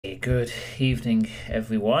Good evening,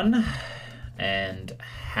 everyone, and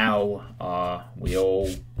how are we all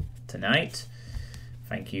tonight?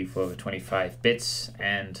 Thank you for the 25 bits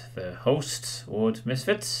and the host, Ward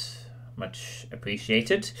Misfits. Much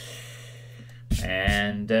appreciated.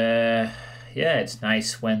 And yeah, it's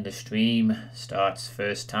nice when the stream starts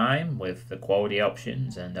first time with the quality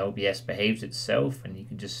options and OBS behaves itself and you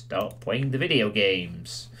can just start playing the video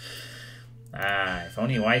games. If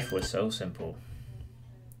only life was so simple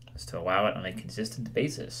to allow it on a consistent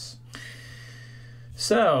basis.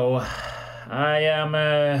 So, I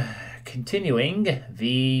am continuing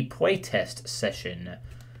the playtest session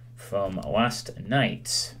from last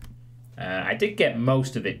night. I did get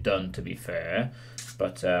most of it done, to be fair,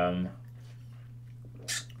 but there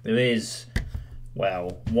is,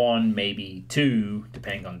 well, one, maybe two,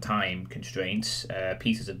 depending on time constraints,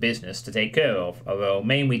 pieces of business to take care of, although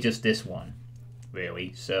mainly just this one,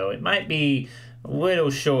 really. So it might be a little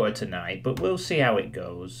shorter tonight, but we'll see how it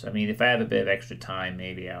goes. I mean, if I have a bit of extra time,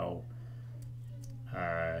 maybe I'll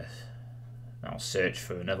search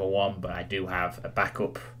for another one, but I do have a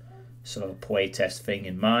backup sort of playtest thing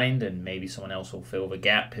in mind, and maybe someone else will fill the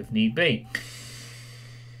gap if need be.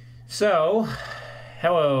 So,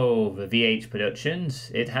 hello, the VH Productions.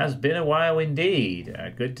 It has been a while indeed.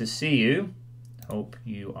 Good to see you. Hope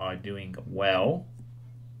you are doing well.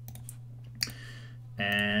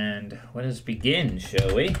 And let us begin,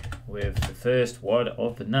 shall we, with the first word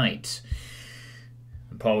of the night.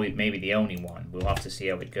 And probably maybe the only one. We'll have to see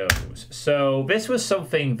how it goes. So this was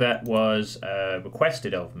something that was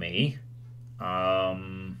requested of me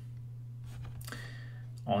on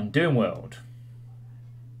Doomworld.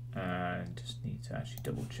 I just need to actually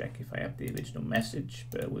double check if I have the original message.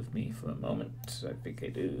 Bear with me for a moment. I think I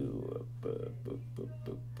do.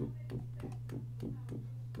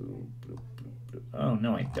 Oh,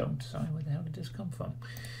 no, I don't. Sorry, where the hell did this come from?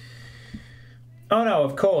 Oh, no,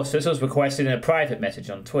 of course. This was requested in a private message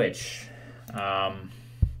on Twitch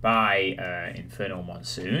by Infernal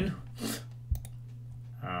Monsoon.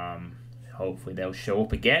 Hopefully they'll show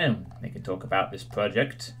up again and they can talk about this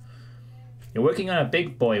project. You're working on a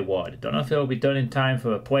big boy wad. Don't know if it'll be done in time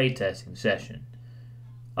for a playtesting session.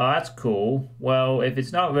 Oh, that's cool. Well, if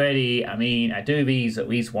it's not ready, I mean, I do these at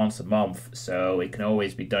least once a month, so it can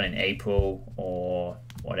always be done in April or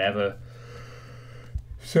whatever.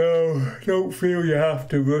 So, don't feel you have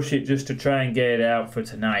to rush it just to try and get it out for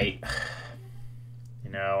tonight.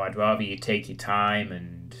 You know, I'd rather you take your time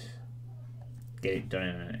and get it done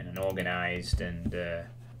in an organized and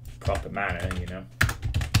proper manner, you know.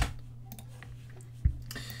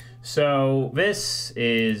 So, this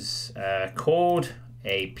is called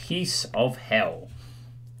A Piece of Hell,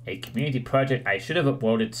 a community project I should have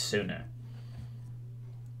uploaded sooner.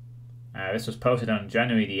 This was posted on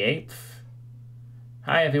January the 8th.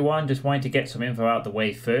 Hi everyone, just wanted to get some info out the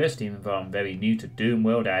way first, even though I'm very new to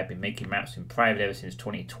Doomworld. I've been making maps in private ever since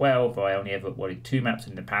 2012, though I only ever uploaded 2 maps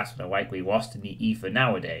in the past that are likely lost in the ether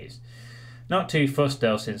nowadays. Not too fussed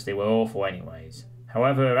though, since they were awful anyways.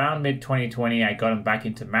 However, around mid-2020 I got them back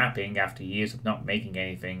into mapping after years of not making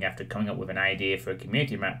anything, after coming up with an idea for a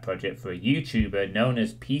community map project for a YouTuber known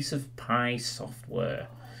as Piece of Pie Software.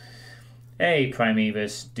 Hey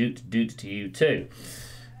Primevis, doot to you too.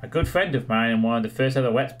 A good friend of mine and one of the first ever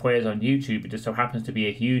Let's Players on YouTube, who just so happens to be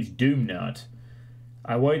a huge Doom nerd.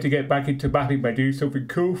 I wanted to get back into mapping by doing something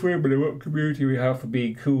cool for him, but what community we have for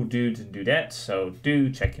being cool dudes and dudettes, so do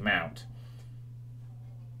check him out.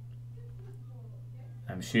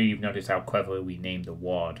 I'm sure you've noticed how cleverly we named the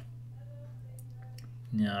ward.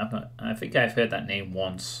 No, I think I've heard that name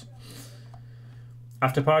once.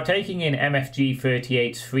 After partaking in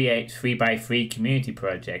MFG38's 3x3 community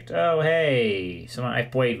project, oh hey, something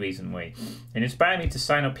I've played recently, it inspired me to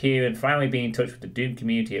sign up here and finally be in touch with the Doom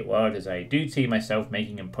community at large, as I do see myself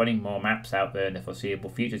making and putting more maps out there in the foreseeable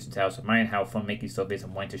future, since I also mind how fun making stuff is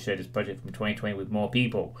and wanting to share this project from 2020 with more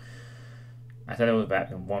people. I thought I was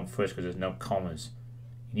back in one first because there's no commas.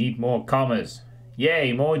 You need more commas.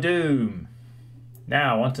 Yay, more Doom!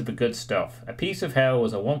 Now, onto the good stuff. A Piece of Hell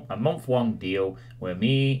was a month-long deal where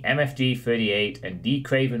me, MFG38, and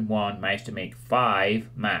DCraven1 managed to make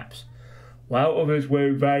 5 maps. While others were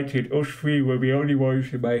invited, us 3 were the only ones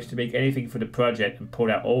who managed to make anything for the project and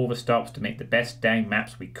pulled out all the stops to make the best dang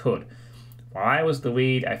maps we could. While I was the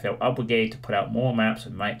lead, I felt obligated to put out more maps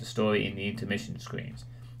and write the story in the intermission screens.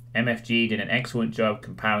 MFG did an excellent job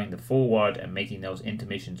compiling the full wad and making those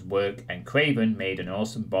intermissions work, and Craven made an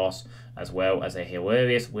awesome boss as well as a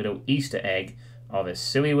hilarious little Easter egg of a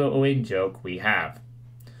silly little in-joke we have.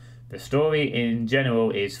 The story in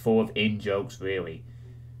general is full of in-jokes really.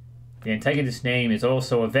 The antagonist's name is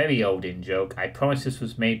also a very old in-joke. I promise this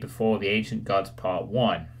was made before The Ancient Gods Part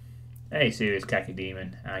 1. Hey, Serious Khaki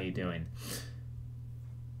Demon, how you doing?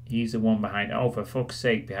 He's the one behind, oh for fuck's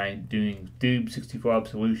sake, behind doing Doom 64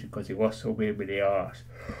 Absolution because he was so weird with the arse.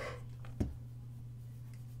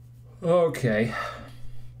 Okay.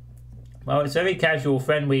 Well, it's very casual,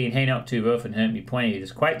 friendly, and hey, not too rough and hurt me plenty. It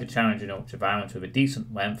is quite the challenge in ultra violence with a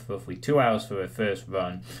decent length, roughly 2 hours for a first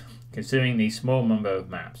run, considering the small number of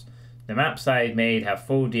maps. The maps I made have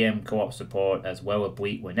full DM co-op support as well as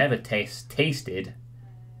bleak whenever tasted.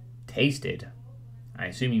 I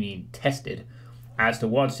assume you mean tested. As the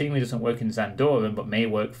WAD seemingly doesn't work in Zandoran, but may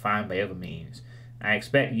work fine by other means. I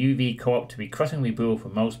expect UV co-op to be crushingly brutal for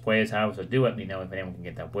most players, however, so do let me know if anyone can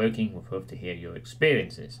get that working. We'd love to hear your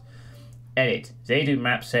experiences. Edit. They do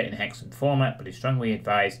maps set in Hexen format, but it's strongly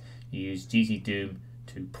advised you use GZ Doom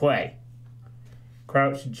to play.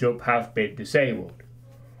 Crouch and jump have been disabled.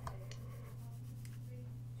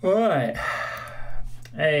 Alright.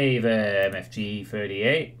 Hey there,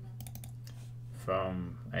 MFG38.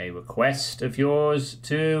 From a request of yours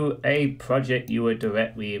to a project you were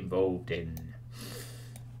directly involved in.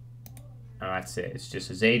 Oh, that's it. It's just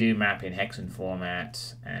a Zaydu map in Hexen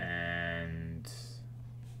format, and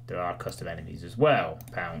there are custom enemies as well,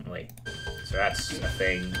 apparently. So that's a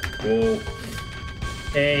thing. Cool.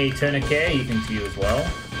 Hey, Tourniquet, evening to you as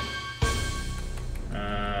well.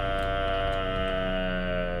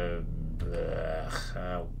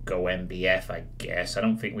 I'll go MBF, I guess. I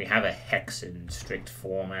don't think we have a Hexen strict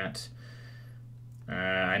format.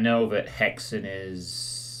 I know that Hexen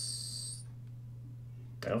is...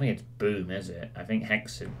 I don't think it's Boom, is it? I think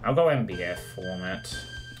Hexen... I'll go MBF format.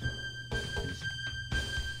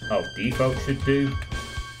 Oh, default should do.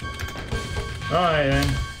 Alright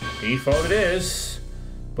then. Default it is.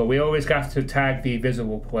 But we always have to tag the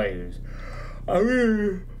visible players. I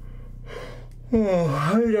really... Oh,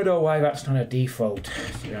 I don't know why that's not a default,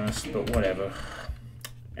 to be honest, but whatever.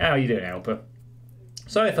 How are you doing, Helper?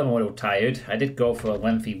 Sorry if I'm a little tired. I did go for a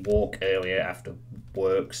lengthy walk earlier after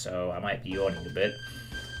work, so I might be yawning a bit.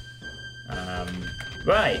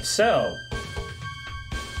 Right, so...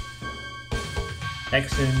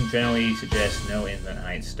 Hexen generally suggests no infinite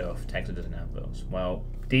height stuff. Hexen doesn't have those. Well,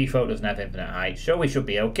 default doesn't have infinite height, so we should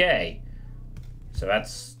be okay. So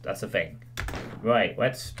that's the thing. Right,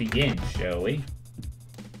 let's begin, shall we?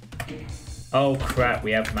 Oh crap,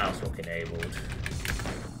 we have mouse hook enabled.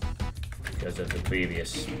 Because of the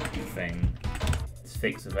previous thing. Let's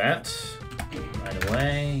fix that. Right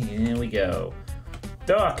away, here we go.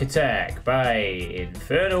 Dark Attack by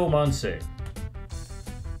Infernal Monsoon.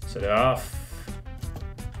 So they're off.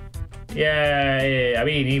 Yeah, I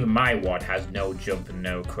mean, even my WAD has no jump and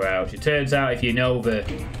no crouch. It turns out if you know the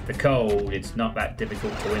code, it's not that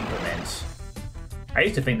difficult to implement. I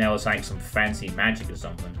used to think that was like some fancy magic or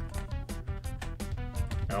something.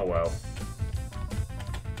 Oh well.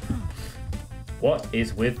 What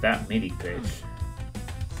is with that MIDI pitch?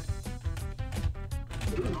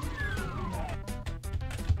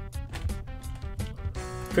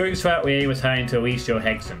 Critics felt we was trying to release your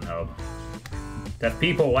Hexen hub. That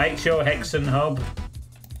people like your Hexen hub?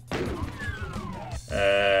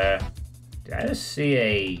 Did I just see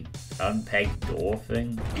a unpegged door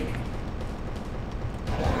thing?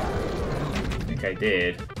 I think I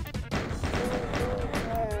did.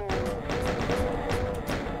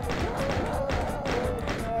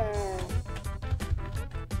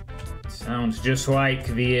 Sounds just like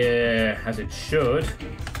the, as it should.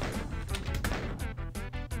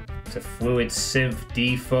 It's a fluid synth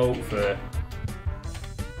default for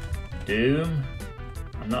Doom.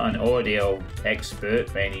 I'm not an audio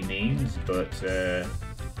expert by any means, but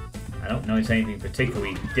I don't know it's anything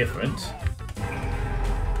particularly different.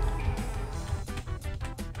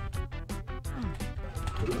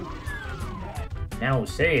 No,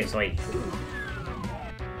 seriously.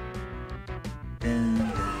 Dun,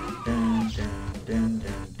 dun, dun, dun,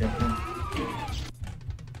 dun, dun, dun.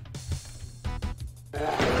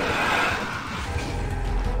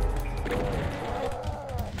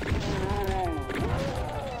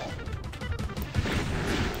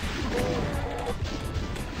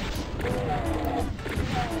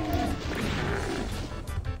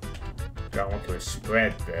 Got onto a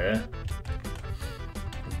spread there,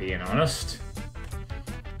 being honest.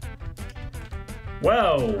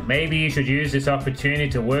 Well, maybe you should use this opportunity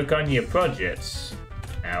to work on your projects,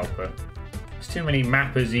 Alpha. There's too many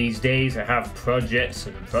mappers these days that have projects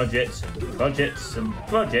and projects and projects and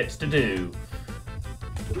projects to do.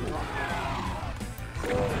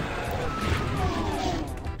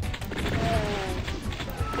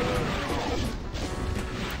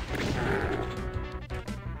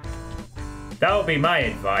 That would be my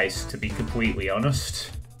advice, to be completely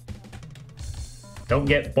honest. Don't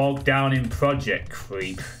get bogged down in project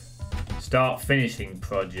creep. Start finishing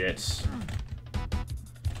projects.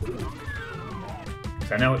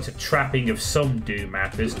 I know it's a trapping of some Doom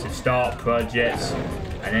mappers to start projects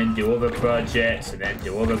and then do other projects and then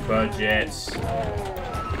do other projects.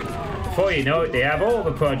 Before you know it, they have all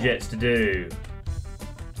the projects to do.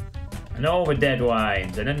 And all the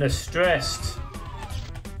deadlines, and then they're stressed.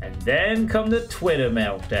 And then come the Twitter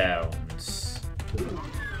meltdowns.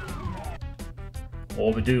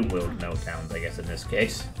 Or the Doom World meltdowns, I guess, in this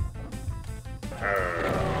case.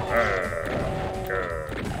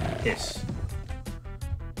 Hiss.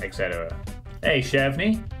 Etc. Hey,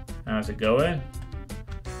 Chevney. How's it going?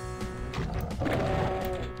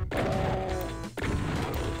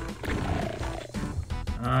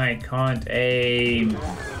 I can't aim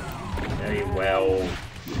very well.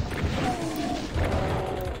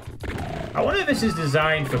 I wonder if this is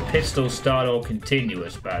designed for pistol start or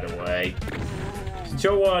continuous, by the way. Since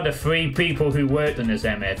you're one of the 3 people who worked on this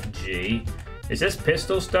MFG, is this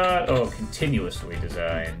pistol start or continuously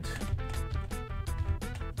designed?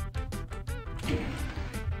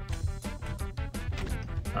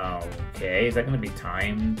 Okay, is that going to be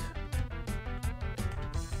timed?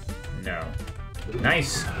 No.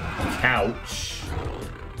 Nice couch.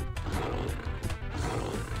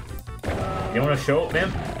 You want to show up,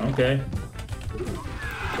 man? Okay.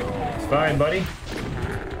 It's fine, buddy.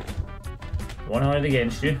 One eye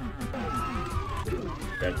against you.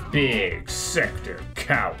 The big sector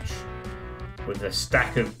couch with a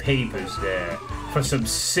stack of papers there for some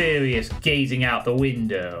serious gazing out the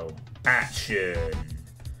window action.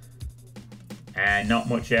 And not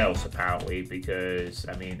much else, apparently, because,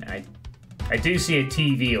 I mean, I do see a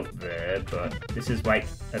TV up there, but this is like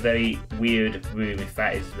a very weird room if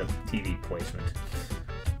that is the TV placement.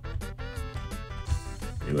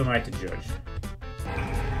 Who am I to judge?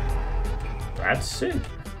 Brad Suit.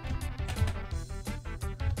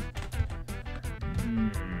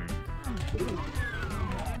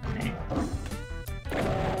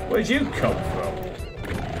 Where'd you come from?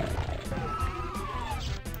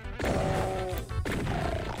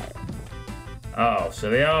 Oh, so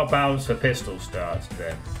they are balanced for pistol starts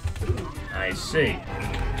then. I see.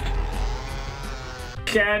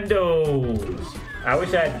 Candles! I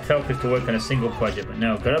wish I had the focus to work on a single project, but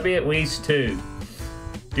no, gotta be at least 2.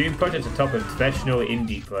 Doom projects are top of professional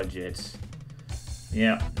indie projects.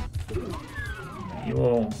 Yeah. You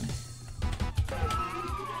all...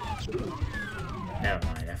 Never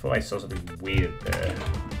mind, I thought I saw something weird there.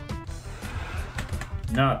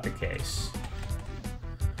 Not the case.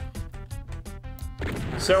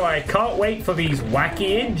 So I can't wait for these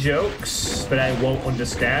wacky in-jokes that I won't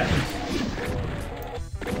understand.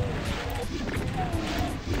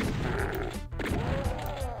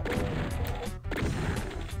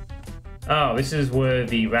 Oh, this is where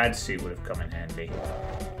the rad suit would have come in handy.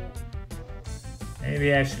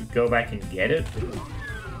 Maybe I should go back and get it.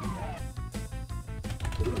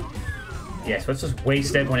 Yes, let's just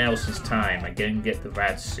waste everyone else's time. I get the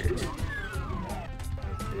rad suit.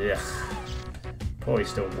 Ugh. Probably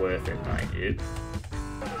still worth it, mind you.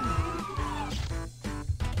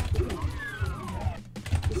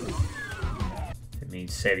 It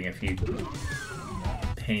means saving a few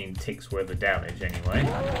pain ticks worth of damage anyway.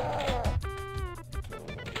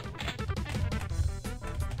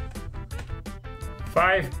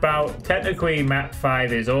 Technically, map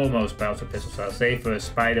 5 is almost bout to pistol, so I'll say for a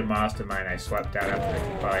spider mastermind I swapped down after the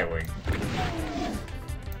compiling.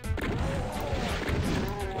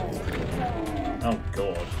 Oh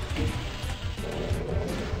god.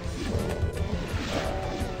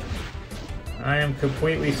 I am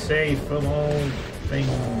completely safe from all things.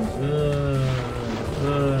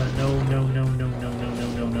 No, no, no, no, no, no, no,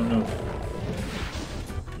 no, no, no.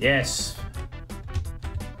 Yes.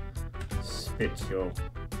 Spit your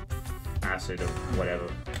acid or whatever.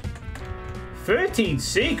 13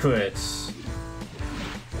 secrets!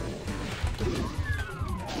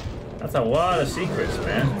 That's a lot of secrets,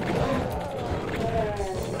 man.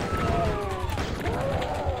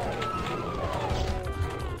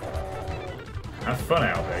 Have fun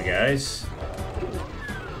out there, guys.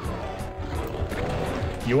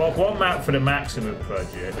 You want one map for the maximum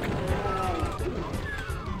project.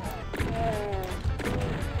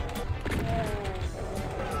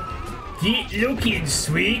 Get looking,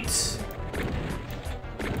 sweet.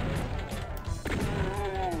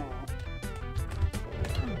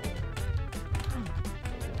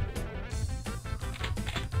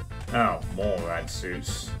 Oh, more rad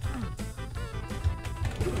suits.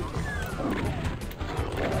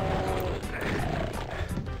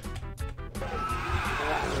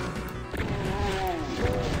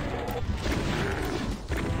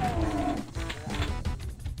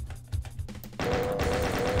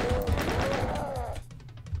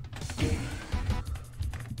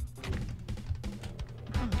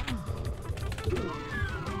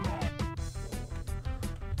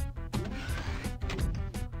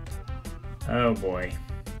 Oh boy.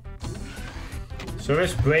 So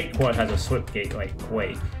this brake quad has a slipgate like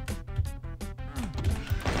Quake.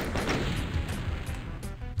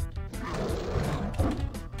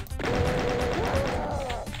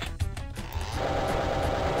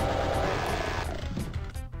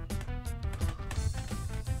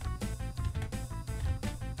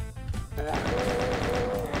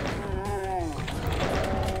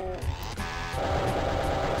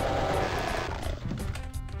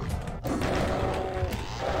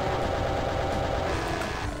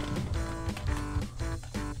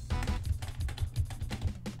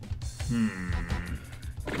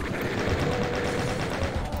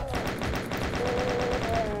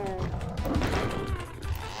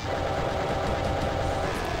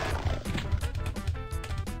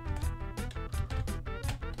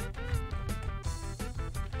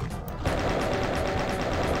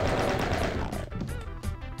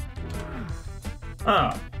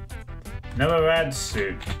 Ah, another rad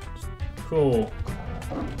suit. Cool.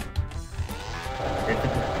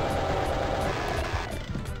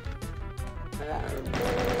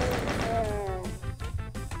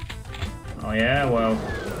 Oh yeah, well,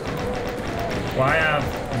 I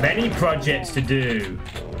have many projects to do,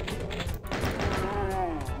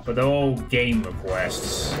 but they're all game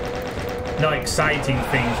requests, not exciting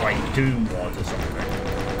things like Doom mods or something.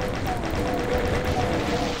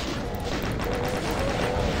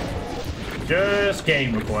 Just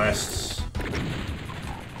game requests.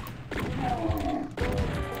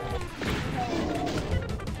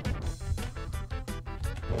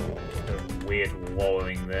 Weird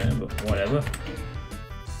lowering there, but whatever.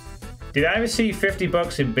 Did I receive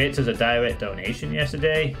 $50 in bits as a direct donation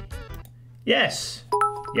yesterday? Yes.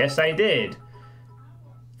 Yes, I did.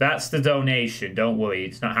 That's the donation. Don't worry,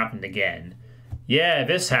 it's not happened again. Yeah,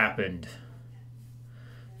 this happened.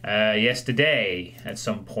 Yesterday at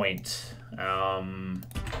some point.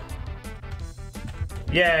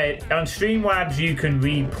 Yeah, on Streamlabs you can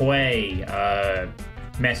replay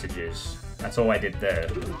messages. That's all I did there.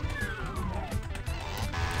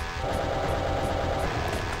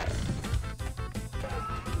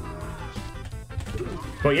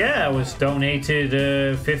 But yeah, I was donated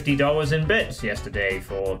 $50 in bits yesterday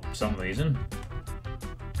for some reason.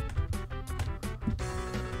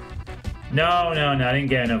 No, I didn't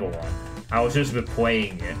get another one. I was just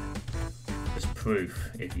replaying it. As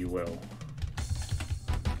proof, if you will.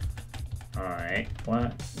 Alright,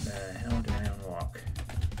 what the hell did I unlock?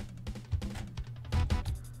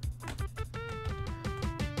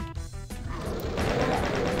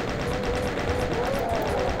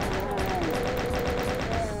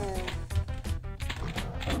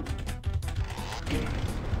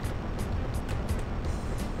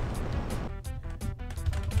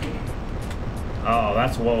 Oh,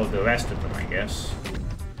 that's all of the rest of them, I guess.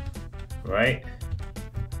 Right?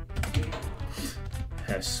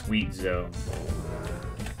 A sweet zone.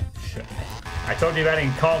 Shit. I told you that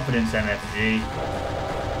in confidence, MFG.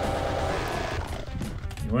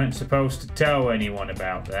 You weren't supposed to tell anyone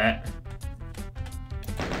about that.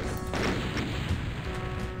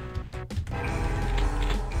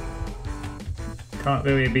 Can't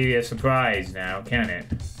really be a surprise now, can it?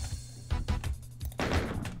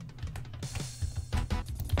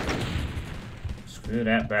 Screw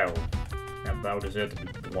that barrel. That barrel deserves to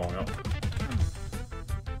be blown up.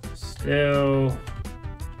 Still...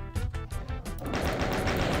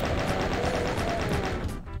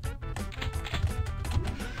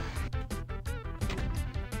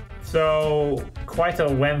 So, quite a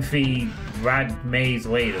lengthy rad maze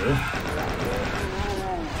later.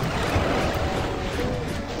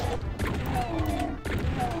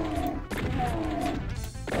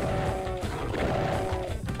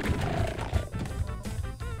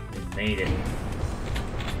 Made it.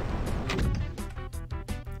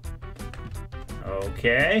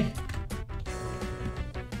 Okay.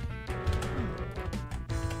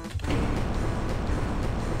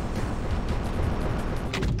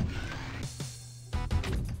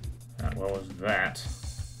 What was that?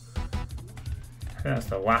 That's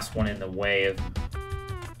the last one in the way of...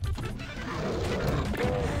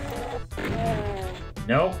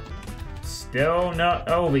 Nope. Still not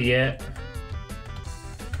over yet.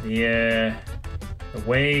 The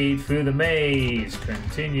way through the maze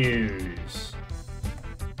continues.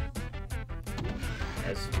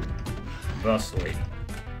 That's thusly.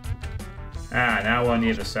 Ah, now we're on the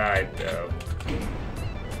other side, though.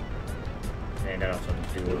 May not have something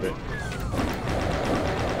to do with it.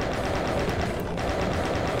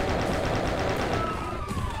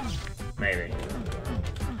 Maybe.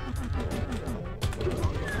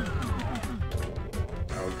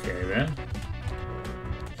 Okay, then.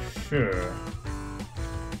 Sure.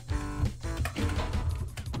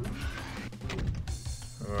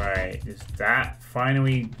 Right, does that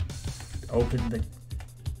finally open the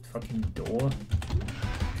fucking door?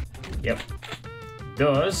 Yep.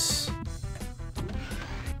 Does.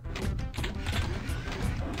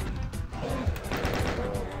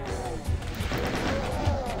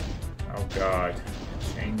 Oh god.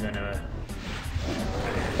 Chain gunner.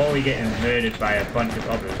 Probably getting murdered by a bunch of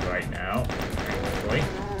others right now. Actually.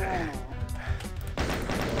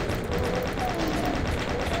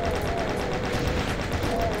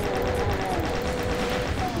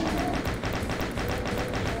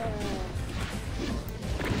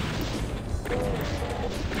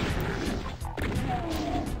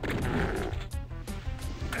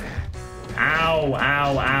 Ow,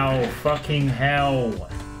 ow, ow. Fucking hell.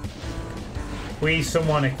 Please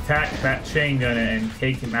someone attack that chain gunner and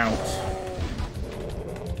take him out.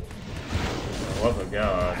 For the love of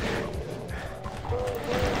God.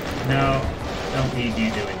 No, don't need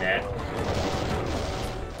you doing that.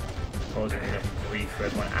 Causing enough grief for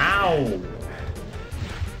everyone. Ow!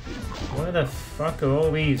 Where the fuck are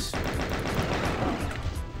all these?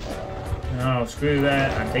 Oh, screw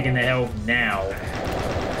that. I'm taking the health now.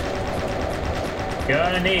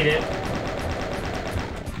 Gonna need it.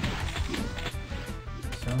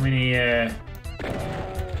 So many,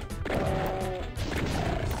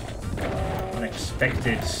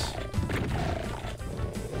 unexpected.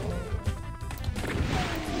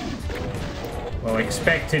 Well,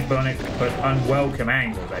 expected but unwelcome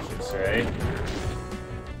angles, I should say.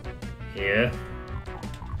 Here.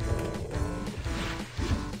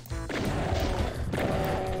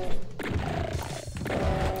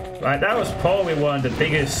 Right, that was probably one of the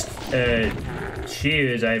biggest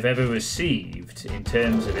cheers I've ever received, in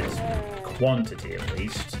terms of its quantity at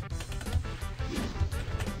least.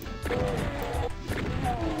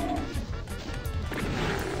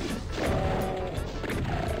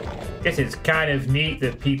 Guess it's kind of neat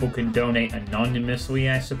that people can donate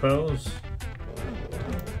anonymously, I suppose.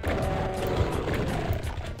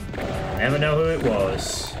 Never know who it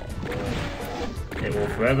was. It will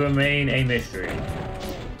forever remain a mystery.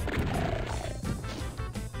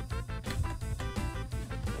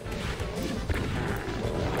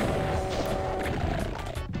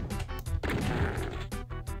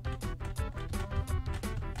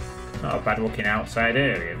 Not a bad looking outside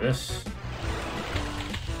area, this.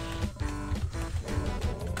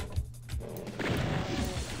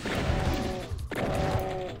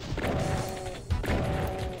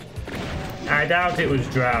 I doubt it was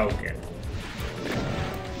Draugen.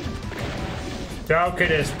 Draugen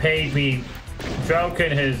has paid me.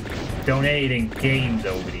 Draugen has donated in games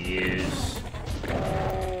over the years. So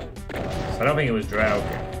I don't think it was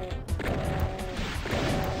Draugen.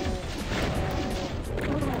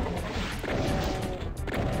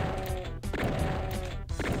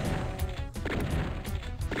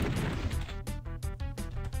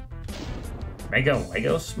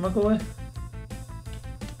 Lego smuggler?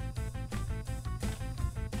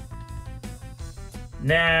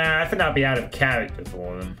 Nah, I think that'd be out of character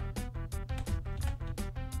for them.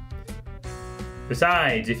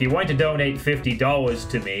 Besides, if he wanted to donate $50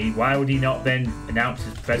 to me, why would he not then announce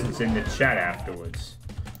his presence in the chat afterwards?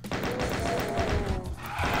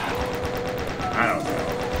 I don't know.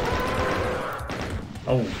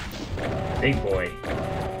 Oh, big boy.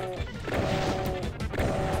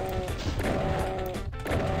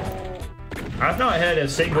 I've not heard a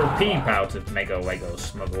single peep out of Mega Lego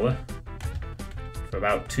Smuggler for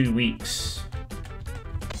about 2 weeks.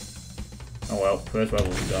 Oh well, first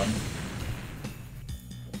level's done.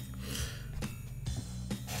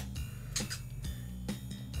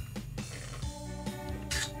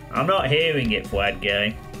 I'm not hearing it, Vlad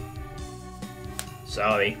Guy.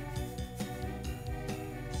 Sorry.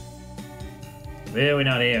 Really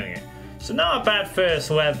not hearing it. So not a bad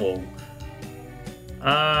first level.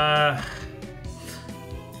 I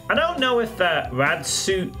don't know if that rad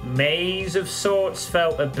suit maze of sorts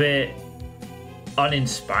felt a bit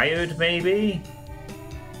uninspired, maybe?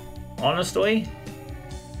 Honestly?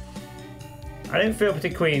 I didn't feel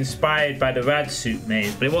particularly inspired by the rad suit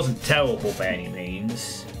maze, but it wasn't terrible by any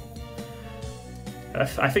means.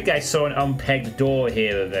 I think I saw an unpegged door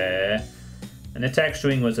here or there, and the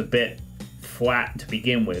texturing was a bit flat to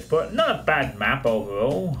begin with, but not a bad map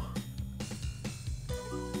overall.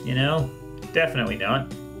 You know? Definitely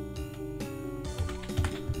not.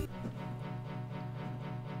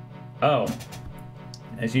 Oh.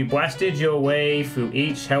 As you blasted your way through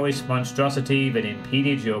each hellish monstrosity that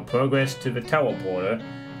impeded your progress to the teleporter,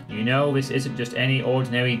 you know this isn't just any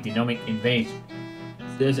ordinary demonic invasion.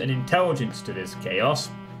 There's an intelligence to this chaos,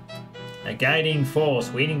 a guiding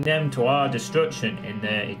force leading them to our destruction in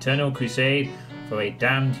their eternal crusade for a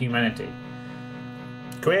damned humanity.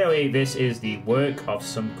 Clearly, this is the work of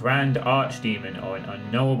some grand archdemon or an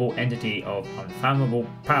unknowable entity of unfathomable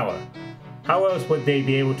power. How else would they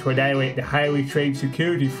be able to annihilate the highly trained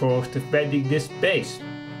security force defending this base?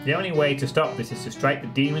 The only way to stop this is to strike the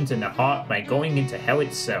demons in the heart by going into hell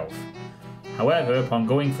itself. However, upon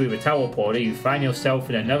going through the teleporter, you find yourself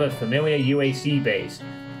in another familiar UAC base,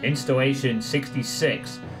 Installation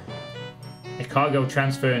 66, a cargo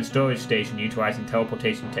transfer and storage station utilizing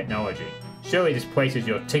teleportation technology. Surely this place is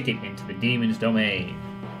your ticket into the demon's domain.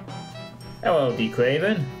 Hello, D.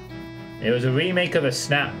 Craven. It was a remake of a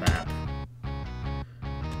Snap map.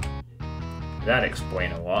 That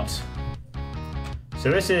explains a lot. So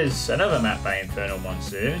this is another map by Infernal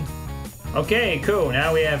Monsoon. Okay, cool.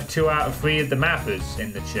 Now we have 2 out of 3 of the mappers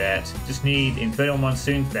in the chat. Just need Infernal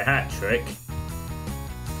Monsoon for the hat trick.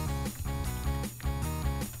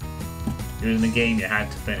 It was in the game you had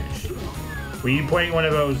to finish. Were you playing one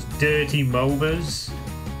of those dirty MOBAs?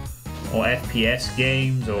 Or FPS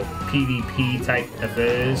games? Or PvP type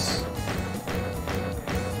affairs?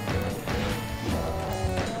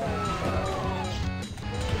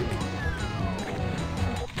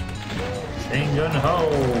 Chain gun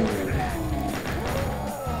ho!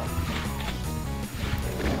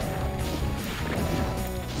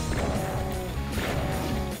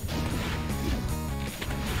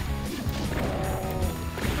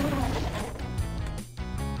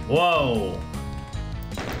 Whoa!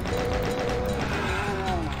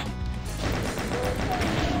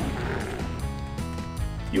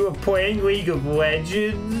 You were playing League of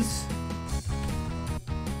Legends?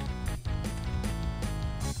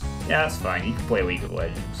 Yeah, that's fine. You can play League of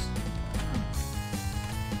Legends.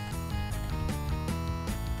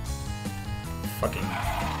 Fucking...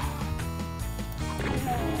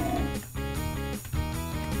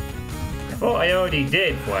 I thought I already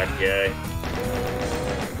did, Flag Guy.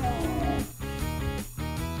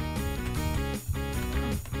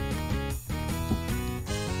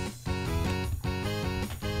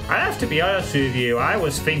 I have to be honest with you, I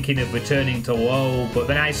was thinking of returning to WoW, but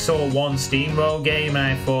then I saw one Steamroll game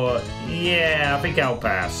and I thought, yeah, I think I'll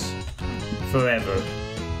pass. Forever.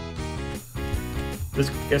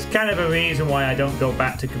 There's kind of a reason why I don't go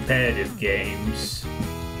back to competitive games.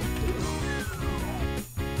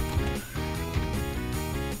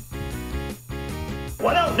 Well,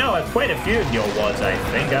 I don't know, I've played a few of your WoDs, I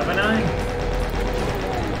think, haven't I?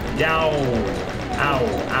 Ow! Ow,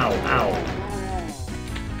 ow, ow.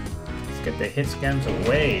 Get the hit scans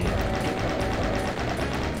away.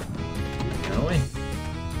 Really?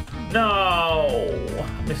 No!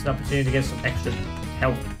 I missed an opportunity to get some extra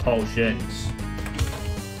health potions.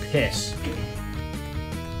 Piss.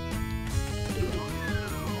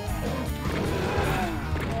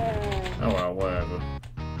 Oh well, whatever.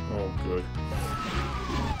 Oh, good.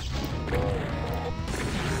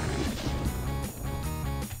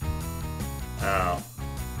 Oh.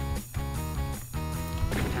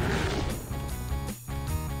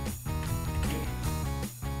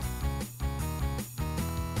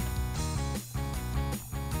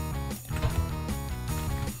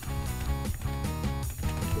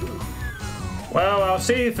 Well, I'll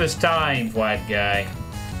see if there's time, Flag Guy.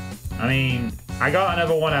 I mean, I got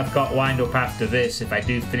another one I've got lined up after this if I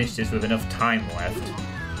do finish this with enough time left.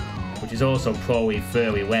 Which is also probably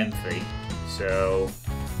fairly lengthy. So,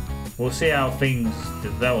 we'll see how things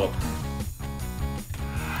develop.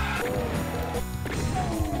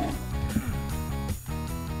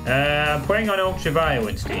 I'm playing on Ultra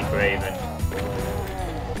Violence, Steve Raven.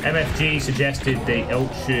 MFG suggested the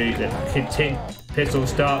pistol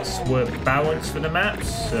starts were balanced for the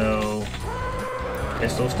maps, so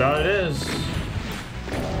pistol start it is.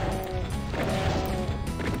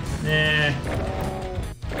 Nah.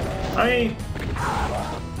 I mean,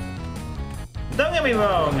 don't get me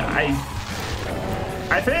wrong, I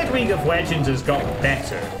think League of Legends has got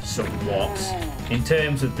better somewhat in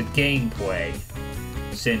terms of the gameplay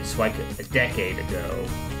since like a decade ago.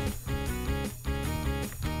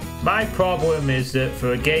 My problem is that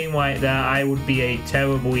for a game like that, I would be a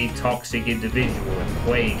terribly toxic individual in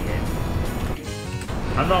playing it.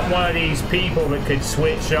 I'm not one of these people that could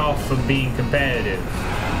switch off from being competitive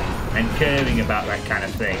and caring about that kind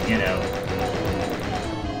of thing, you know.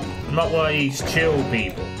 I'm not one of these chill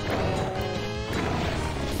people.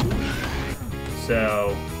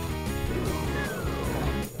 So...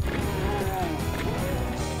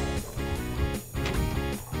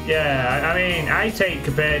 yeah, I mean, I take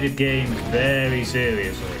competitive games very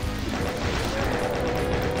seriously.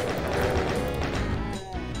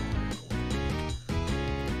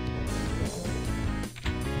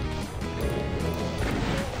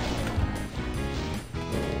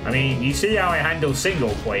 I mean, you see how I handle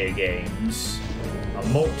single-player games.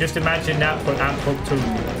 Just imagine that, but amp up to,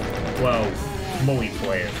 well,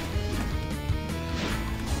 multiplayer.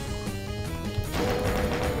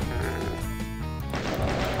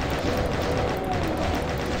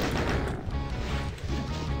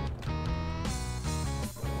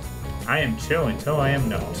 I am chill until I am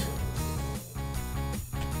not.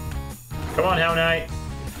 Come on, Hell Knight.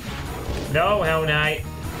 No, Hell Knight.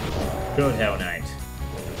 Good, Hell Knight.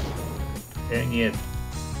 And you...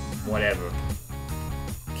 whatever.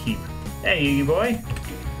 Keep. Hey, you boy.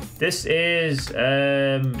 This is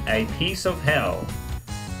a piece of hell.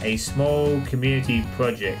 A small community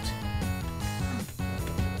project.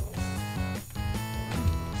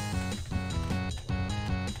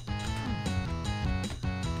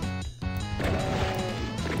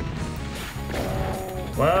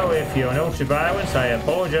 Well, if you're an ultra-violence, I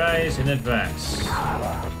apologize in advance.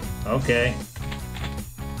 Okay.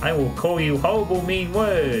 I will call you horrible, mean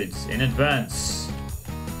words in advance.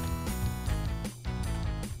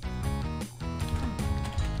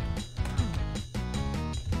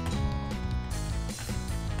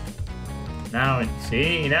 Now,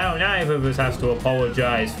 see, now neither of us has to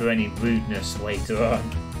apologize for any rudeness later on.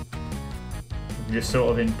 We just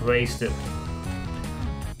sort of embraced it.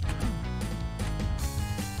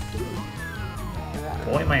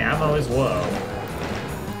 Boy, my ammo is low.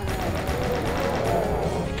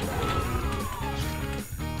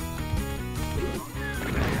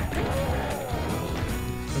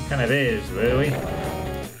 It kind of is, really.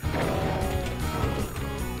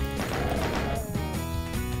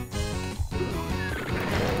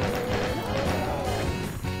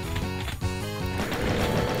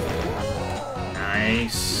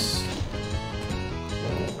 Nice.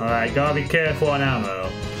 Alright, gotta be careful on ammo.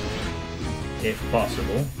 If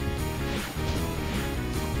possible.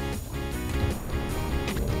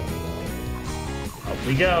 Up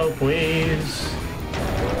we go, please.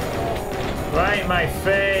 Right in my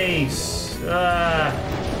face. Ah.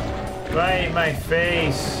 Right in my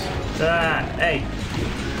face. Ah. Hey.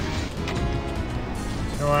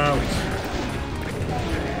 Go out.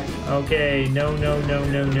 Okay. No, no, no,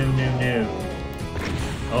 no, no, no, no.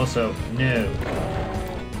 Also, no.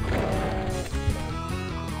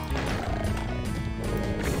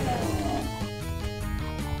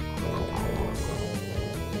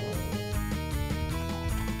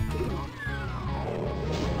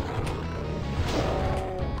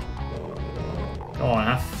 Go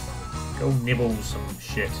on, go nibble some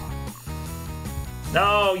shit.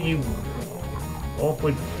 No, you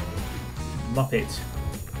awkward muppet.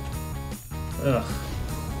 Ugh.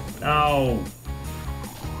 No.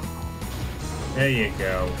 There you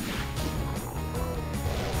go.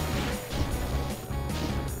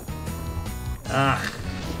 Ah.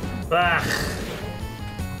 Ah.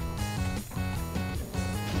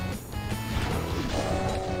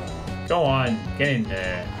 Go on, get in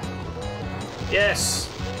there. Yes!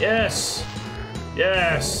 Yes!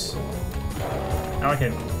 Yes! Now I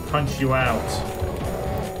can punch you out.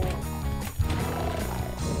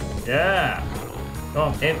 Yeah! Go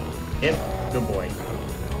on, Imp. Imp. Good boy.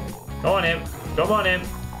 Go on, Imp. Come on, Imp.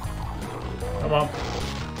 Come on.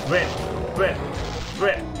 Rip. Rip.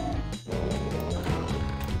 Rip.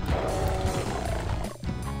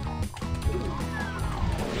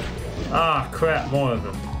 Ah, crap. More of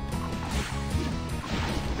them.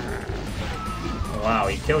 Wow,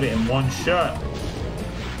 he killed it in one shot.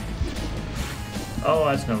 Oh,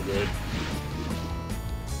 that's no good.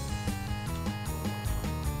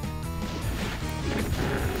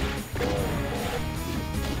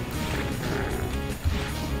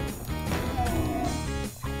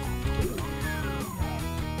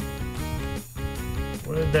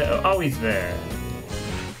 Where did that? Oh, he's there.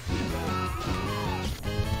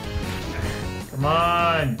 Come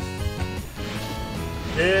on.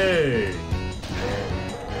 Dude.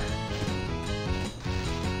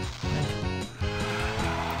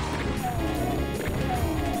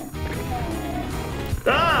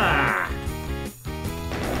 Ah!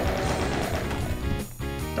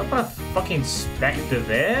 Don't put a fucking spectre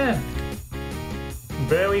there.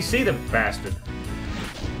 Barely see the bastard.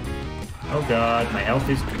 Oh god, my health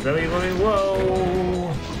is very, very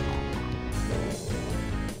low.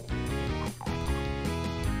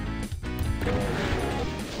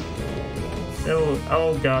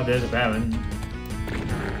 Oh god, there's a Baron.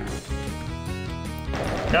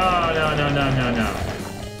 No, no, no, no, no, no.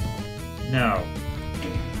 No.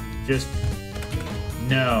 Just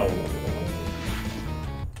no.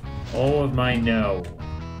 All of my no.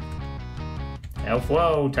 Health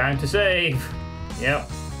low, time to save. Yep.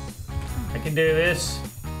 I can do this.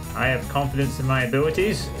 I have confidence in my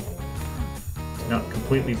abilities. not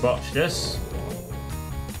completely botch this.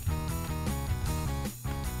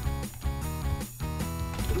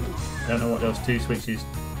 Don't know what those two switches.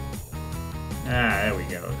 Ah, there we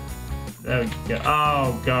go. There we go.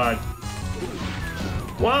 Oh god.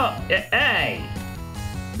 What? Hey!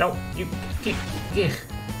 No, you.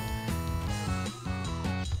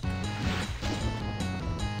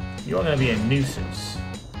 You're gonna be a nuisance.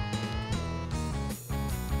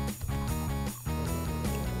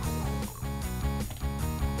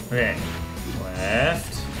 Okay.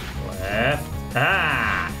 Left. Left.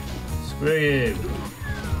 Ah! Screw you.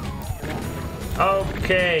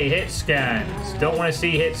 Okay, hit scans. Don't want to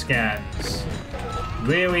see hit scans.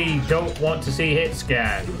 Really don't want to see hit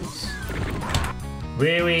scans.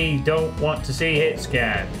 Really don't want to see hit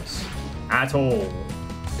scans. At all.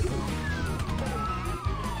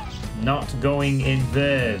 Not going in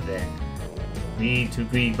there then. Need to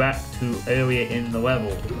be back to earlier in the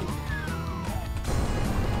level.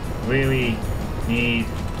 Really need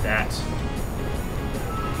that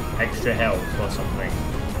extra health or something.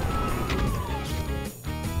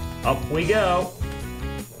 Up we go.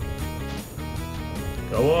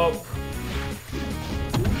 Go up.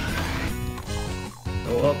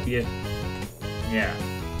 Go up, you. Yeah.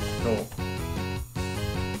 Cool.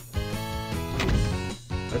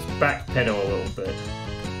 Let's backpedal a little bit.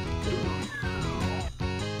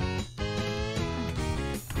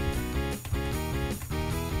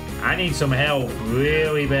 I need some help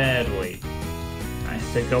really badly. I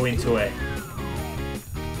have to go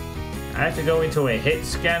into a hit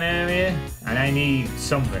scan area, and I need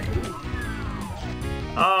something.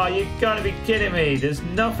 Oh, you gotta be kidding me! There's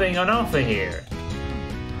nothing on offer here.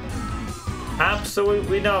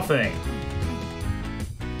 Absolutely nothing.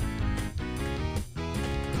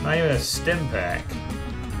 Not even a stim pack.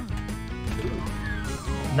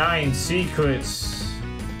 9 secrets.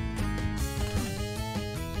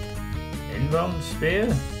 Inbone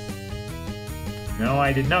spear? No,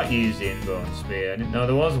 I did not use the inbone spear. I didn't know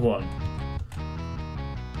there was one.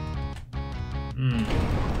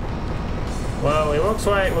 Well, it looks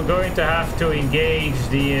like we're going to have to engage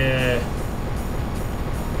the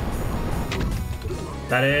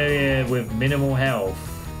that area with minimal health.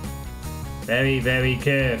 Very, very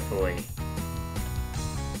carefully.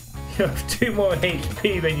 You have 2 more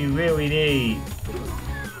HP than you really need.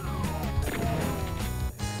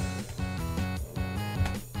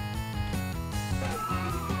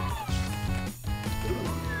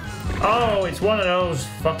 Oh, it's one of those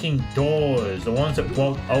fucking doors. The ones that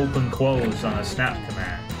won't open close on a snap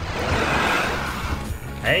command.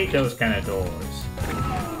 I hate those kind of doors.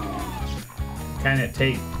 Kind of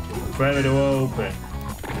take forever to open.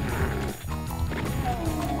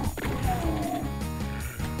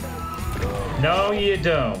 No, you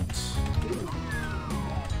don't.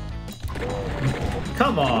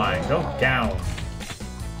 Come on, go down.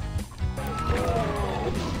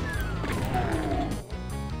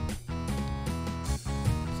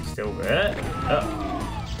 Is he still there? Oh.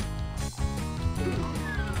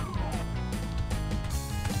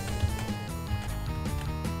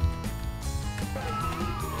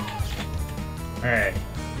 Alright.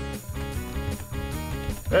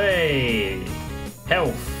 Hey!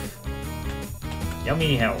 Health.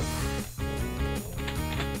 Yummy health.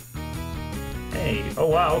 Hey, oh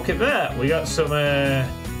wow, look at that. We got some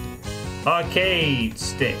arcade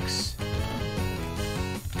sticks.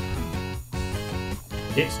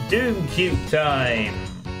 It's Doom Cube time.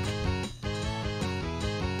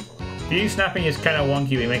 View snapping is kind of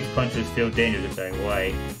wonky, but it makes punchers feel dangerous the same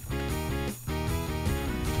way.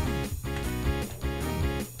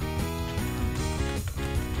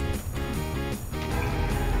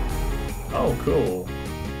 Oh, cool.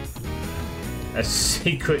 A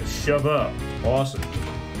secret shove up. Awesome.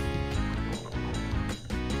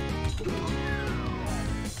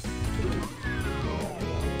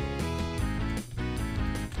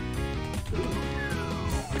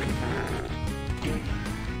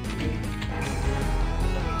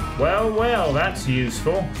 Well, well, that's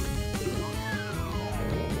useful.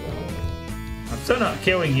 I'm still not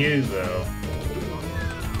killing you, though.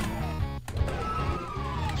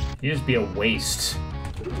 You just be a waste.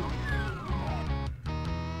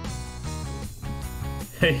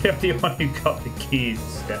 You're the one who got the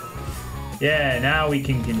keys. Yeah, now we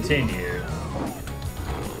can continue.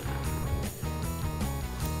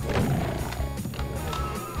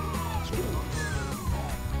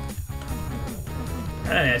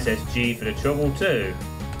 And an SSG for the trouble too.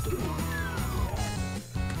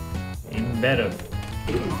 Even better.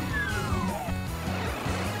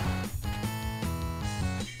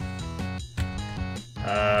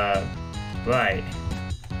 Right.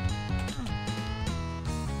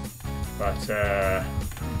 But,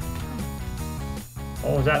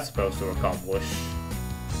 what was that supposed to accomplish?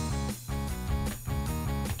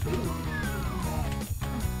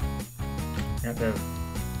 Got the...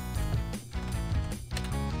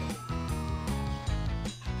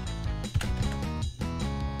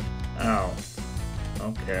 Oh.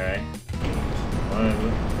 Okay.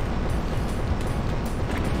 Whatever.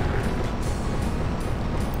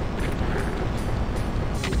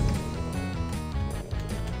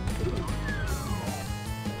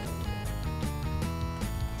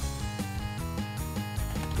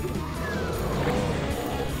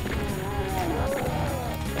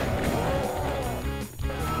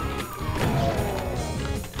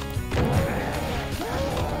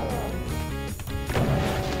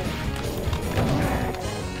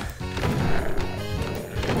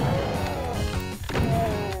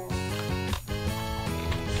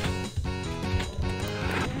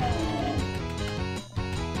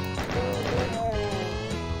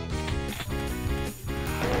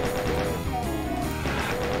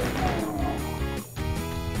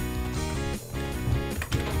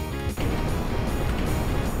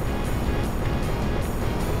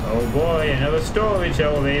 Oh boy, another storage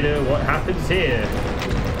elevator. What happens here?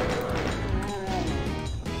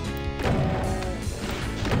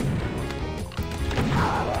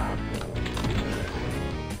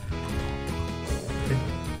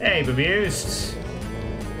 Hey, bemused.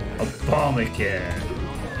 Obamacare.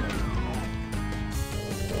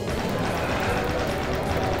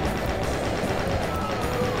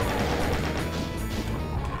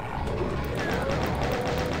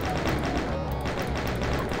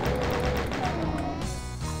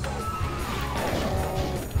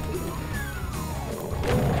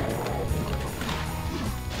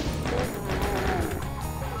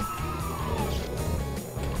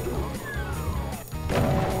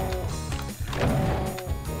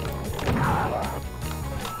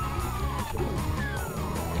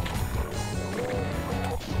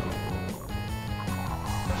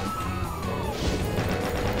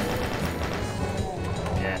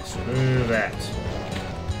 Screw that.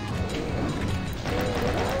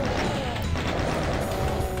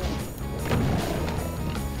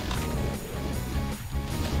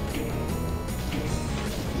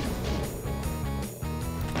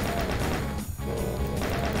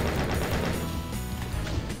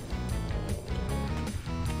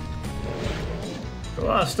 A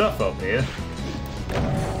lot of stuff up here.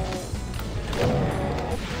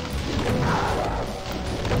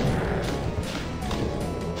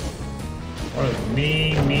 What is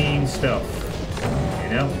mean stuff, you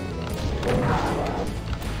know?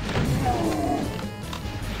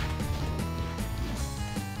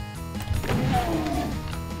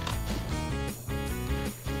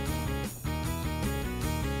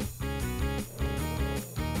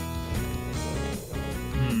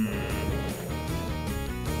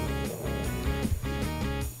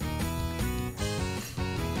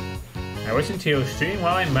 I listen to your stream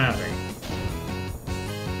while I'm mapping.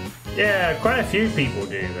 Yeah, quite a few people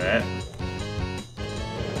do that.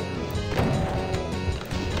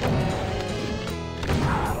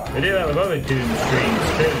 They do that with other Doom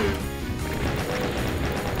streams too.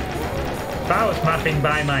 If I was mapping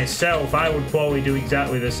by myself, I would probably do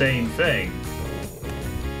exactly the same thing.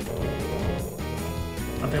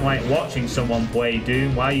 Nothing like watching someone play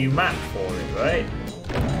Doom while you map for it, right?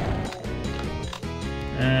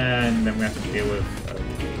 And then we have to deal with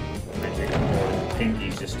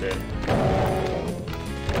pinkies just to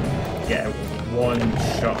get one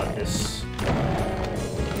shot at this.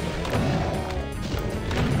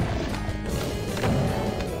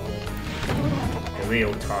 The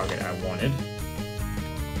real target I wanted.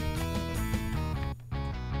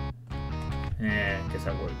 Yeah, I guess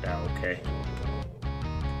that worked out okay.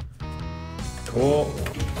 Cool.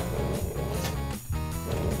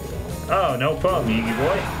 Oh, no problem, Yugi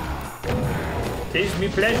boy. Tis me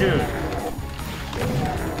pleasure.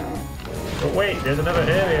 But wait, there's another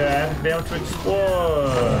area I haven't been able to explore.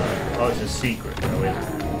 Oh, it's a secret, though, isn't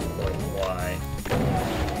it? Like, why?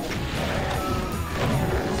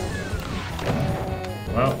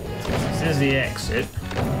 Well, this is the exit.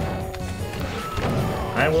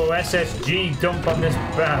 I will SSG dump on this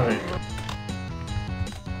ballad.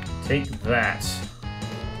 Take that.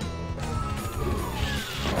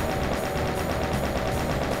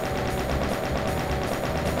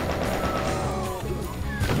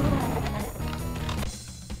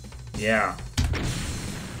 Yeah.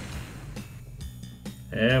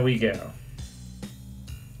 There we go.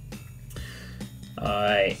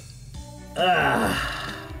 Alright.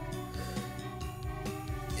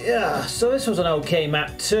 Yeah, so this was an okay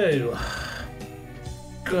map too.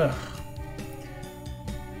 Ugh.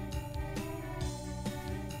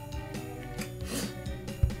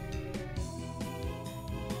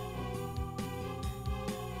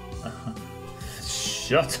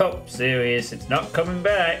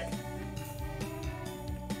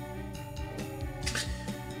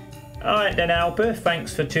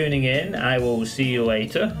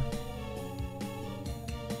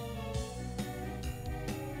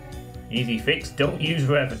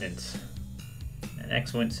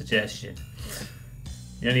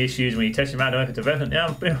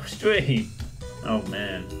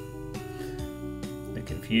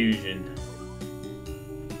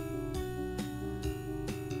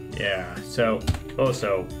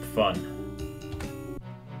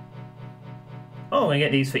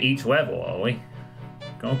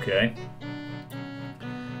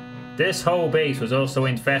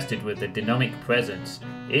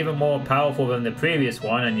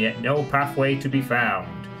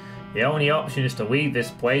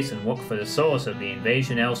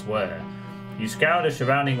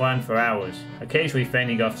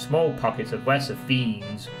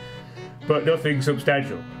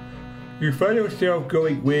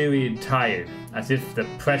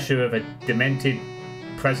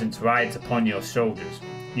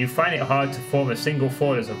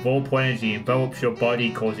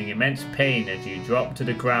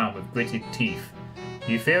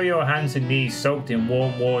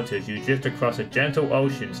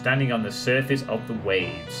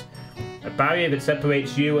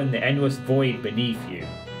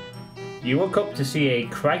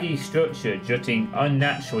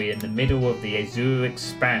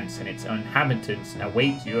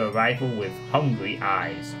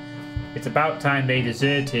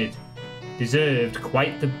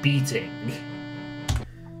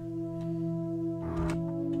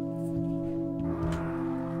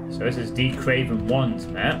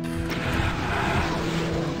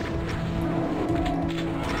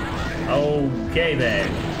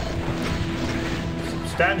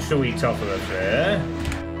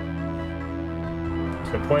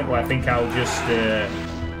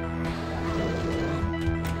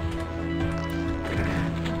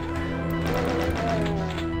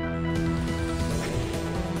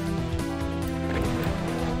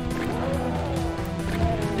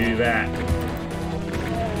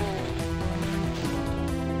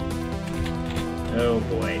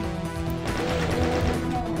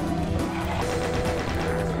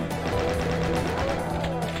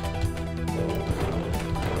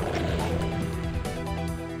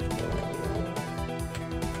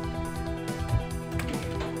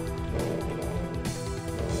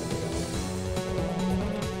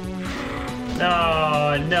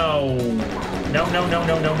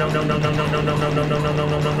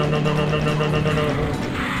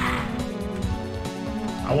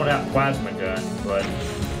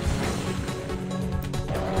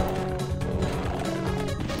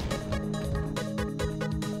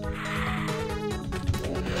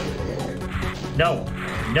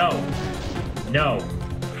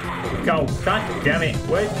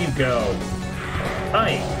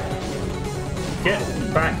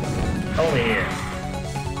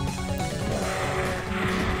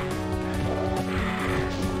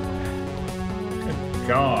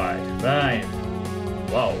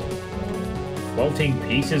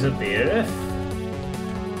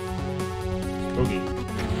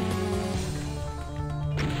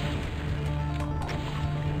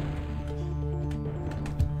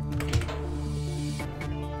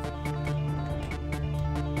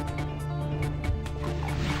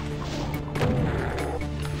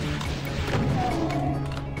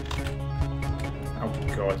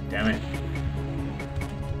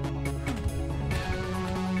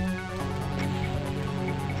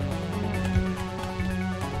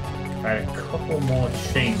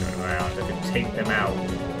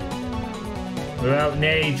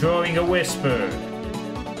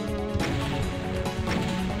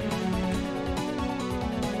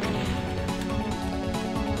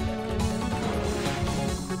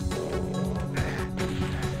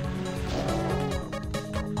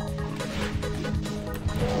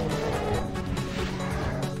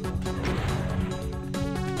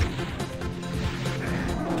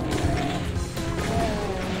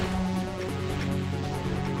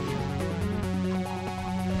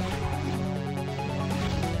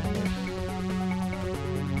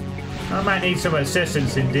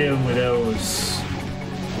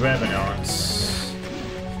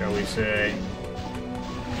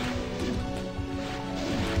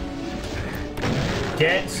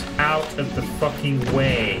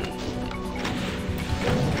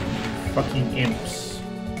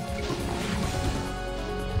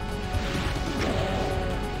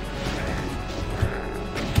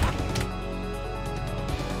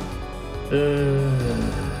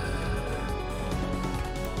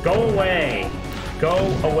 Go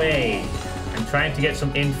away. I'm trying to get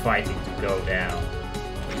some infighting to go down.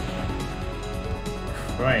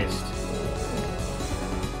 Christ.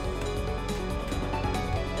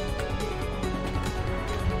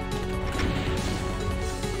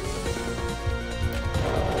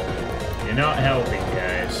 You're not helping,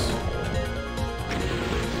 guys.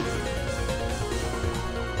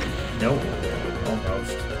 Nope.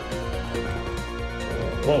 Almost.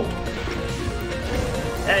 Whoa.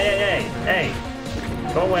 Hey, hey, hey, hey.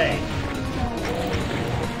 Go away.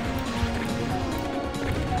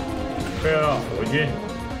 Clear it off, would you?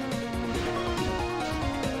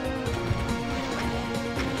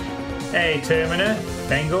 Hey, Terminator.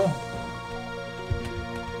 Bengal.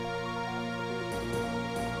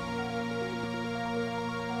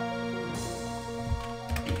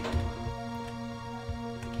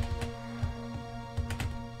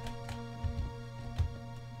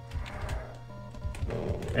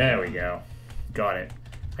 There we go. Got it.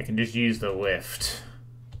 I can just use the lift.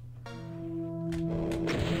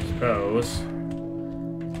 Suppose.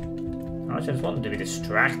 I just want them to be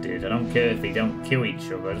distracted. I don't care if they don't kill each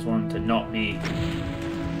other. I just want them to not be...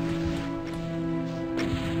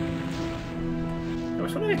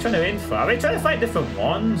 Which one are they trying to infight? Are they trying to fight different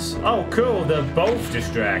ones? Oh, cool. They're both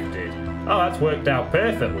distracted. Oh, that's worked out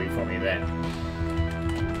perfectly for me then.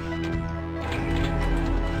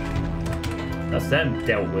 That's them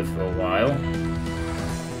dealt with for a while.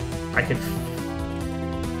 I could...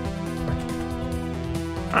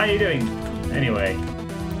 How are you doing? Anyway.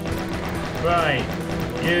 Right.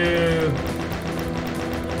 You...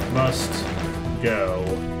 must go.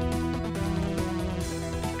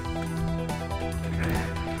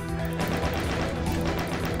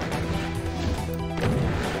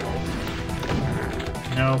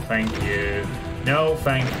 No, thank you. No,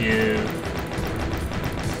 thank you.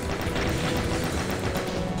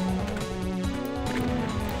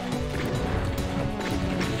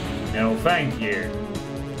 No, thank you.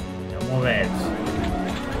 No more ads.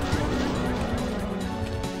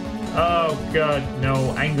 Oh god,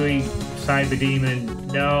 no. Angry cyber demon.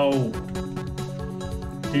 No.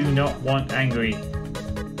 Do not want angry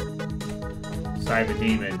cyber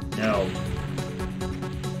demon. No.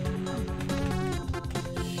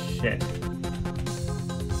 Shit.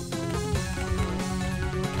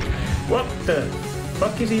 What the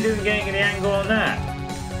fuck is he doing getting any angle on that?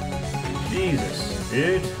 Jesus,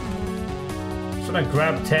 dude. Just wanna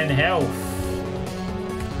grab 10 health.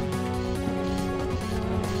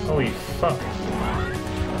 Holy fuck.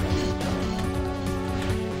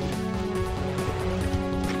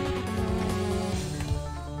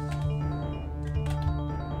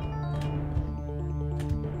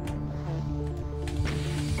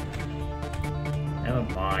 Never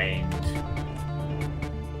mind.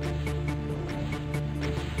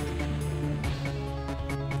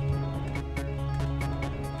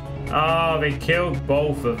 Oh, they killed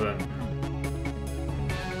both of them.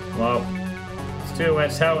 Well, it's two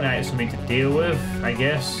less Hell Knights for me to deal with, I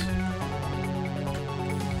guess.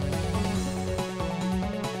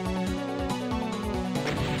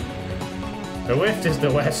 The lift is the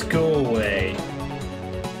less cool way.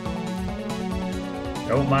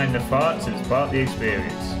 Don't mind the farts, it's part of the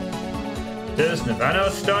experience. Does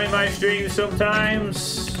Navanos join my stream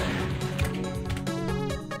sometimes?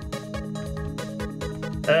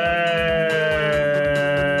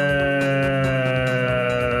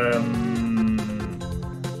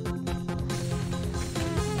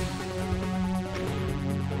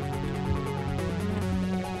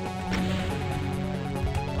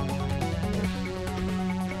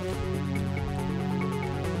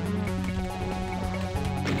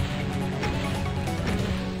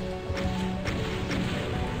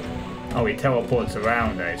 Oh, he teleports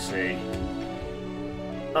around, I see.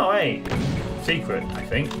 Oh, hey. Secret, I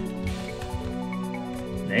think.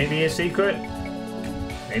 Maybe a secret?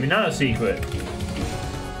 Maybe not a secret.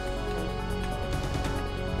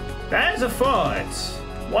 That is a fart!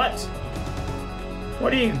 What?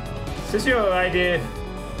 What are you... Is this your idea?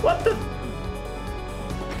 What the...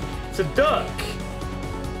 It's a duck!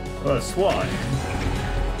 Or a swan.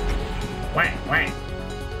 Whack, whack.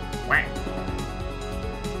 Whack.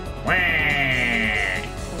 Whack.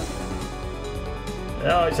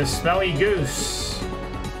 Oh, it's a smelly goose.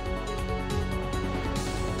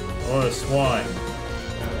 Or a swan.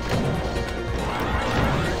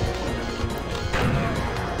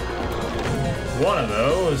 One of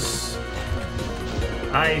those.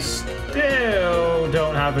 I still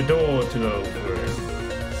don't have a door to go through.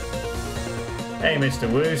 Hey, Mr.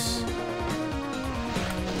 Woos.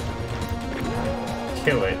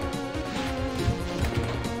 Kill it.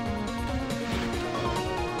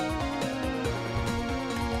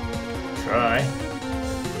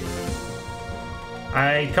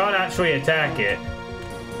 I can't actually attack it.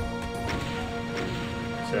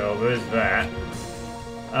 So there's that.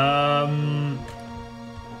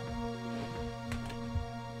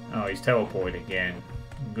 Oh, he's teleported again.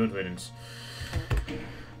 Good riddance.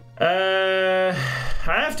 I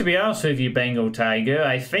have to be honest with you, Bengal Tiger.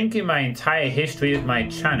 I think in my entire history of my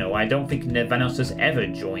channel, I don't think Nevanos has ever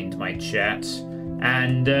joined my chat.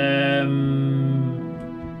 And,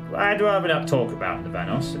 I'd rather not talk about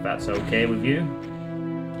Nevanos, if that's okay with you.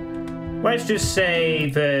 Let's just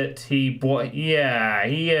say that he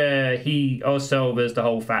also, there's the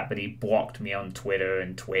whole fact that he blocked me on Twitter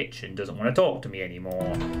and Twitch and doesn't want to talk to me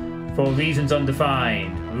anymore. For reasons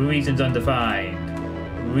undefined. Reasons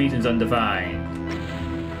undefined. Reasons undefined.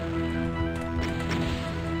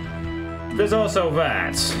 There's also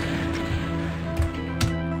that.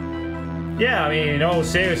 Yeah, I mean, in all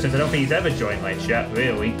seriousness, I don't think he's ever joined my chat,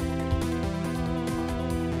 really.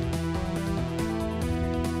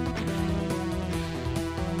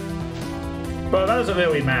 But that doesn't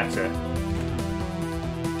really matter.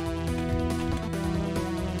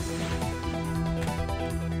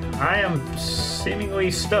 I am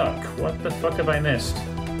seemingly stuck. What the fuck have I missed?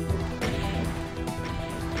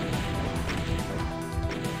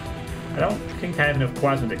 I don't think I have enough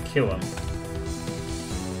plasma to kill him.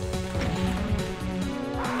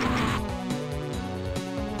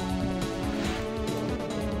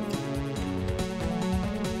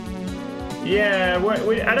 Yeah,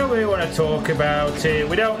 I don't really want to talk about it.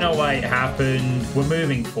 We don't know why it happened. We're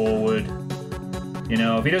moving forward. You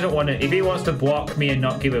know, if he doesn't want to, if he wants to block me and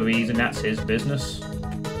not give a reason, that's his business.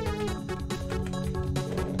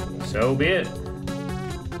 So be it.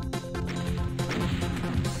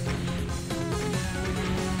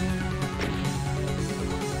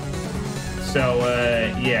 So,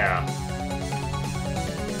 yeah.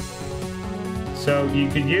 So you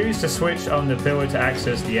could use the switch on the pillar to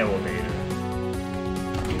access the elevator.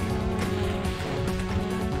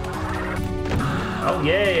 Oh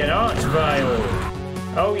yay, an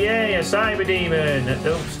archvile! Oh yay, a cyber demon!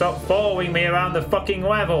 Don't stop following me around the fucking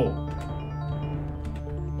level!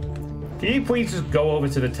 Can you please just go over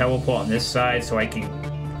to the teleport on this side so I can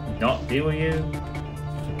not deal with you?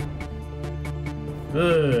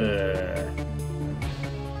 Ugh.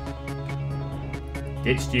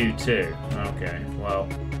 Ditched you too. Okay, well.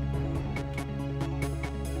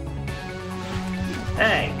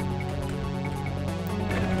 Hey!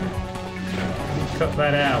 Cut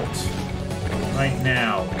that out. Right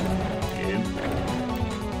now. You.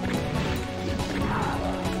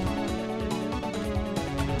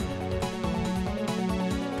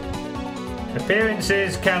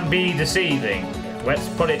 Appearances can be deceiving. Let's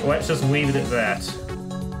just leave it at that.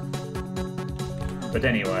 But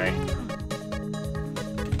anyway.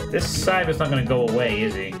 This cyber's not gonna go away,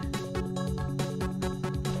 is he?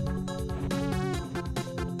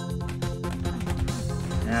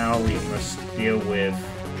 Now we must deal with...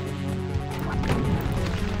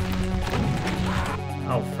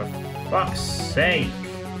 Oh, for fuck's sake!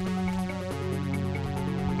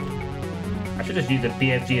 I should just use the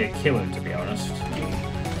BFG to kill him, to be honest.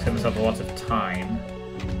 Save myself a lot of time.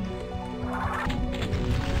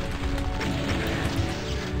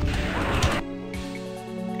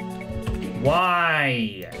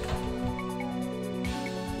 Why?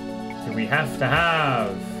 Do we have to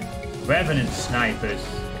have Revenant snipers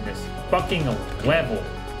in this fucking level?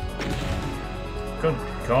 Good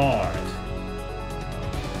God.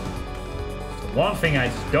 One thing I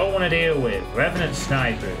just don't want to deal with. Revenant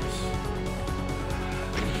snipers.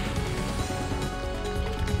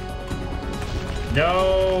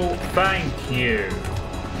 No, thank you.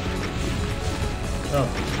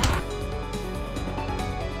 Oh.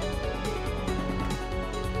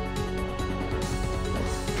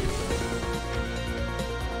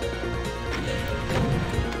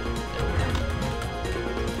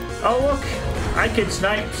 Oh look, I can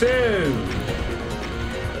snipe too.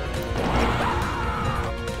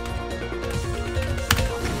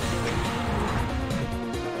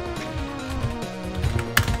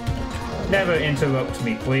 Never interrupt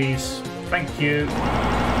me, please. Thank you.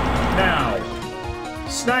 Now,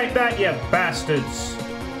 snipe that, you bastards.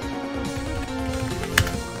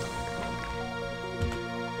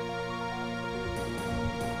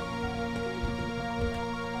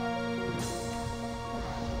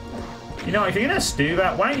 You know, if you're gonna do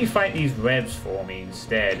that, why don't you fight these revs for me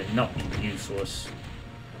instead and not be useless?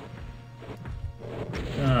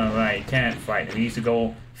 Alright, can't fight them. He needs to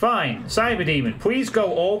go... Fine, Cyber Demon, please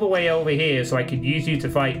go all the way over here so I can use you to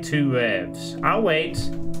fight 2 revs. I'll wait.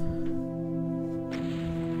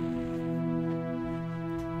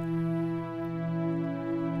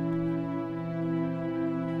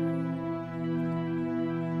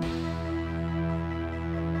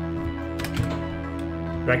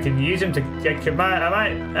 I can use him to get command.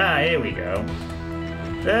 Here we go.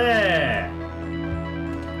 There.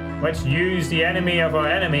 Let's use the enemy of our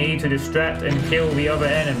enemy to distract and kill the other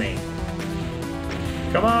enemy.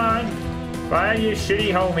 Come on. Fire your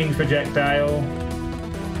shitty homing projectile.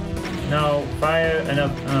 No, fire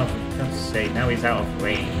another. Oh, for God's sake, now he's out of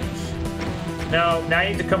range. No, now you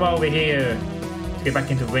need to come over here to get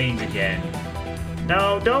back into range again.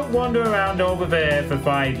 No, don't wander around over there for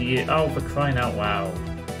 5 years. Oh, for crying out loud.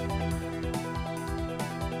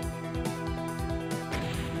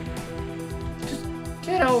 Just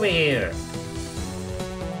get over here.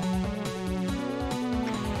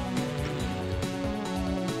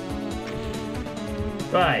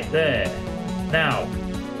 Right, there. Now,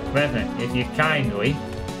 Revenant, if you kindly...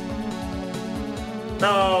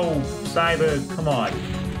 No, Cyber, come on.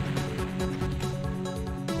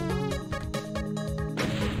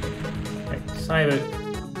 Cyber,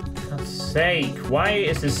 for God's sake, why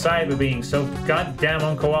is the Cyber being so goddamn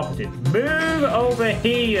uncooperative? Move over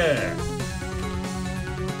here!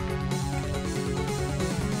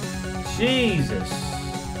 Jesus.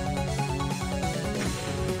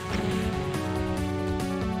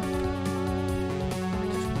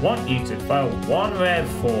 Want you to file one rev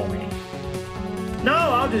for me. No,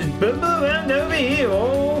 I'll just bumble around over here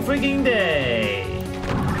all freaking day.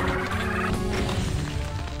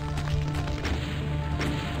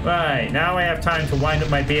 Right, now I have time to wind up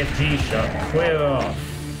my BFG shot. Clear off.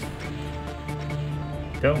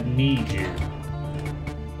 Don't need you.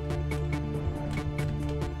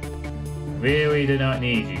 Really do not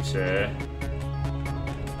need you, sir.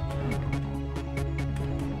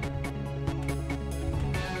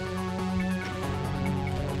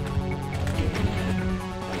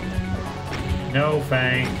 No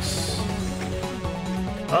thanks.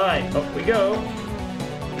 Alright, up we go.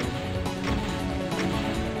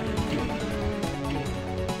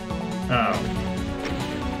 Oh.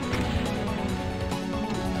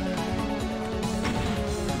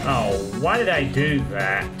 Oh, why did I do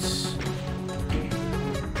that?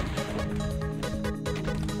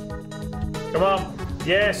 Come on.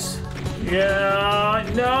 Yes. Yeah.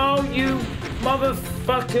 No, you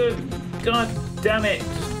motherfucker. God damn it.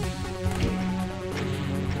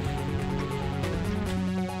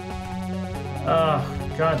 Oh,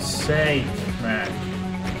 God's sake, man.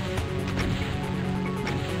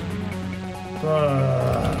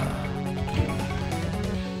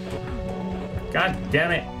 God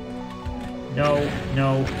damn it. No,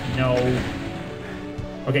 no, no.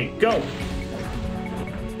 Okay, go.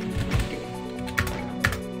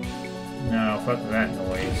 No, fuck that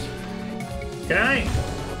noise. Can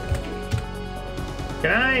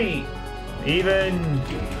I even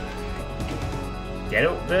get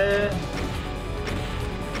up there?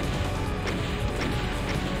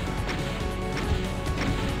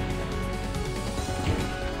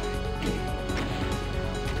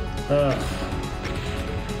 Ugh.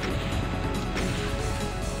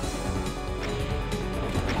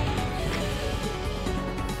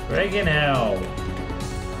 Friggin' hell.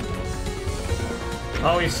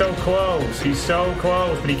 Oh, he's so close. He's so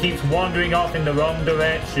close, but he keeps wandering off in the wrong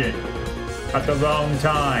direction at the wrong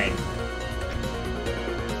time.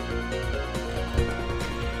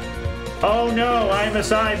 Oh no, I'm a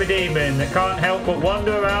cyber demon that can't help but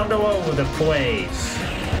wander around all over the place.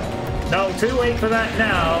 No, too late for that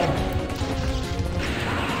now.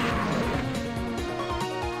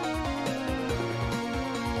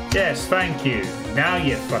 Yes, thank you. Now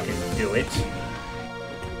you fucking do it.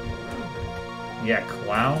 Yeah,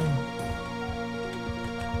 clown.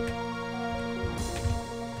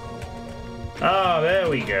 Oh, there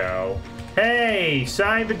we go. Hey,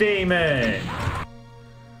 Cyber Demon!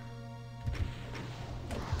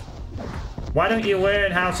 Why don't you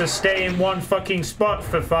learn how to stay in one fucking spot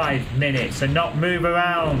for 5 minutes and not move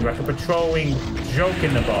around like a patrolling joke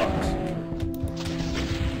in the box?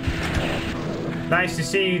 Nice to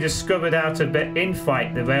see you discovered how to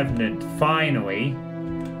infight the Revenant, finally.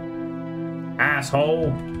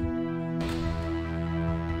 Asshole.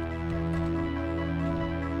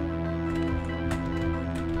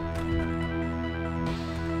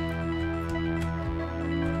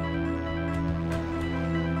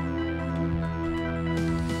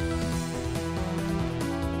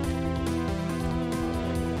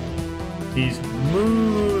 He's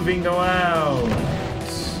moving around.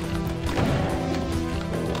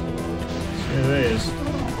 There it is.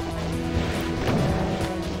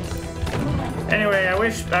 Anyway, I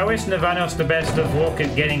wish Navanos the best of luck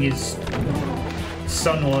at getting his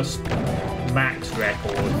Sunless Max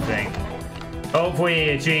record thing. Hopefully he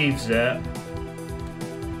achieves that.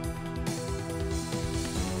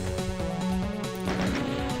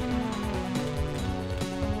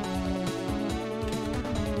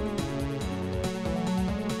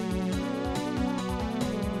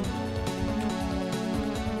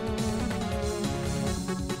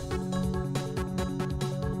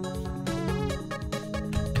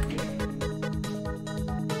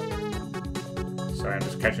 Sorry, I'm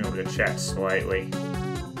just catching up with the chat slightly.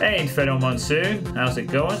 Hey, Inferno Monsoon, how's it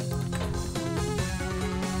going? Do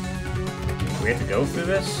we have to go through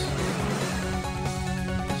this?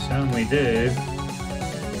 Certainly do.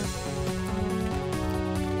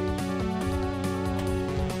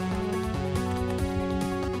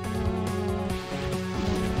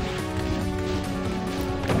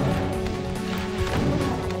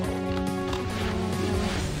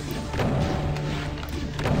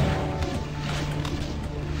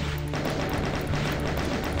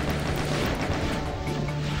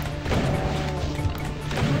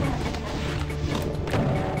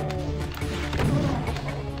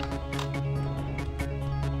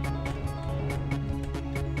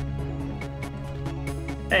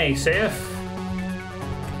 Hey, Sif.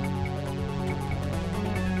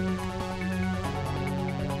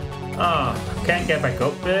 Ah, oh, can't get back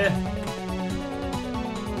up there.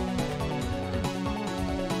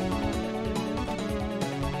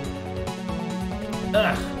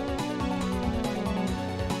 Ugh.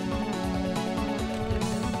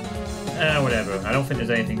 Whatever. I don't think there's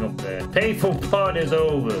anything up there. Painful part is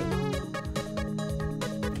over.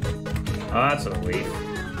 Oh, that's a relief.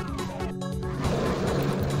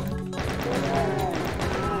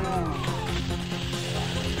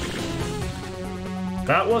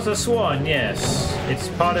 That was a swan, yes. It's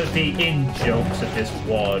part of the in-jokes of this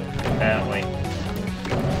WOD, apparently.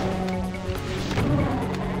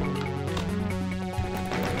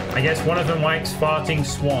 I guess one of them likes farting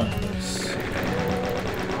swans.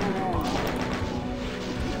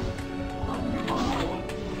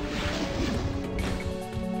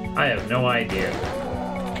 I have no idea.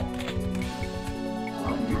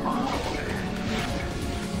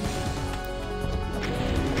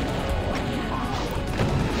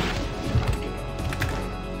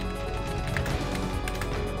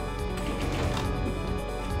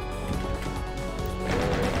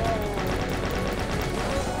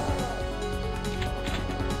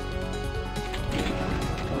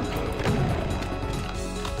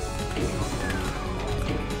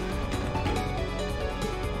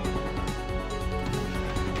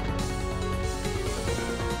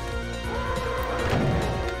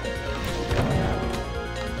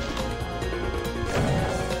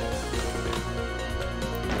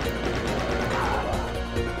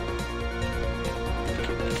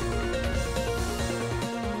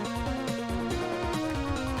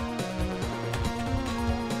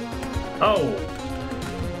 Oh!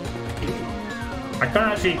 I can't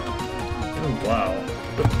actually... Oh, wow.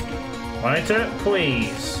 Monitor,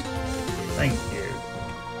 please. Thank you.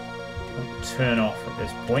 I'll turn off at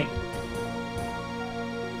this point.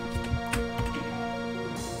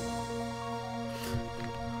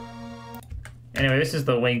 Anyway, this is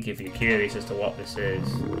the link if you're curious as to what this is.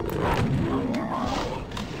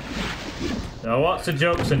 There are lots of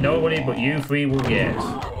jokes that nobody but you three will get.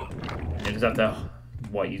 You just have to...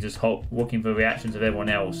 What, you just hope, looking for reactions of everyone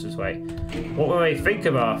else. It's like, what will they think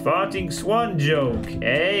of our farting swan joke,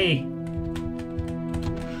 eh?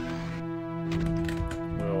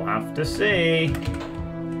 We'll have to see.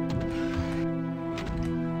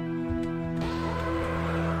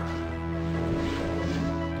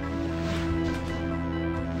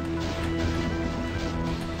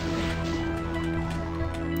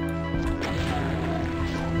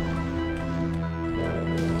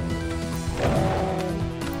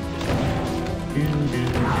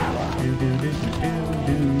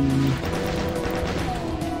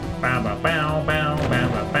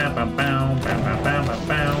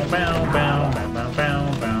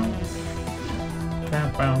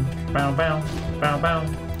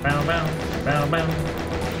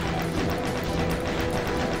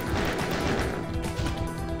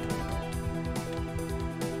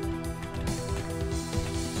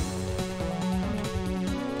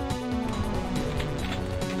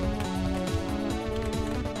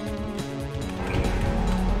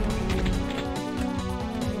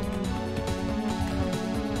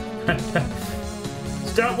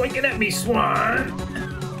 Stop looking at me, swan!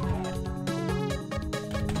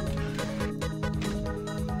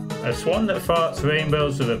 A swan that farts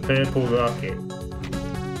rainbows with a purple rocket.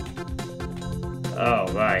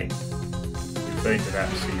 Oh, right. Refer to that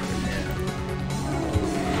secret,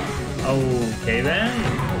 yeah. Okay then.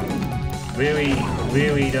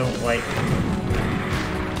 Really don't like...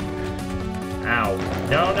 Ow.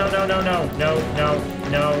 No, no, no, no, no, no, no,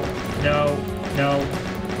 no, no, no.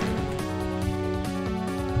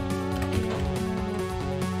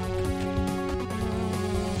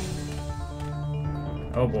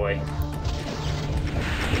 Oh boy.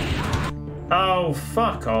 Oh,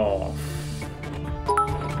 fuck off.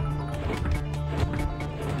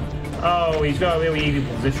 Oh, he's got a really easy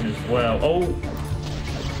position as well. Oh,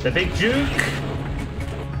 the big juke.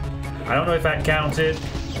 I don't know if that counted.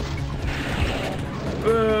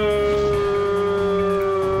 Boom.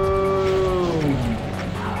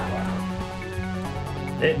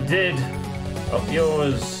 It did. Up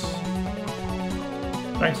yours.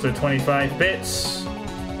 Thanks to the 25 bits.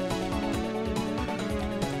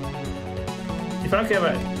 If I care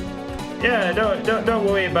about, yeah, don't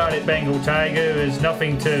worry about it, Bengal Tiger. There's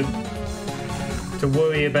nothing to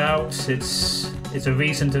worry about. It's a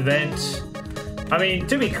recent event. I mean,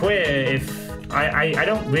 to be clear, if I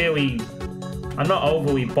don't really, I'm not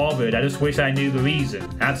overly bothered. I just wish I knew the reason.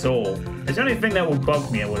 That's all. It's the only thing that will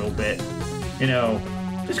bug me a little bit. You know,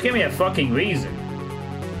 just give me a fucking reason.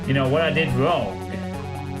 You know, what I did wrong.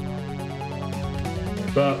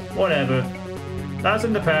 But whatever. That's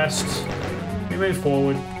in the past. We move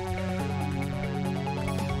forward.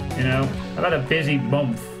 You know, I've had a busy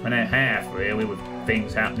month and a half, really, with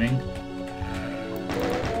things happening.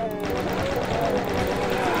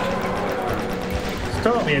 It's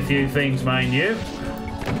taught me a few things, mind you.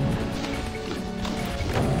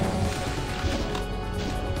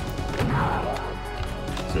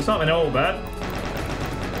 So it's not been all bad.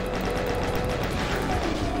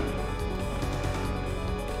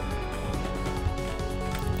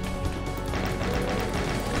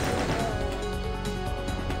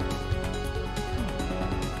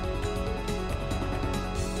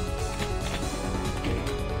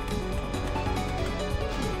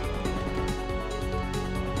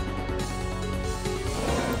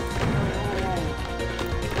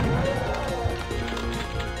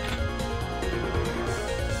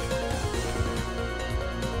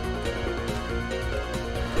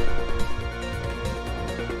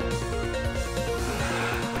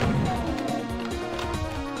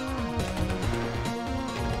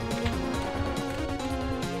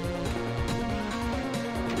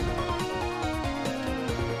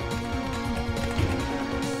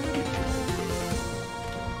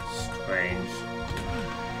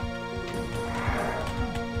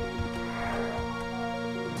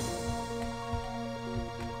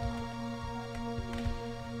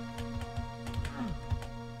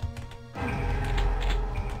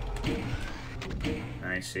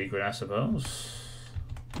 Secret, I suppose.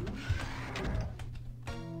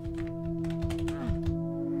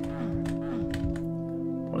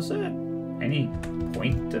 Was there any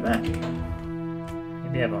point to that?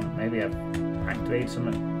 Maybe I've activated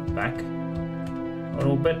something back a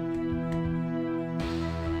little bit.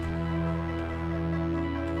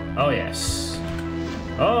 Oh yes.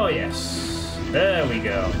 Oh yes. There we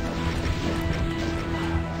go.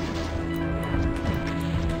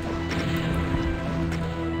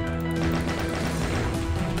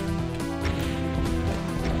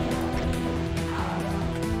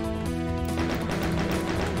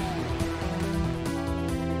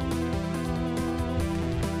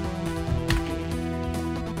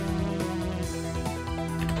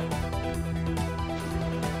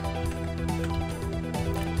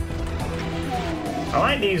 I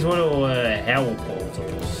like these little hell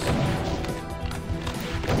portals.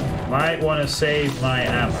 Might want to save my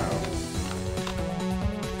ammo.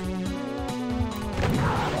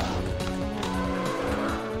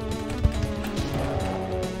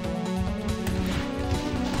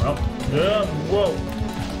 Well, whoa.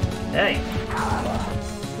 Hey.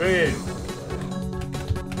 Screw you.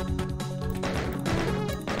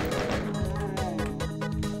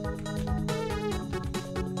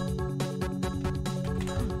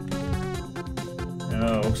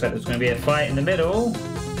 Looks like there's going to be a fight in the middle.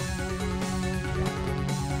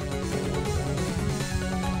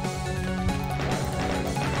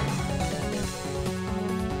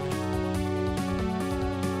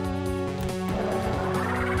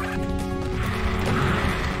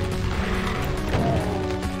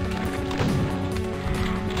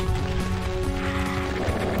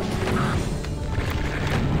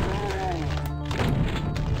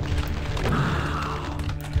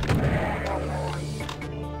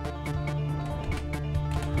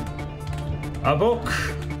 A book.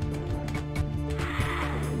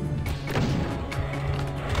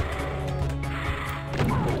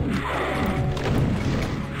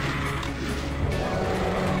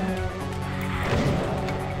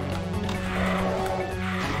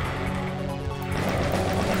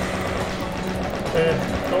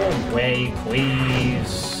 Go away,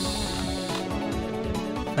 please.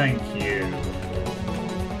 Thank you.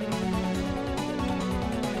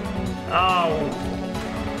 Oh.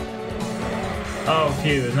 Oh,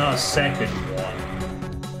 phew, there's not a second one.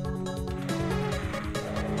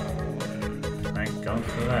 Thank God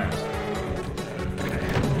for that.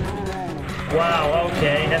 Wow,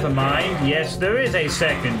 okay, never mind. Yes, there is a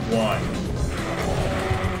second one.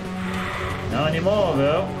 Not anymore,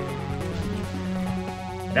 though.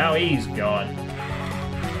 Now he's gone.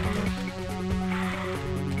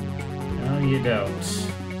 No, you don't.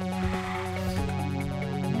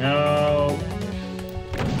 No.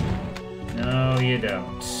 No, you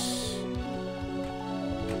don't.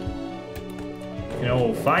 You can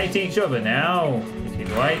all fight each other now, if you'd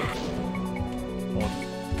like.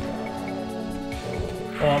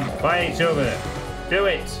 Come on, fight each other. Do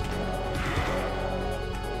it.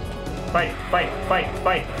 Fight, fight, fight,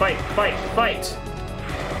 fight, fight, fight, fight.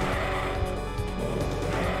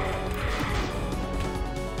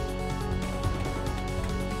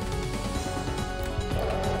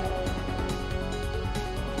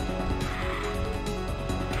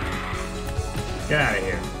 Get out of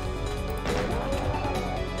here.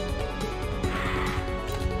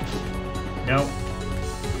 Nope.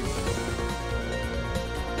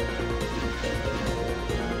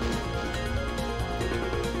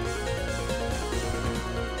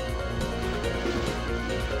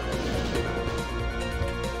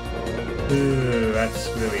 Ooh, that's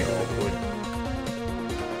really awkward.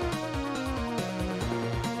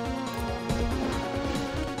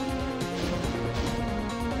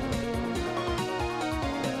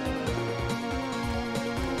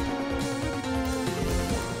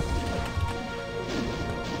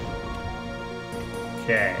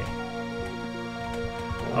 Okay.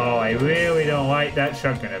 Oh, I really don't like that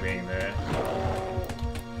shotgunner being there.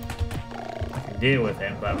 I can deal with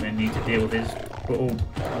him, but I'm going to need to deal with his little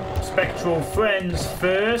spectral friends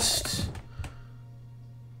first.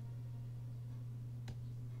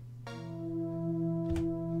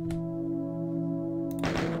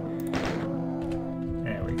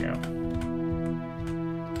 There we go.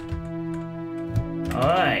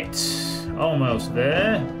 Alright. Almost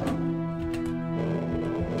there.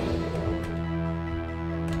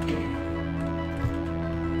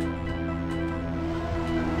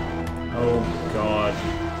 Oh god.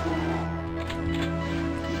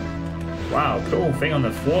 Wow, cool thing on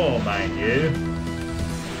the floor, mind you.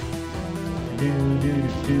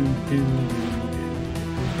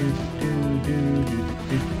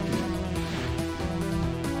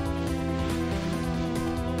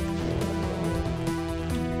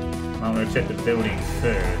 I'm gonna check the building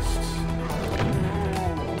first.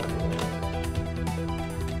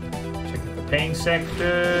 Check the paint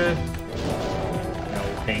sector. No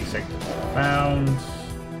paint sector found.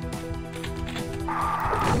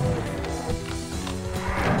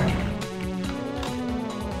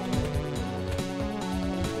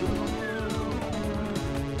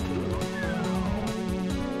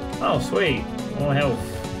 Oh, sweet. More health.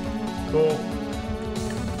 Cool.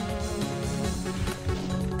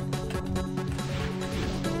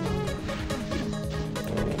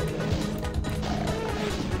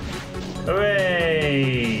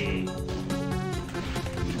 Hooray!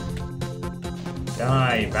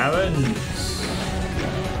 Die, Barons!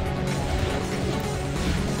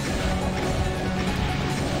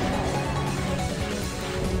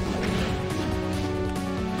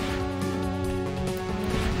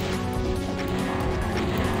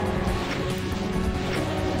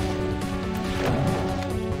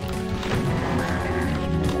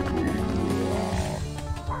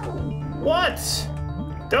 What?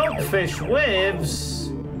 Don't fish waves?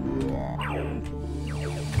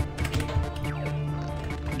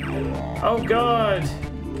 Oh god!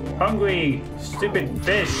 Hungry, stupid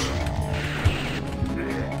fish!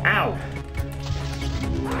 Ow!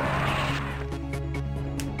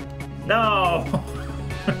 No!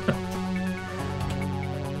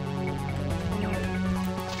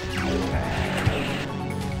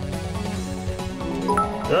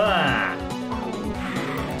 Ah!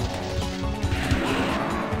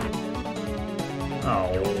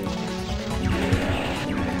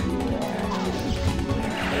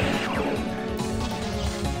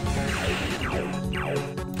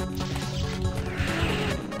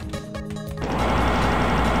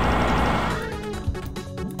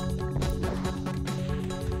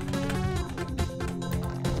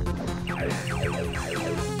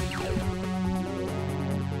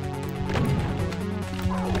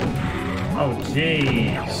 Oh,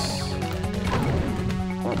 jeez.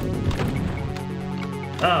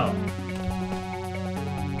 Oh.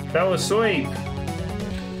 Fell asleep.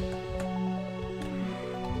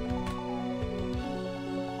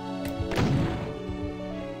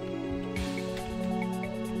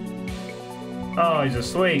 Oh, he's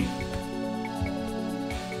asleep.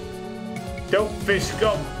 Dope fish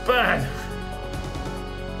got bad.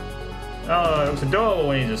 Oh, it looks adorable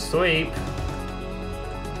when he's asleep.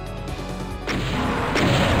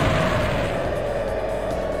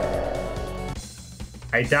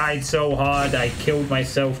 I died so hard I killed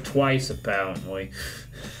myself twice, apparently.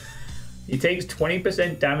 He takes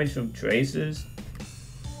 20% damage from tracers.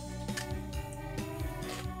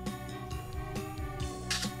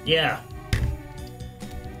 Yeah.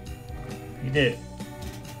 He did.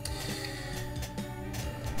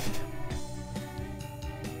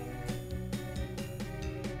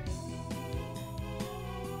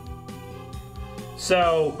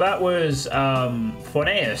 So that was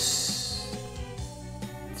Forneus.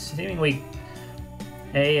 Seemingly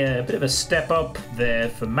a bit of a step up there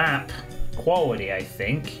for map quality, I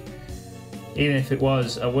think. Even if it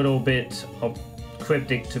was a little bit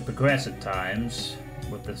cryptic to progress at times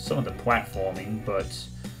with some of the platforming, but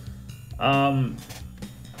an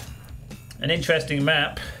interesting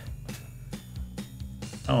map.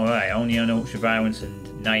 Alright, only on ultra violence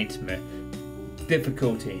and nightmare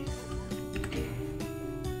difficulty.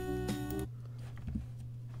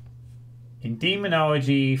 In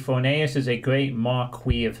demonology, Forneus is a great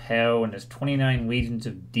marquis of hell and has 29 legions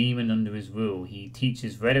of demon under his rule. He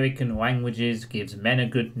teaches rhetoric and languages, gives men a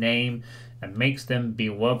good name, and makes them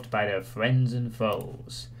beloved by their friends and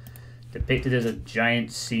foes. Depicted as a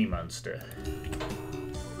giant sea monster.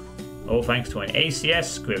 All thanks to an ACS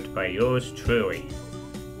script by yours truly.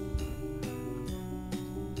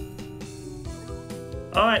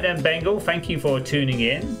 Alright then, Bengal, thank you for tuning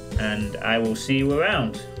in, and I will see you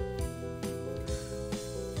around.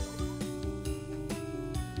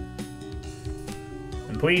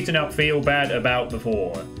 Please do not feel bad about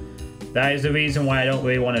before. That is the reason why I don't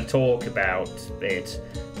really want to talk about it.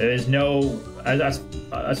 There is no, as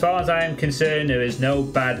far as I am concerned, there is no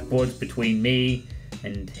bad blood between me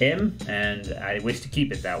and him, and I wish to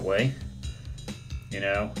keep it that way. You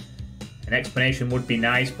know, an explanation would be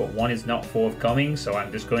nice, but one is not forthcoming, so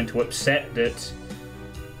I'm just going to accept that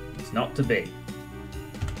it's not to be.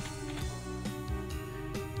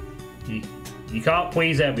 You can't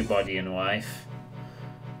please everybody in life.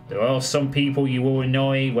 There are some people you will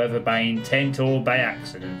annoy, whether by intent or by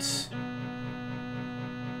accident.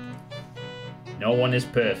 No one is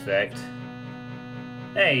perfect.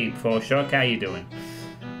 Hey, Proshock, how you doing?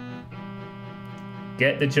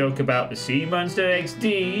 Get the joke about the sea monster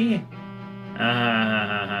XD?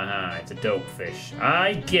 It's a dopefish.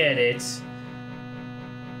 I get it.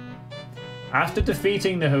 After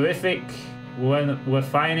defeating the horrific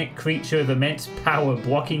Leviathan creature of immense power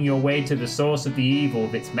blocking your way to the source of the evil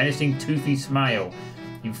with its menacing toothy smile,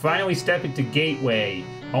 you finally step into Gateway,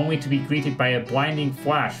 only to be greeted by a blinding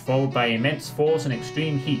flash followed by immense force and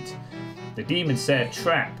extreme heat. The demon set a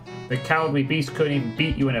trap. The cowardly beast couldn't even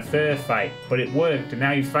beat you in a fair fight, but it worked, and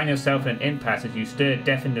now you find yourself in an impasse as you stare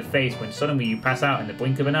death in the face when suddenly you pass out in the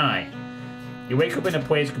blink of an eye. You wake up in a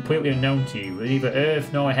place completely unknown to you, with neither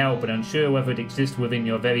Earth nor Hell, but unsure whether it exists within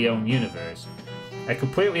your very own universe. A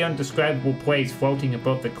completely undescribable place floating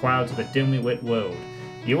above the clouds of a dimly lit world.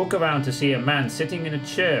 You look around to see a man sitting in a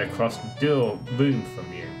chair across the room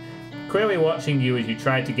from you, clearly watching you as you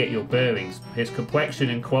try to get your bearings, his complexion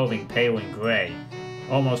and clothing pale and grey,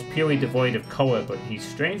 almost purely devoid of colour, but he's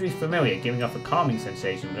strangely familiar, giving off a calming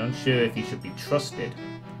sensation, but unsure if he should be trusted.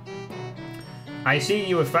 I see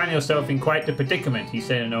you have found yourself in quite the predicament, he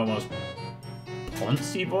said in an almost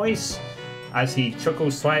poncy voice. As he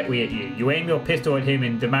chuckles slightly at you, you aim your pistol at him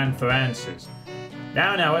in demand for answers.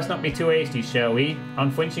 Now, let's not be too hasty, shall we?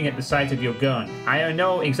 Unflinching at the sight of your gun. I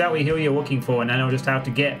know exactly who you're looking for, and I know just how to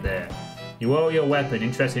get there. You lower your weapon,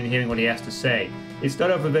 interested in hearing what he has to say. It's none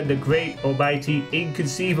other than the great, almighty,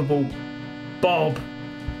 inconceivable Bob,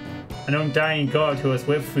 an undying god who has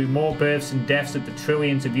lived through more births and deaths of the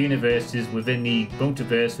trillions of universes within the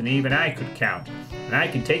multiverse than even I could count, and I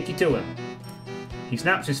can take you to him. He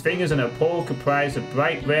snaps his fingers and a pole comprised of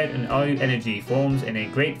bright red and oil energy forms in a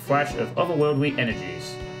great flash of otherworldly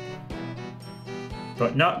energies.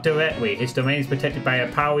 But not directly, its domain is protected by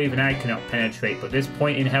a power even I cannot penetrate, but this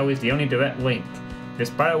point in hell is the only direct link. This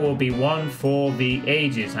battle will be one for the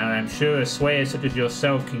ages, and I'm sure a slayer such as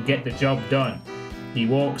yourself can get the job done. He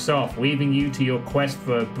walks off, leaving you to your quest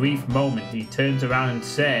for a brief moment. He turns around and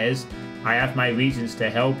says, I have my reasons to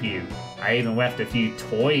help you. I even left a few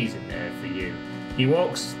toys in there for you.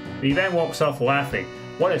 He then walks off laughing.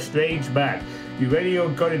 What a strange man. You ready your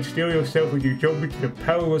gun and steel yourself as you jump into the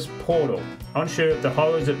perilous portal, unsure of the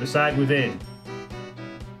horrors that reside within.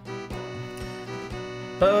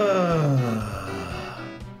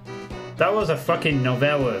 That was a fucking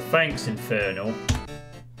novella. Thanks, Infernal.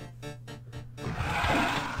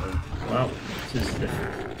 Well, this is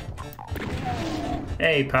different.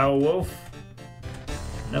 Hey, Powerwolf.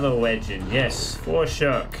 Another legend, yes, for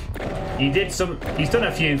Shuck. He's done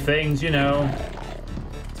a few things, you know.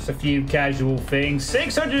 a few casual things.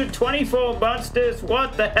 624 monsters?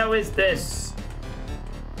 What the hell is this?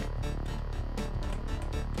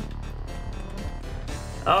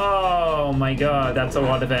 Oh my god, that's a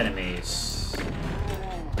lot of enemies.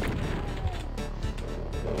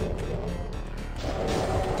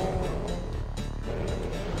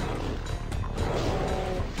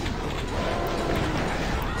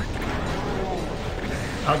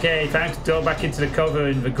 Okay, time to go back into the cover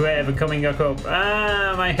and regret ever coming back up.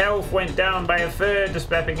 Ah, my health went down by 1/3 just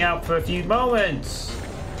stepping out for a few moments.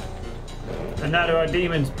 And now there are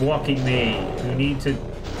demons blocking me who need to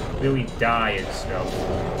really die and stuff.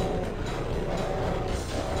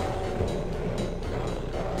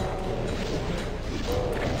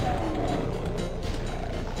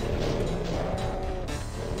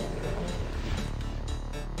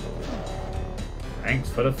 Thanks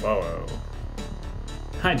for the follow.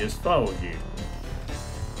 I just followed you.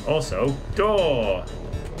 Also, door!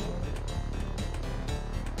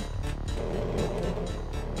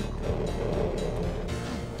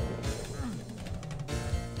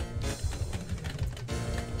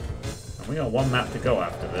 And we got one map to go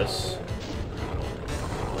after this.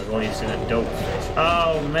 We've already seen a dope fish.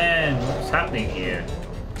 Oh man, what's happening here?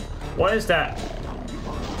 What is that?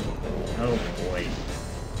 Oh boy.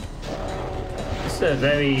 This is a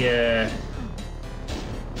very,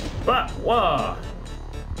 But, whoa! I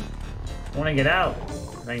want to get out.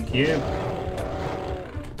 Thank you.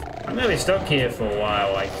 I'm going to be stuck here for a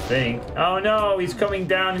while, I think. Oh no, he's coming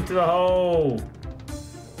down into the hole.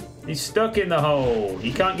 He's stuck in the hole.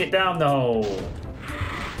 He can't get down the hole.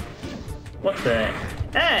 What the?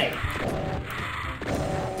 Hey!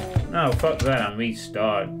 No, fuck that. I'm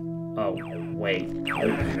restart. Oh, wait.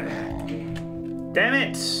 Damn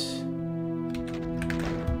it!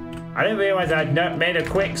 I didn't realize I'd not made a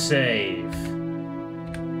quick save.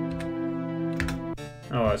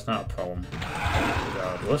 Oh, well, it's not a problem.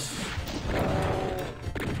 Regardless.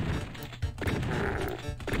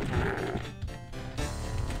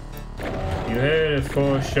 You heard a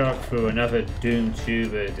foreshock through another Doom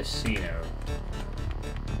Tuber Decino.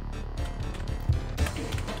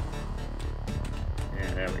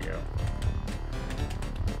 Yeah, there we go.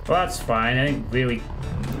 Well, that's fine. I didn't really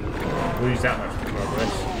lose that much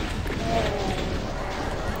progress.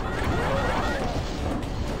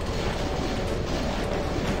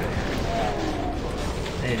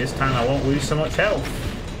 Hey, this time I won't lose so much health.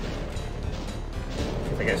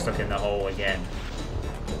 If I get stuck in the hole again.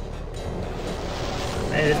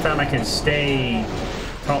 Hey, this time I can stay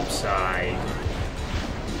topside.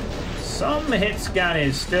 Some hit scan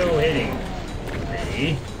is still hitting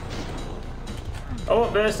me. Oh,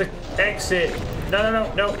 there's the exit.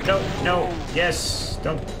 No. Yes,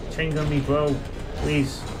 don't change on me, bro.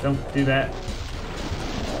 Please, don't do that.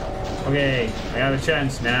 Okay, I have a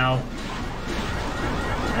chance now.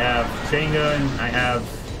 I have chain gun, I have...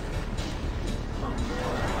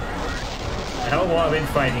 A hell of a lot of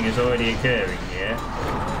infighting is already occurring here.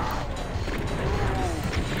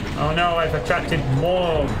 Oh no, I've attracted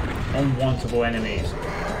more unwantable enemies.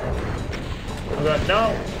 Oh god,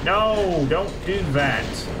 no, don't do that.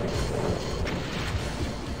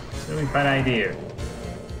 It's a really bad idea.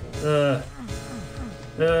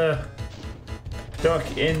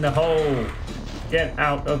 Duck in the hole. Get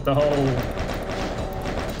out of the hole.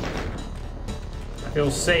 I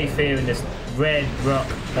feel safe here in this red rock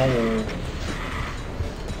hole.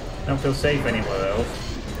 I don't feel safe anywhere else.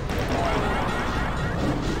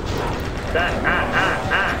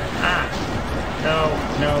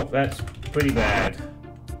 No, that's pretty bad.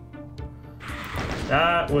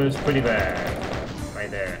 That was pretty bad. Right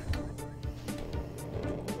there.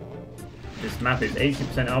 This map is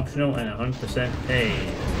 80% optional and 100%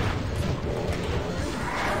 paid.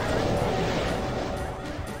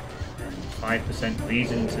 And 5%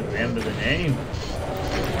 reason to remember the name.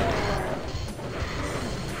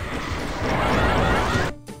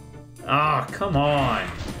 Ah, oh, come on.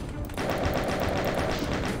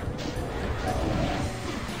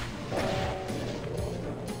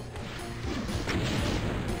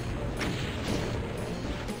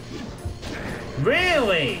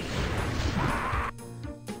 Really?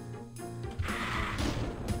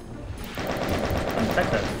 I'm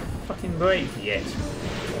back a fucking break yet.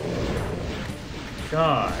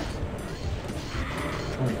 God.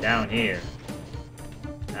 Going down here.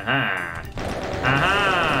 Aha.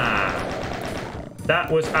 Aha!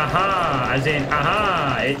 That was aha, as in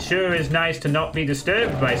aha. It sure is nice to not be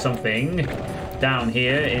disturbed by something down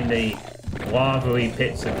here in the lavary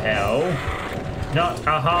pits of hell. Not,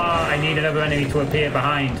 aha, I need another enemy to appear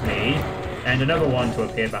behind me, and another one to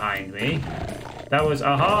appear behind me. That was,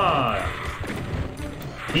 aha!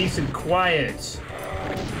 Peace and quiet.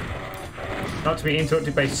 Not to be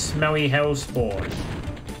interrupted by smelly hellspawn.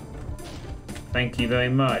 Thank you very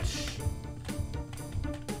much.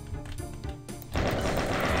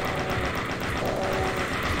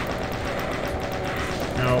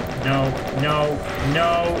 No, no, no,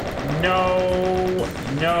 no, no,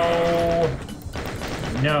 no,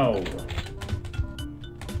 no.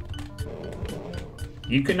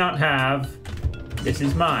 You cannot have. This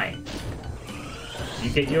is mine. You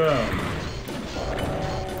get your own.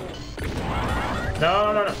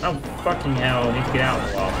 No, no, no, oh, fucking hell. I need to get out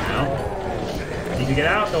of the lava now. Need to get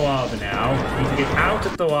out of the lava now. Need to get out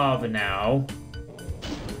of the lava now.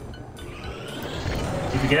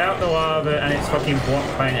 Need to get out of the lava, and it's fucking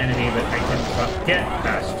blocked by an enemy that I can get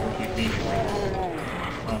past immediately.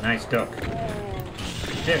 Oh, nice duck.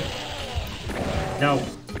 Shit. No.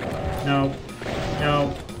 No.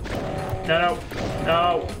 No. No, no.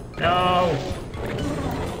 No. No.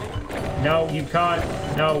 No, you can't.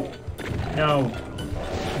 No. No.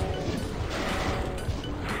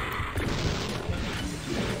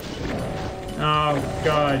 Oh,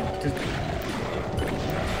 God. Just...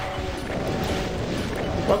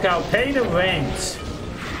 Look, I'll pay the rent.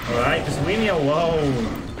 Alright, just leave me alone.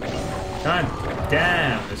 God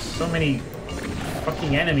damn, there's so many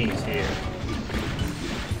fucking enemies here.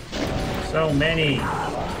 So many.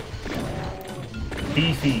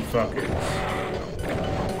 Beefy fuckers.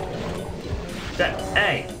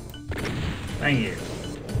 Hey! Thank you.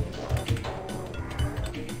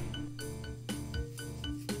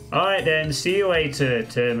 Alright then, see you later,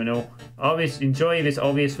 Terminal. Enjoy this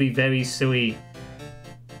obviously very silly...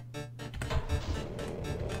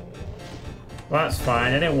 Well, that's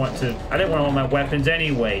fine. I didn't want all my weapons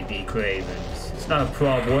anyway, D. Cravens. It's not a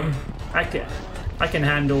problem. I can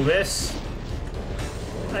handle this.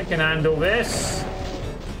 I can handle this.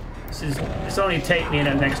 This only take me in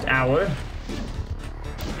the next hour.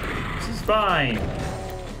 This is fine.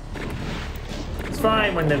 It's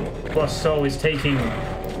fine when the boss soul is taking...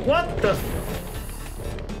 What the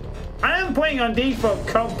I am playing on default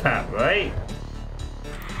compat, right?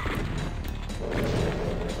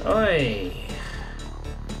 Oi.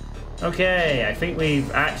 Okay, I think we've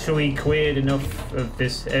actually cleared enough of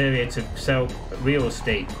this area to sell real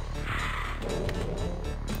estate.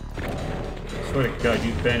 I swear to God,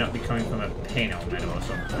 you better not be coming from a panel man or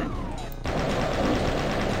something.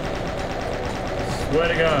 Swear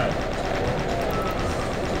to God.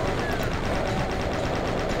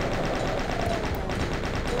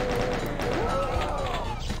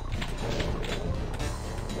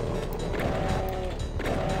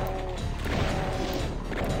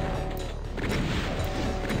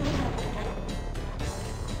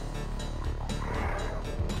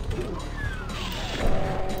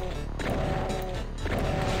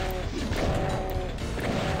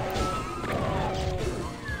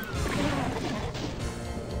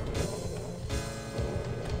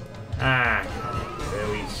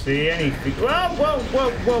 See anything? Whoa, whoa, whoa,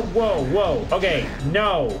 whoa, whoa, whoa. Okay,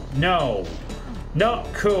 no, no.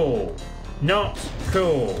 Not cool. Not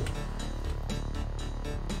cool.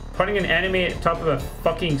 Putting an enemy at the top of a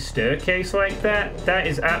fucking staircase like that? That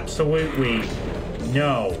is absolutely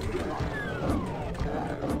no.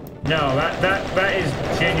 No, that is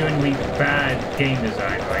genuinely bad game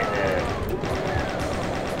design right there.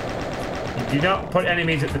 You do not put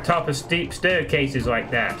enemies at the top of steep staircases like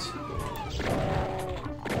that.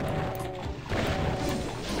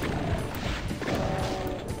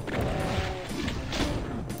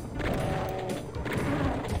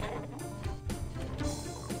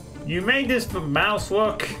 You made this for mouse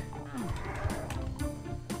look?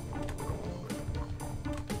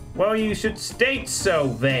 Well, you should state so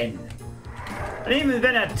then. And even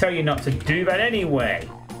then I'd tell you not to do that anyway.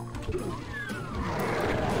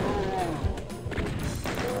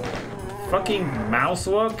 Fucking mouse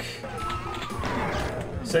look?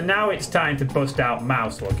 So now it's time to bust out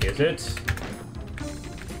mouse look, is it?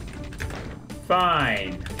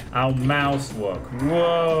 Fine. I'll mouse look.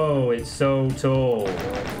 Whoa, it's so tall.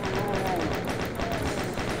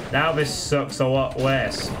 Now this sucks a lot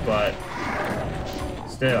less, but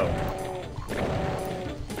still.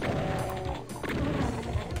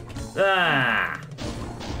 Ah!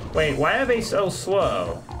 Wait, why are they so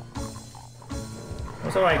slow?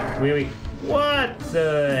 Also, like, really... What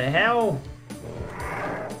the hell?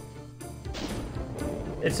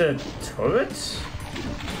 It's a turret?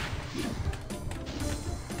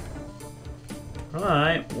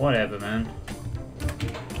 Alright, whatever, man.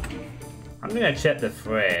 I'm gonna check the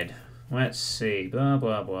thread. Let's see. Blah,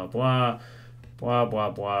 blah, blah, blah. Blah, blah,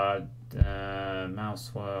 blah.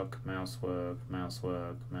 Mouse work, mouse work, mouse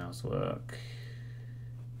work, mouse work.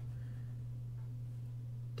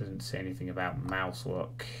 Doesn't say anything about mouse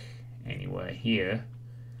lock anywhere here.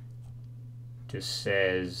 Just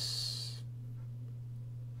says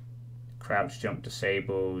crouch jump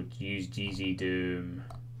disabled, use GZ Doom.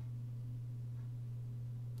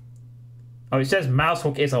 Oh, it says mouse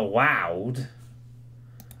hook is allowed.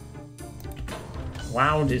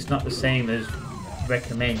 Allowed is not the same as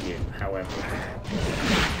recommended, however.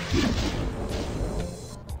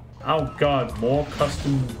 Oh god, more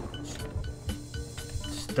custom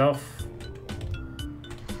stuff.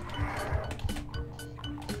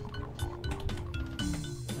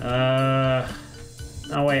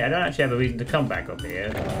 Oh wait, I don't actually have a reason to come back up here.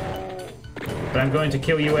 But I'm going to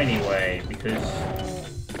kill you anyway, because...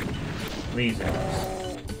 reasons.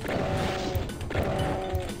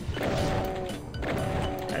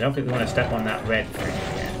 I don't think we want to step on that red thing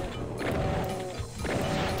again.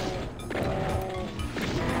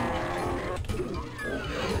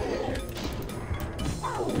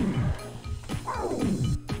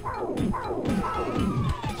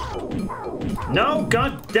 No,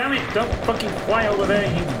 god damn it! Don't fucking fly over there,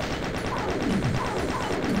 you...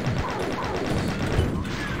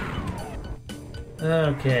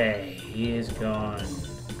 Okay, he is gone.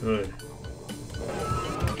 Good.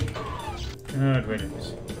 Good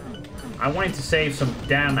riddance. I wanted to save some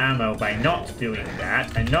damn ammo by not doing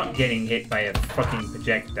that and not getting hit by a fucking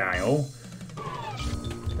projectile.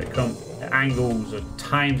 The angles have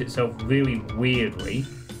timed itself really weirdly.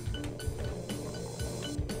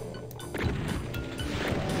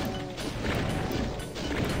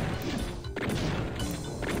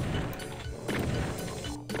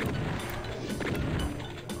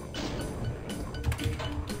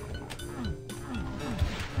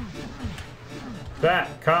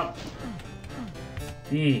 Back up.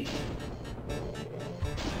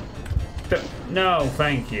 No,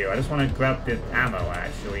 thank you. I just want to grab the ammo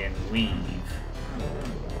actually and leave.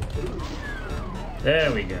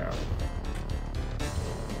 There we go.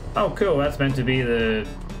 Oh, cool. That's meant to be the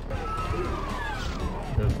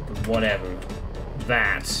whatever.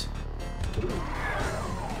 That.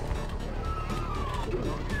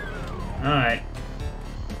 All right.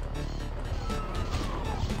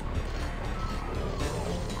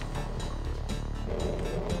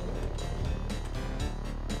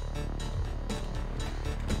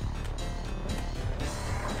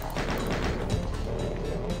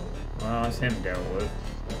 Him dealt with.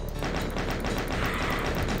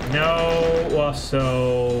 No,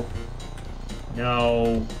 Wasso.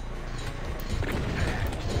 No.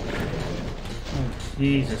 Oh,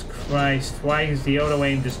 Jesus Christ. Why is the auto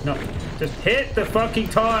aim just not... Just hit the fucking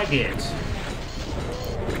target!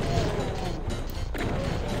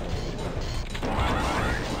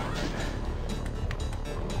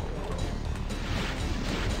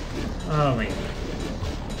 Oh, man.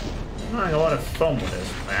 I'm having a lot of fun with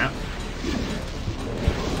this map.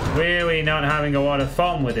 Really not having a lot of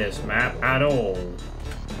fun with this map at all.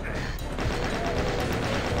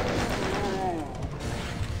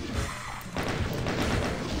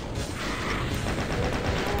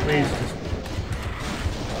 Please just...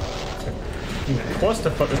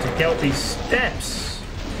 clusterfuck just to get up these steps.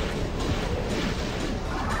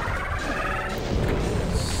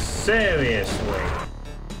 Seriously.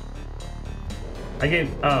 I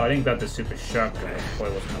didn't grab the super shotgun. It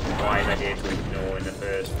probably wasn't a wise idea to ignore in the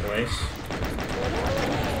first place.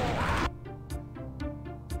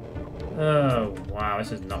 Oh, wow,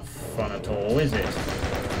 this is not fun at all, is it?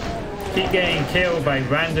 Keep getting killed by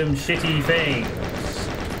random shitty things.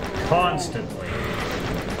 Constantly.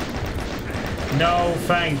 No,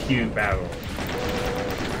 thank you, barrel.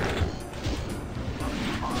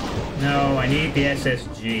 No, I need the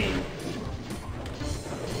SSG.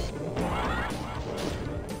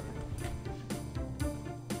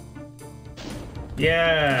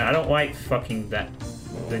 Yeah, I don't like fucking the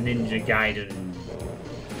Ninja Gaiden.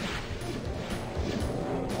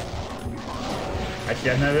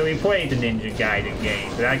 Actually, I've never really played the Ninja Gaiden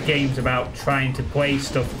game, but that game's about trying to play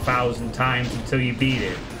stuff 1,000 times until you beat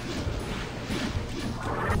it.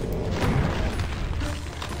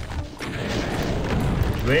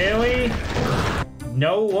 Really?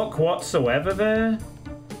 No luck whatsoever there?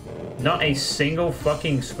 Not a single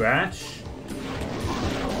fucking scratch?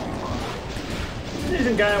 This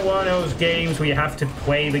isn't kind of one of those games where you have to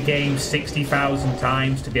play the game 60,000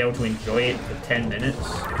 times to be able to enjoy it for 10 minutes.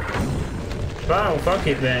 Well, fuck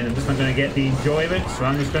it then. I'm just not going to get the enjoyment, so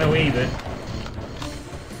I'm just going to leave it.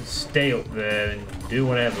 Stay up there and do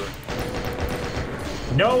whatever.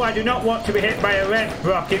 No, I do not want to be hit by a red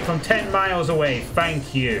rocket from 10 miles away.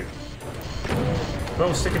 Thank you. I'm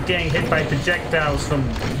all sick of getting hit by projectiles from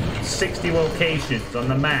 60 locations on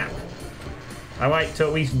the map. I like to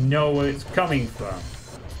at least know where it's coming from.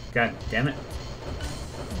 God damn it.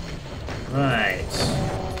 Right.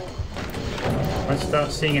 Let's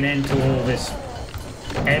start seeing an end to all this.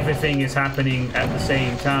 Everything is happening at the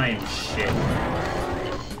same time. Shit.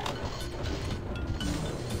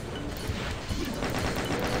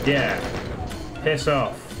 Yeah. Piss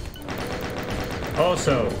off.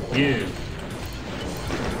 Also, you.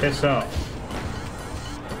 Piss off.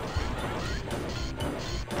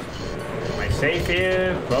 Am I safe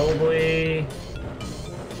here? Probably.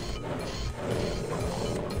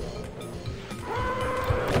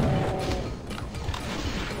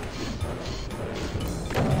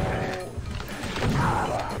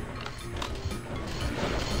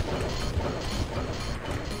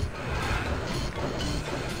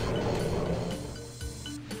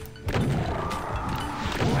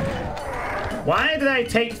 Why did I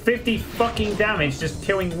take 50 fucking damage just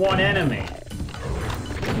killing one enemy?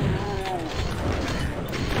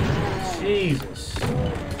 Jesus.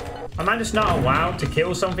 Am I just not allowed to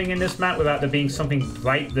kill something in this map without there being something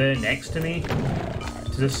right there next to me?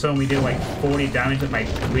 To just show me do like 40 damage with my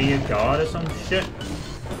rear guard or some shit?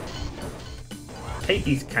 I hate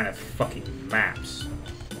these kind of fucking maps.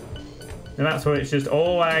 And that's where it's just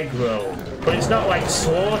all aggro. But it's not like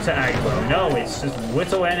slaughter aggro. No, it's just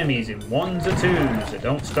little enemies in ones or twos that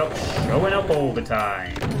don't stop showing up all the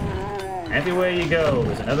time. Everywhere you go,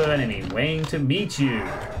 there's another enemy waiting to meet you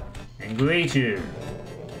and greet you.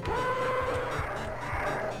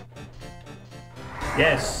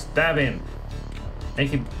 Yes, stab him.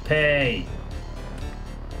 Make him pay.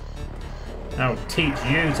 I'll teach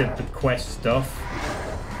you to bequest stuff.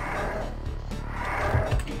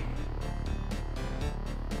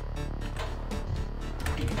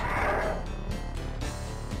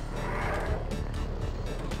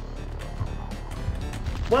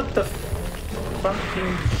 What the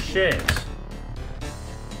fucking shit?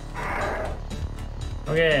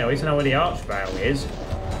 Okay, at least I know where the archvile is.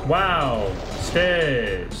 Wow,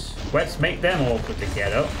 stairs. Let's make them all put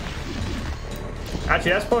together.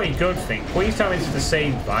 Actually, that's probably a good thing. Please tell me it's the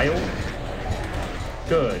same vial.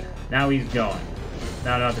 Good. Now he's gone.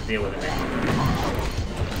 Now I don't have to deal with him anymore.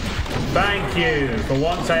 Thank you! For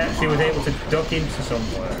once I actually was able to duck into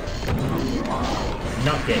somewhere.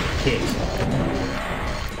 Not get hit.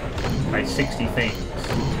 By 60 things.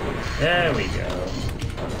 There we go.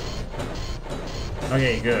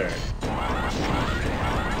 Okay, good.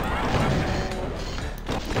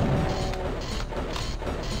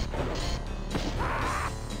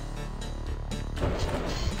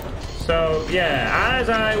 So, yeah, as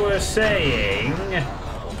I was saying...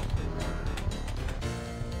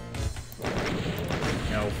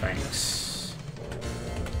 No thanks.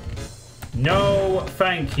 No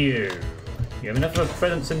thank you. You have enough of a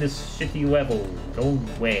presence in this shitty level. Go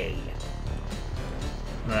away.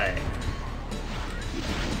 Right.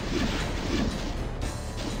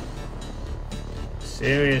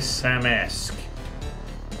 Serious Sam-esque.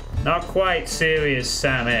 Not quite Serious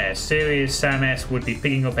Sam-esque. Serious Sam-esque would be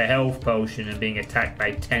picking up a health potion and being attacked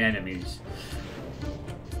by 10 enemies.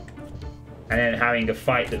 And then having a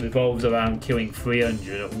fight that revolves around killing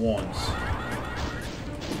 300 at once.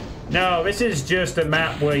 No, this is just a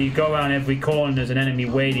map where you go around every corner, there's an enemy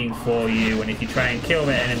waiting for you, and if you try and kill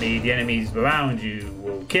the enemies around you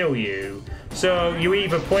will kill you. So you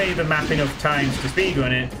either play the map enough times to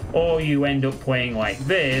speedrun it, or you end up playing like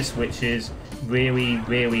this, which is really,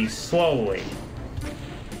 really slowly.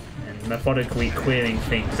 And methodically clearing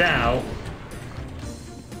things out.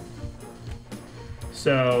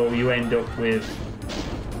 So you end up with,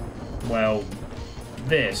 well,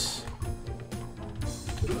 this.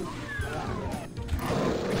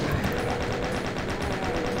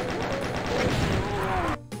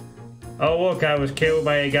 Oh look, I was killed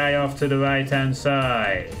by a guy off to the right-hand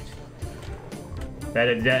side.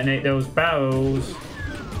 Better detonate those barrels.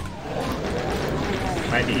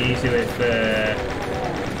 Might be easier if the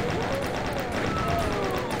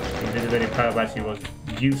invisibility power actually was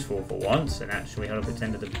useful for once and actually had to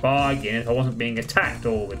pretend to bargain if I wasn't being attacked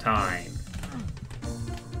all the time.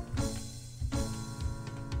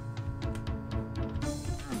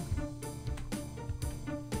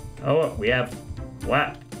 Oh look, we have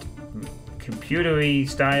computery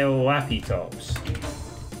style lappy tops.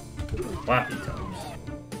 Lappy tops.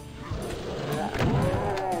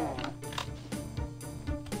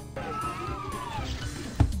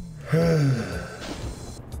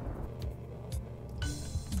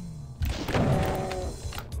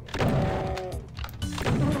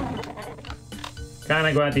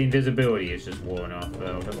 Kinda glad the invisibility is just worn off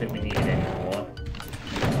though. I don't think we need it anymore.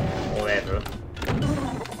 Or ever.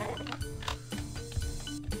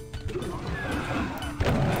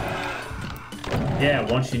 Yeah,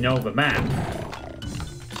 once you know the map.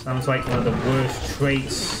 Sounds like one of the worst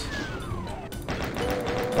traits.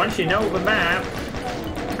 Once you know the map,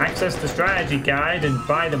 access the strategy guide and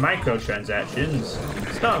buy the microtransactions.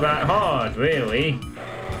 It's not that hard, really.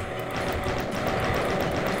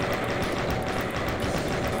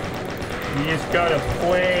 You just gotta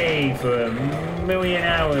play for a million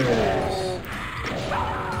hours.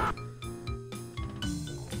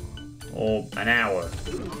 Or an hour.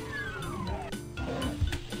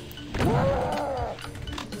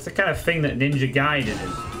 It's the kind of thing that Ninja Gaiden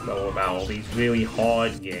is all about, all these really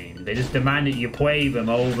hard games. They just demand that you play them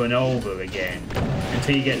over and over again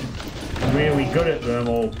until you get really good at them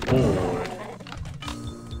or bored.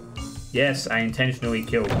 Yes, I intentionally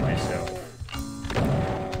killed myself.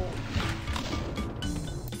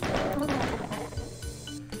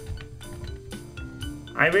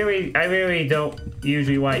 I really don't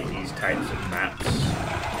usually like these types of maps.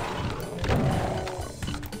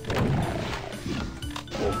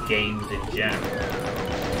 Or games in general.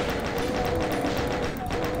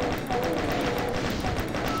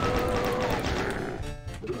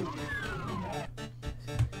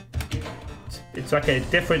 It's like a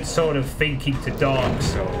different sort of thinking to Dark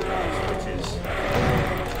Souls, which is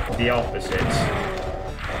the opposite.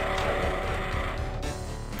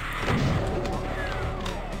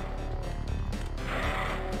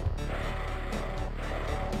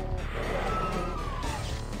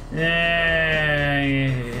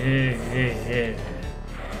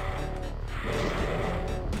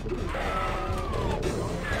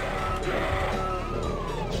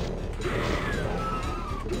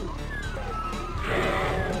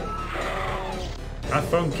 Have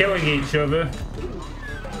fun killing each other.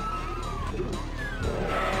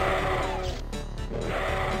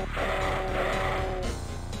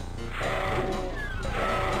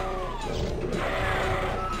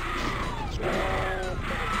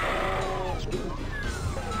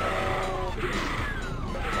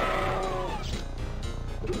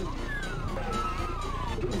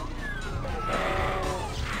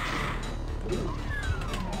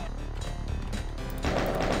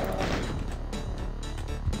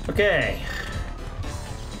 Okay.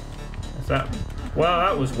 Well,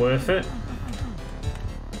 that was worth it.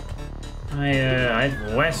 I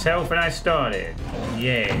had less health than I started.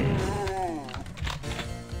 Yay.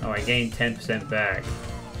 Oh, I gained 10% back.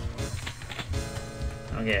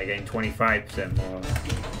 Okay, I gained 25% more.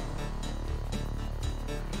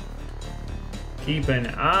 Keep an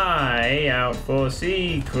eye out for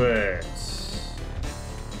secrets.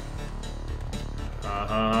 Ha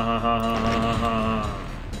ha ha ha ha ha.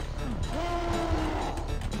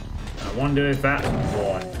 I wonder if that's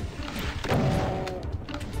one.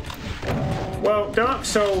 Well, Dark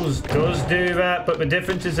Souls does do that, but the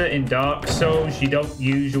difference is that in Dark Souls, you don't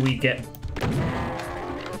usually get...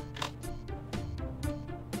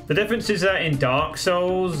 The difference is that in Dark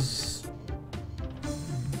Souls,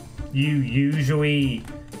 you usually...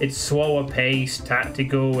 It's slower paced,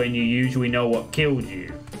 tactical, and you usually know what killed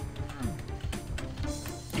you.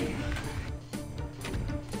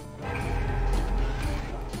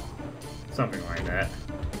 Something like that.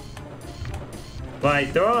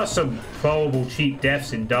 Like, there are some probable cheap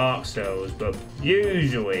deaths in Dark Souls, but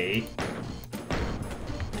usually...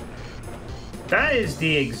 That is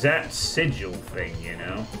the exact sigil thing, you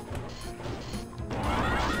know?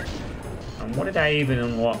 And what did I even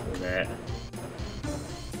unlock with that?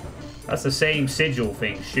 That's the same sigil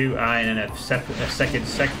thing. Shoot iron and a second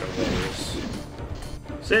sector rolls.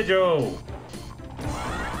 Sigil!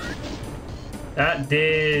 That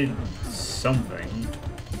did... something.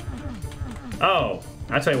 Oh,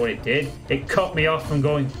 I'll tell you what it did. It cut me off from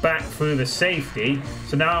going back through the safety,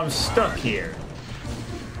 so now I'm stuck here.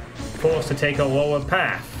 Forced to take a lower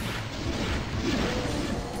path.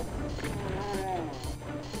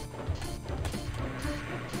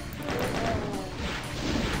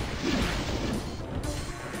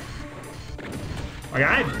 Like,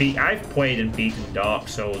 I've played and beaten Dark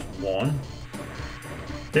Souls 1.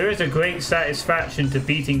 There is a great satisfaction to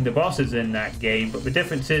beating the bosses in that game, but the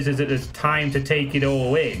difference is that there's time to take it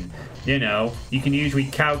all in. You know, you can usually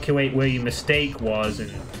calculate where your mistake was and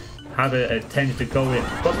have a tendency to go in.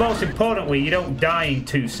 But most importantly, you don't die in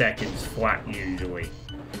 2 seconds flat, usually.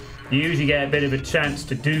 You usually get a bit of a chance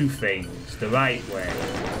to do things the right way.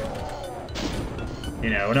 You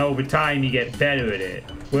know, and over time you get better at it.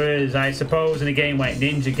 Whereas I suppose in a game like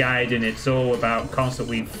Ninja Gaiden, it's all about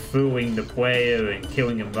constantly fooling the player and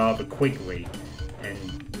killing them rather quickly and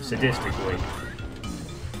sadistically.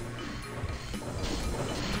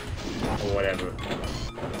 Or whatever.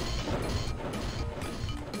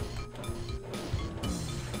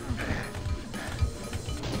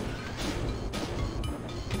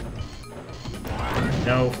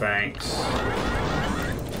 No thanks.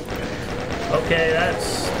 Okay,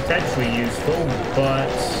 that's potentially useful, but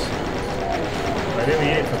I really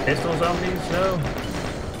need it for pistol zombies, no?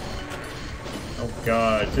 Oh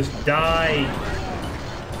god, just die!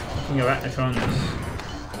 Fucking arachnotrons.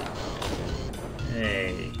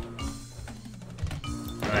 Hey.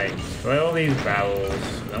 Right, destroy all these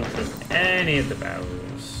barrels. Don't trust any of the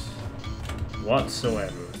barrels.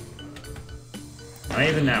 Whatsoever. Not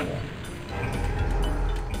even that one.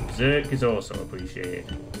 Zerk is also appreciated.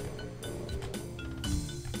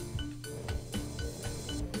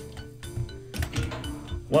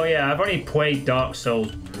 Well, yeah, I've only played Dark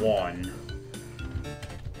Souls 1.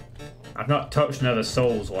 I've not touched another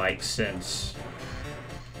Souls-like since.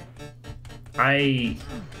 I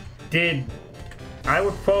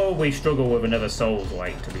would probably struggle with another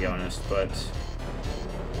Souls-like, to be honest, but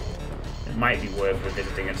it might be worth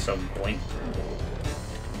revisiting at some point.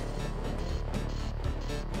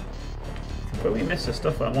 But we missed the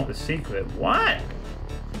stuff I want the secret. What?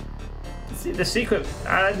 See, the secret,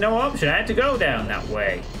 I had no option. I had to go down that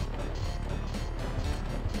way.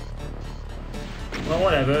 Well,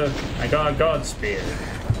 whatever. I got a God Spear.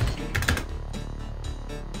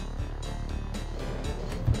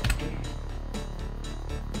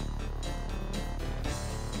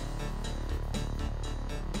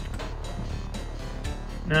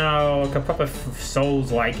 No, like a proper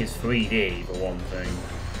Souls-like is 3D, for one thing.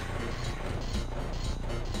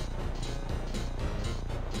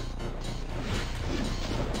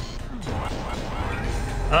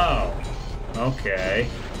 Oh, okay.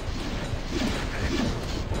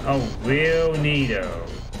 Oh, real neato.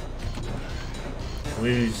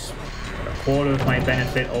 Lose a quarter of my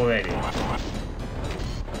benefit already.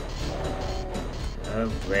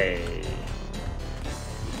 Hooray.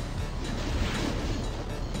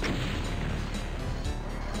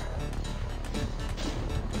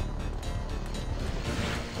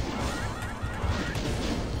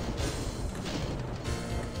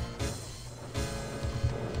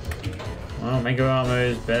 Well, Mega Armor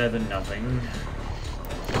is better than nothing.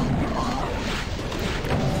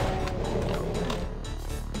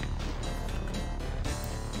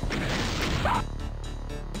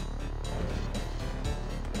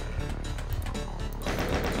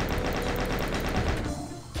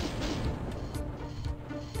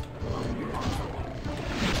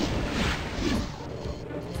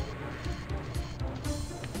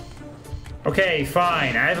 Okay,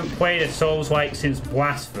 fine. I haven't played a Souls-like since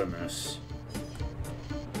Blasphemous.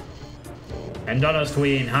 And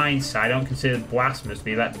honestly, in hindsight, I don't consider Blasphemous to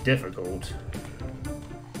be that difficult.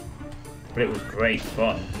 But it was great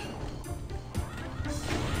fun.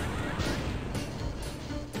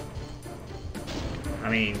 I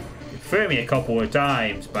mean, it threw me a couple of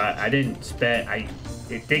times, but I didn't spare...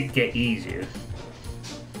 it did get easier.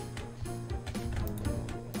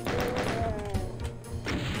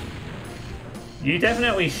 You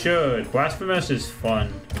definitely should. Blasphemous is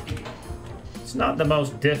fun. It's not the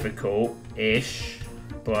most difficult-ish,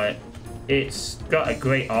 but it's got a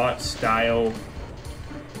great art style,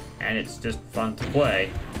 and it's just fun to play.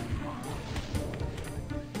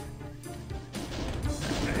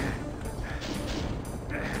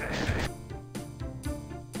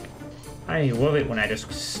 I love it when I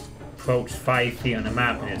just approach 5 feet on the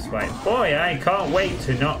map and it's like, boy, I can't wait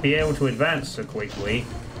to not be able to advance so quickly.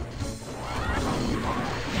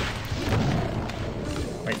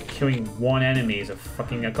 Like, killing one enemy is a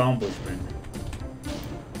fucking accomplishment.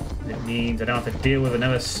 It means I don't have to deal with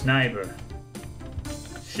another sniper.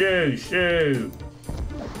 Shoo, shoo!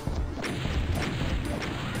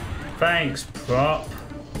 Thanks, prop.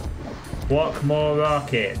 Block more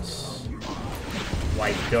rockets.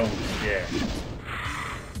 Why don't you?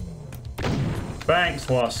 Thanks,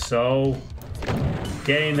 Lost Soul.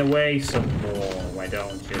 Get in the way some more, why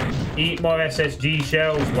don't you? Eat more SSG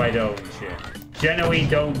shells, why don't you? Generally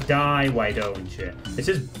don't die, why don't you? Is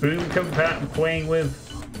this boom compat I'm playing with?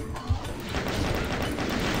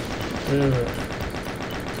 Ugh.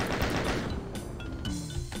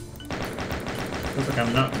 Looks like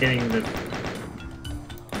I'm not getting the...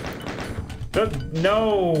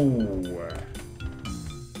 No!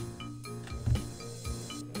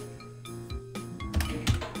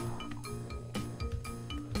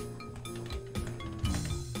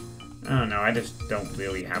 I don't know, I just don't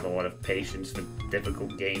really have a lot of patience for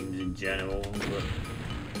difficult games in general, but...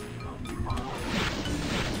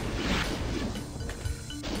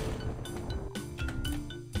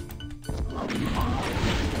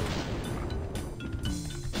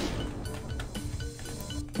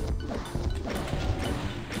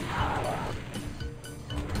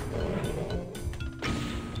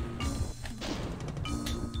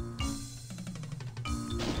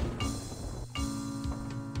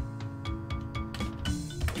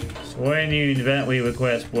 When you inadvertently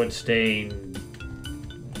request Bloodstain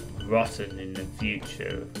Rotten in the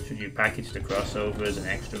future, should you package the crossover as an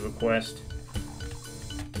extra request?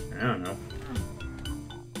 I don't know.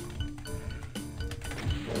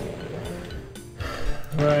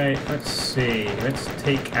 Right, let's see. Let's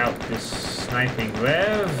take out this sniping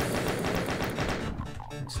rev.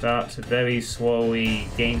 And start to very slowly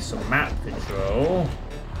gain some map control.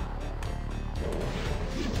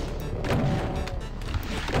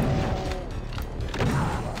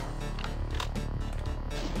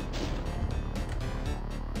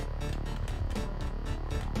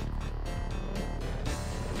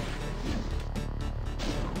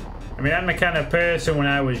 I mean, I'm the kind of person when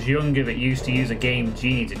I was younger that used to use a Game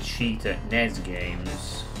Genie to cheat at NES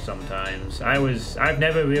games sometimes. I've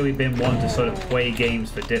never really been one to sort of play games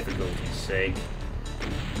for difficulty's sake.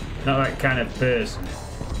 Not that kind of person.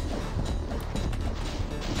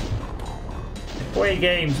 I play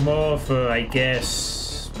games more for, I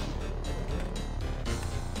guess,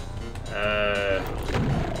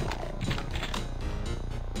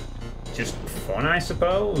 just fun, I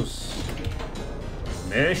suppose.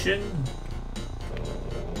 Immersion?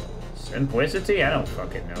 Simplicity? I don't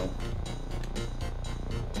fucking know.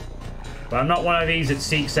 But I'm not one of these that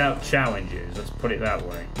seeks out challenges, let's put it that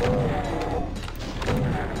way.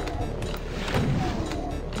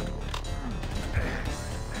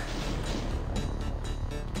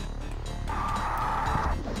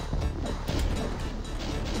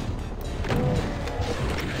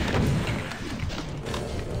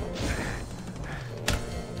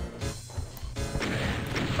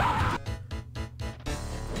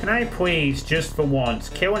 Can I please, just for once,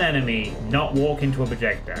 kill an enemy, not walk into a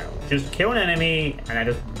projectile? Just kill an enemy, and I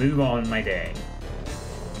just move on my day.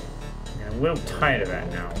 I'm a little tired of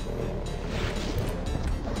that now.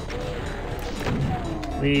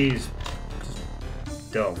 Please,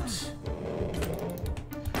 just don't.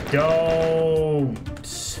 Don't!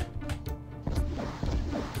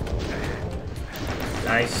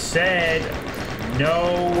 I said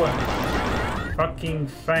no fucking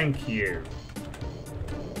thank you.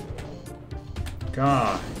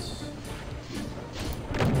 God.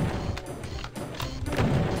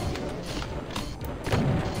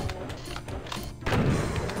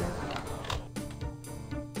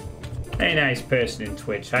 Hey, nice person in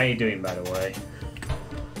Twitch. How you doing, by the way?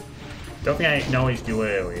 Don't think I acknowledged you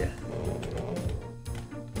earlier.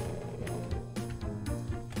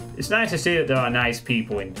 It's nice to see that there are nice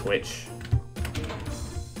people in Twitch.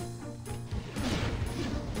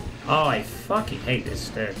 Oh, I fucking hate this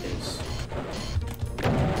staircase.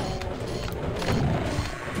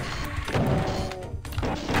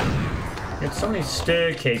 It's so many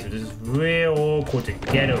staircases, it's real awkward to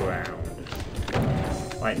get around.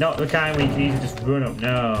 Like, not the kind where you can easily just run up,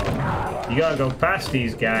 no. You gotta go past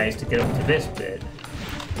these guys to get up to this bit.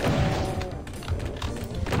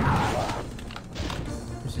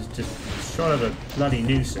 This is just sort of a bloody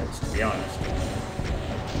nuisance, to be honest.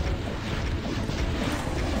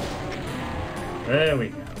 There we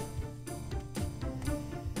go.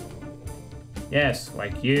 Yes,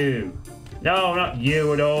 like you. No, not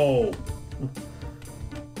you at all.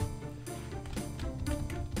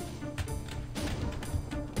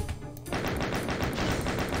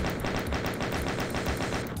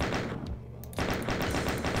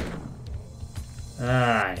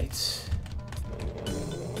 Alright.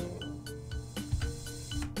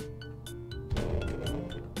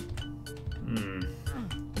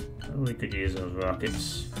 We could use those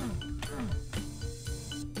rockets.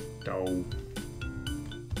 Oh.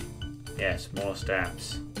 Yes, more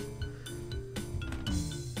stabs.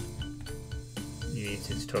 You need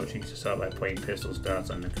instructions to start by playing pistol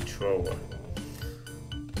starts on the controller.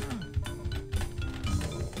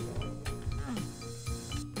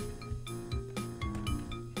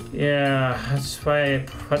 Yeah, that's why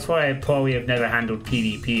I probably have never handled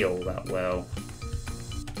PvP all that well.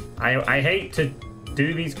 I hate to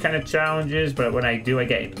do these kind of challenges, but when I do, I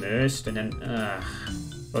get immersed, and then,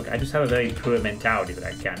 look, I just have a very poor mentality for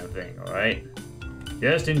that kind of thing, alright?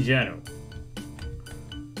 Just in general.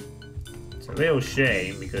 It's a real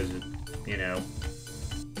shame, because, you know...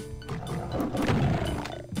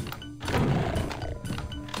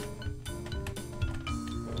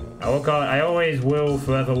 I always will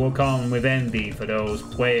forever look on with envy for those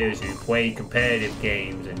players who play competitive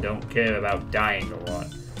games and don't care about dying a lot.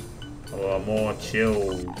 Or are more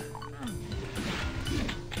chilled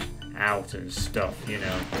out and stuff, you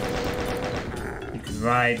know. You can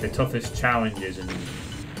ride the toughest challenges and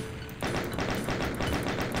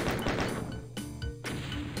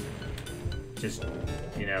just,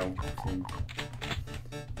 you know.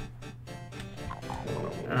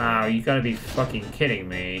 Oh, you gotta be fucking kidding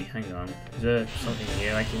me. Hang on. Is there something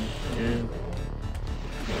here I can do?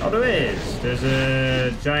 Oh, there is. There's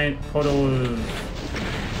a giant puddle of...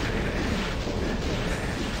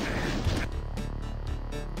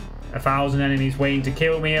 A 1,000 enemies waiting to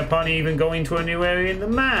kill me upon even going to a new area in the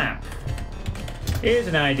map. Here's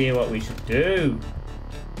an idea what we should do.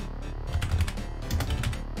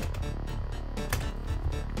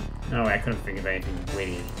 No, I couldn't think of anything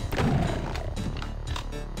witty.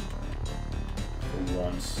 For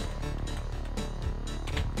once.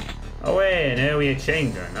 Oh wait, an earlier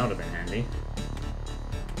chain gun. That would have been handy.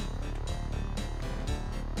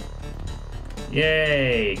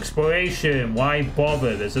 Yay! Exploration! Why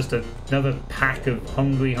bother? There's just another pack of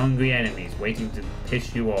hungry enemies waiting to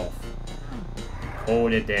piss you off. Call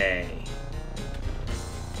it a day.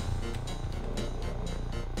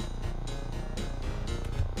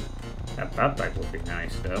 That backpack would be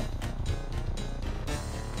nice though.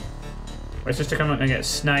 Let's just come up and get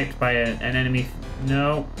sniped by an enemy.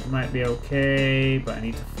 No, might be okay, but I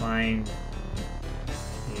need to find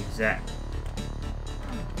the exact...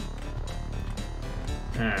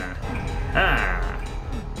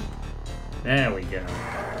 There we go.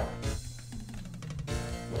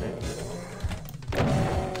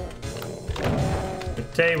 The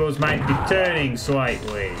tables might be turning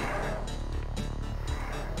slightly.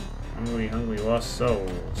 Hungry lost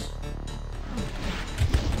souls.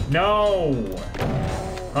 No!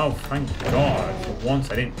 Oh, thank God. For once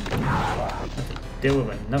I didn't have to deal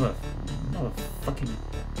with another fucking...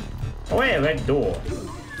 Oh wait, a red door.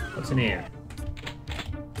 What's in here?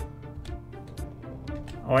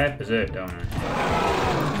 Oh, I have Berserk, don't I?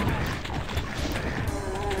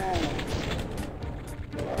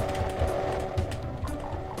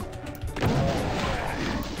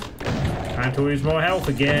 Time to lose more health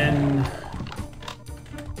again.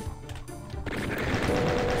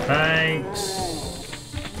 Thanks.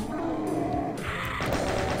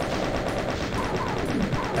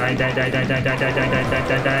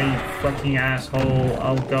 Die, you fucking asshole.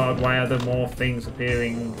 Oh God, why are there more things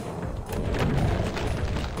appearing?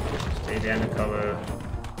 Stay behind the cover.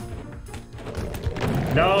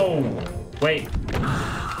 No! Wait.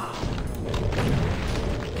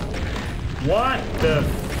 What the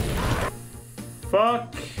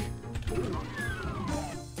fuck?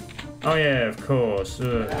 Oh yeah, of course.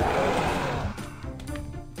 2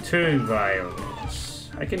 vials.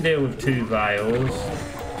 I can deal with 2 vials.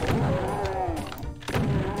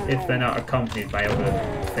 If they're not accompanied by other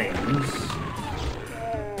things.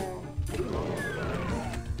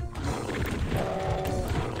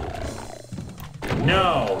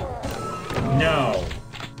 No! No!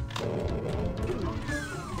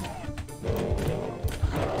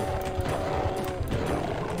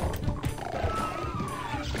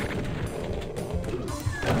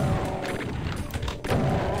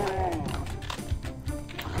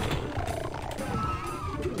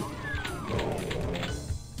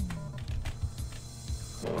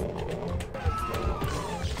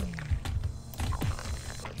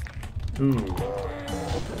 Ooh.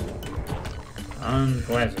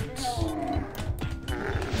 Unpleasant.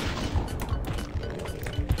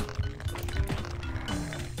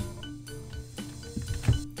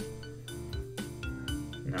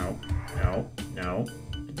 No.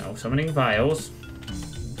 Summoning vials.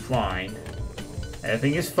 Fine.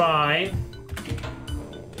 Everything is fine.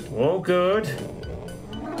 All good.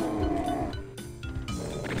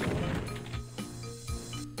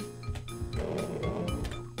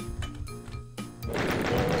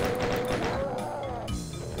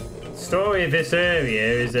 The story of this area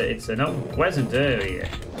is that it's an unpleasant area.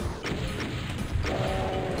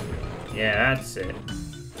 Yeah, that's it.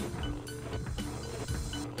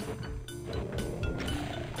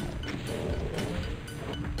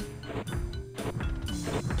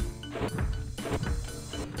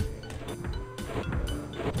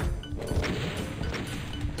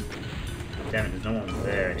 Damn it, there's no one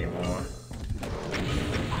there anymore.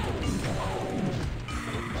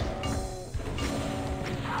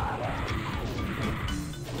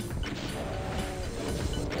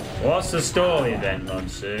 What's the story then,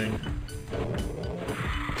 Monsoon?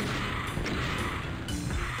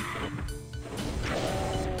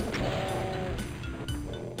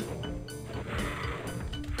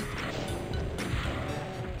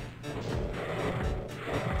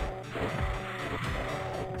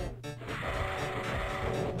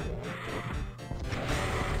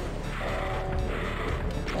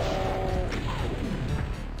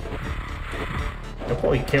 They'll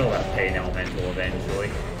probably kill that pain elemental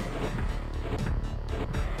eventually.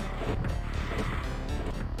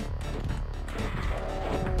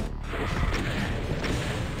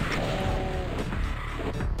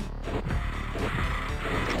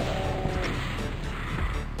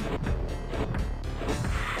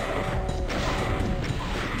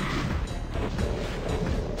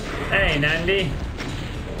 Hey, Nandy.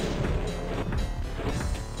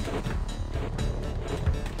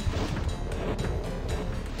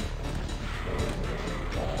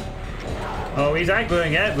 Oh, he's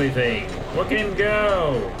angling everything. Look at him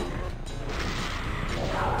go.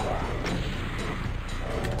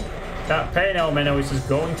 That pain elemental is just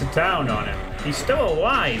going to town on him. He's still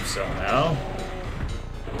alive somehow.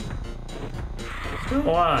 Still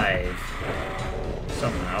alive.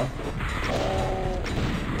 Somehow.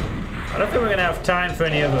 I don't think we're going to have time for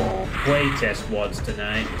any other playtest wads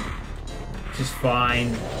tonight. Which is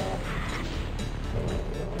fine.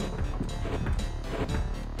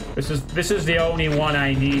 This is the only one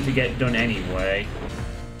I need to get done anyway.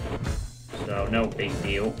 So, no big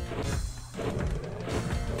deal.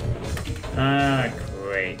 Ah,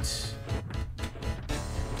 great.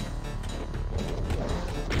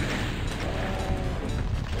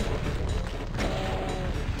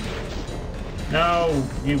 No,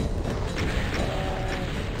 you...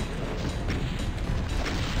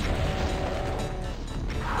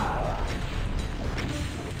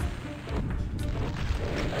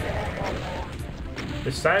 The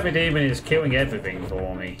Cyber Demon is killing everything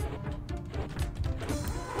for me.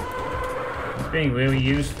 It's being really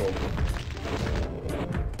useful.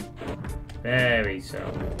 Very so.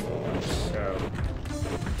 So.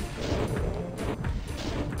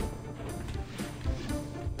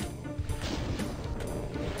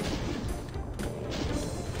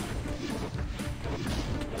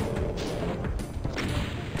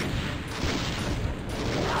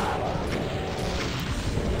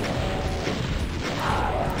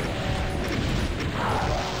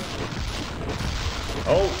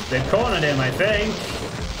 Oh, they've cornered him, I think.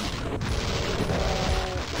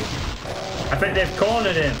 I think they've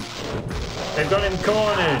cornered him. They've got him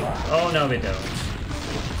cornered. Oh, no, they don't.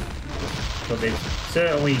 But they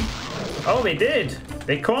certainly... Oh, they did.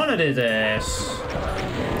 They cornered his ass.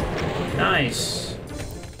 Nice.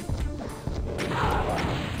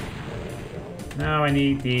 Now I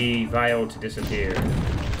need the vial to disappear.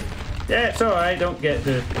 Yeah, it's alright. Don't get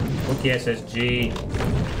the lucky SSG.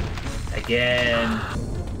 Again.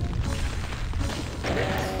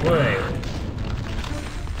 Wait.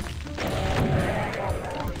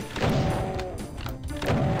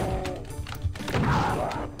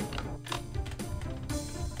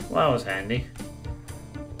 Well, that was handy.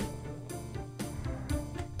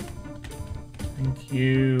 Thank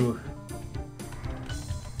you.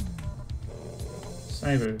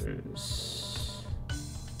 Cybers.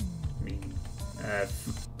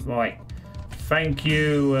 Right. Thank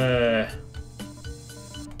you,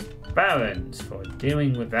 Barons, for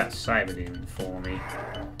dealing with that Cyber Demon for me.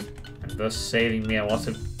 And thus saving me a lot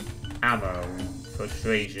of ammo and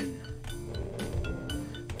frustration.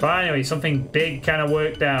 Finally, something big kind of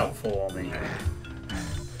worked out for me.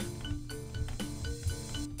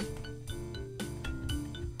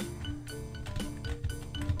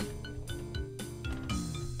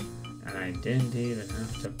 And I didn't even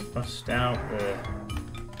have to bust out the...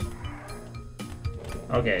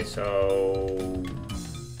 Okay, so...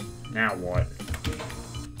 Now what?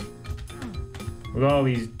 With all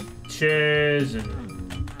these chairs and...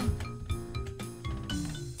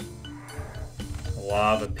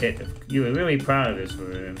 Lava pit. You were really proud of this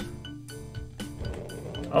room.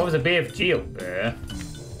 Oh, there's a BFG up there.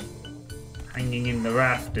 Hanging in the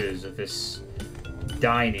rafters of this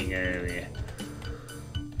dining area.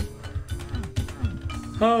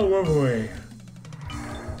 Oh, lovely.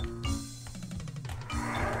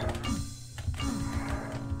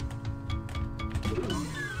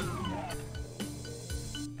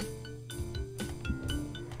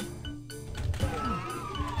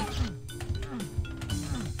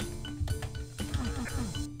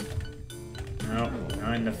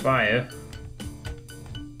 The fire.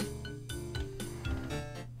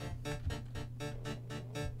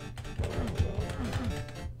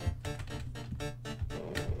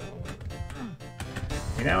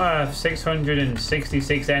 We now have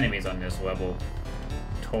 666 enemies on this level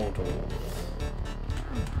total.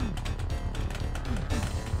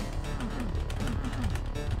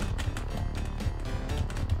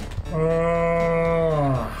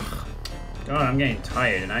 Oh. God, I'm getting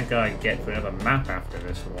tired and I gotta get for another map after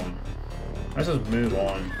this one. Let's just move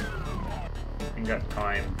on. Ain't got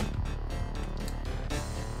time.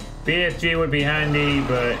 BFG would be handy,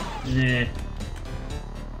 but nah.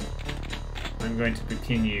 I'm going to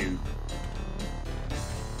continue.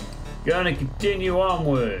 Gonna continue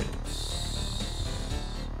onwards.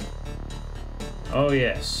 Oh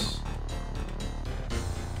yes.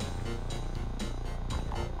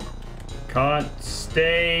 can't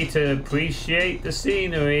stay to appreciate the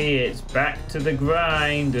scenery. It's back to the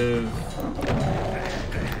grind of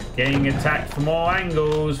getting attacked from all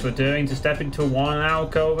angles, returning to step into one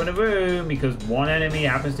alcove in a room because one enemy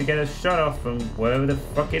happens to get a shot off from wherever the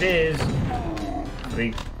fuck it is for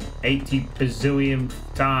the 80 bazillionth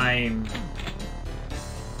time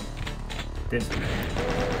this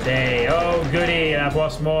day. Oh goody, I've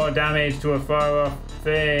lost more damage to a far off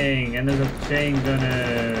thing, and there's a chain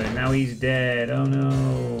gunner. Now he's dead. Oh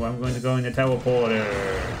no, I'm going to go in the teleporter.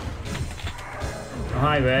 Oh,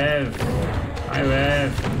 hi Rev. Hi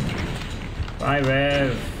Rev. Bye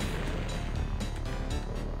Rev.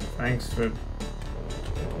 Thanks for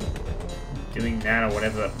doing that or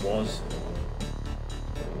whatever that was.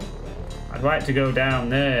 I'd like to go down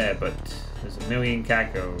there, but there's a million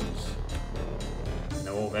cacos. And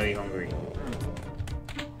they're all very hungry.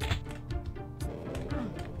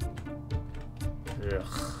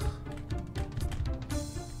 Ugh.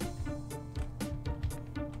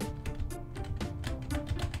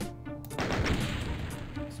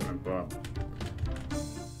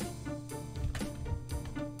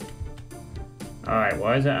 Alright,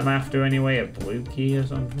 what is it I'm after anyway? A blue key or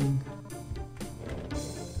something?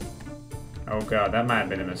 Oh god, that might have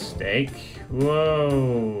been a mistake.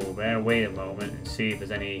 Whoa! Better wait a moment and see if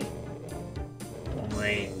there's any long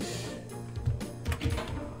range.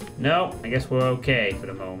 No, I guess we're okay for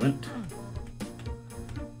the moment.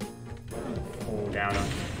 Fall down on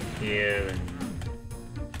here and...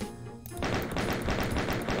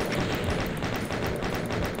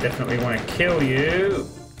 definitely want to kill you.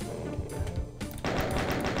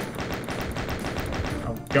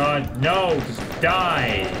 Oh god, no! Just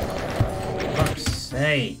die! For fuck's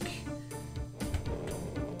sake.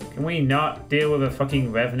 Can we not deal with a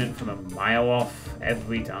fucking revenant from a mile off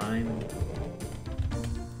every time?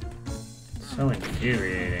 It's so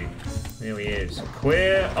infuriating. It really is.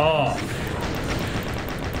 Clear off!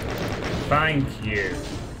 Thank you.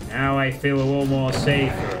 Now I feel a little more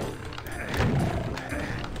safer.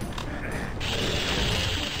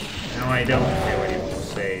 Now I don't feel any more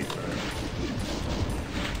safer.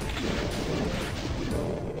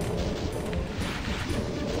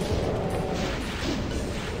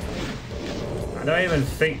 I don't even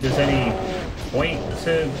think there's any point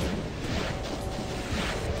to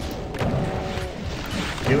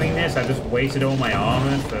doing this. I just wasted all my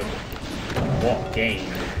armor for what gain?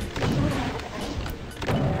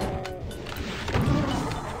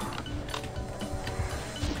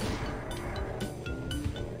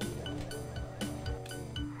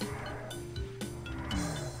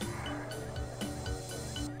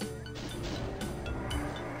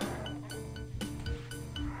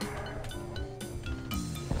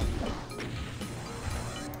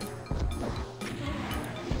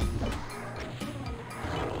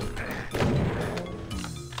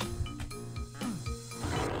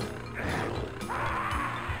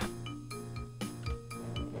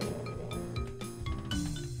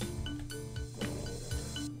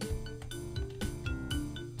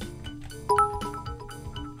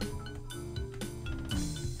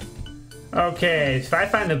 Okay, if I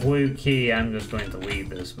find the blue key, I'm just going to leave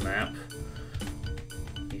this map.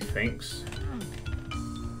 He thinks.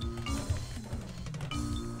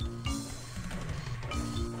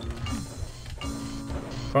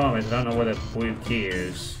 Problem is, I don't know where the blue key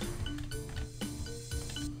is.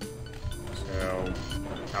 So,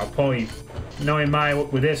 I'll probably, knowing my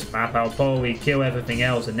luck with this map, I'll probably kill everything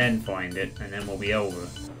else and then find it, and then we'll be over.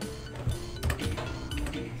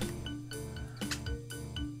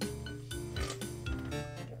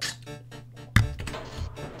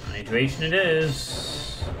 Hydration it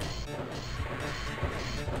is.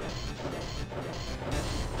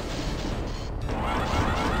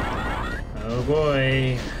 Oh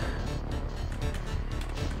boy.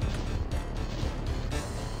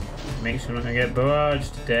 Make sure I'm not gonna get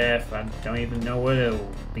barraged to death. I don't even know where to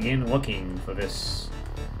begin looking for this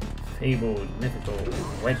fabled, mythical,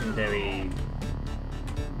 legendary,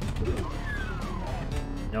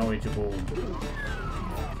 knowledgeable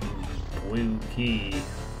blue key.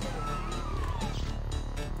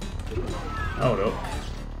 Hold up.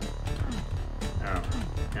 Oh,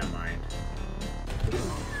 never mind.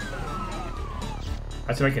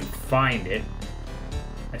 That's if I can find it.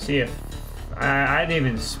 I see if I didn't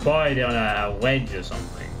even spot it on a ledge or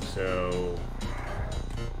something, so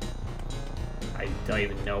I don't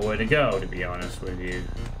even know where to go, to be honest with you.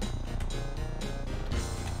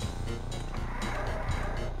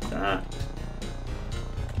 That.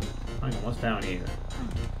 Hang on, what's down here?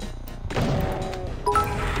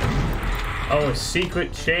 Oh, a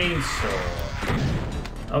secret chainsaw.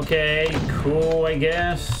 Okay, cool, I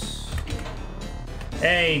guess.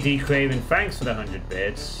 Hey, D. Craven, thanks for the 100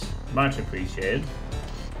 bits. Much appreciated.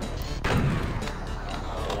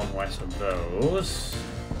 One west of those.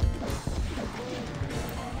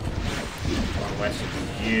 One west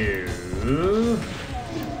of you.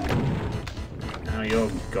 Now you're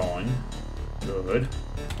gone. Good.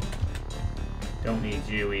 Don't need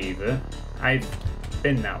you either. I've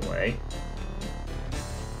been that way.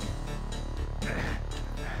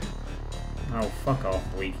 Oh, fuck off,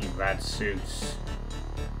 leaky rad suits.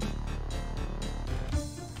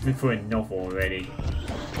 Been through enough already.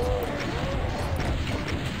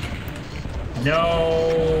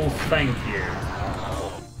 No, thank you.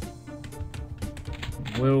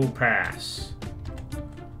 Will pass.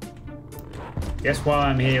 Guess while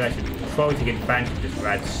I'm here, I should probably take advantage of this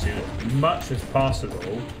rad suit as much as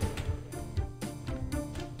possible.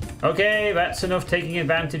 Okay, that's enough taking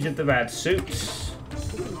advantage of the rad suits.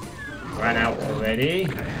 Ran out already.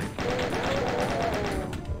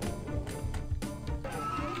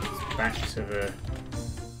 Back to the...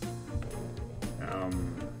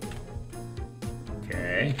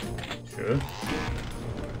 Okay, sure.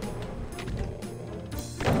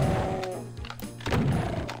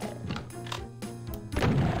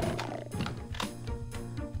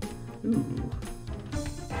 Ooh.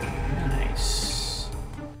 Nice.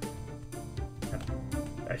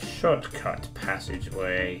 A shortcut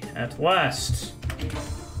passageway at last.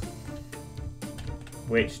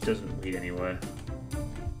 Which doesn't lead anywhere.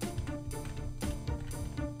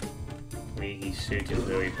 Leaky suit is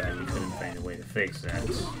really bad. We couldn't find a way to fix that.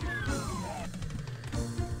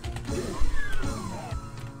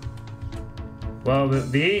 Well,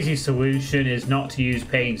 the easy solution is not to use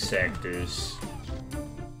paint sectors.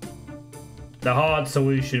 The hard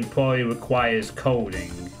solution probably requires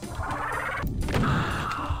coding.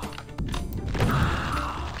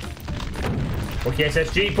 Okay,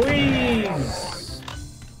 SSG, please!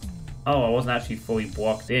 Oh, I wasn't actually fully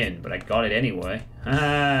blocked in, but I got it anyway.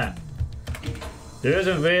 Haha. There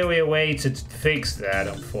isn't really a way to fix that,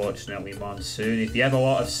 unfortunately, Monsoon. If you have a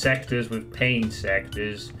lot of sectors with paint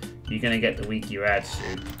sectors, you're gonna get the leaky rad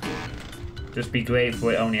suit. Just be grateful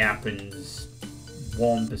it only happens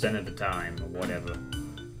 1% of the time, or whatever.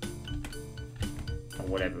 Or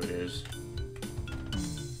whatever it is.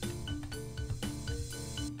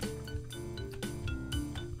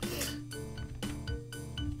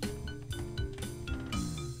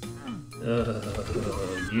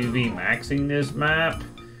 UV maxing this map?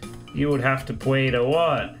 You would have to play it a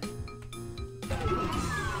lot.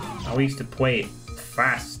 At least to play it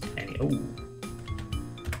fast. Oh,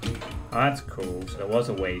 that's cool. So there was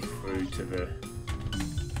a way through to the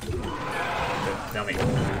dynamic.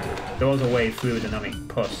 There was a way through the dynamic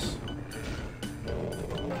pus.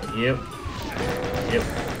 Yep. Yep.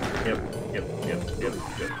 Yep. Yep. Yep. Yep. Yep.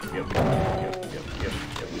 Yep. Yep. Yep. Yep.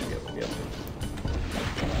 Yep. Yep.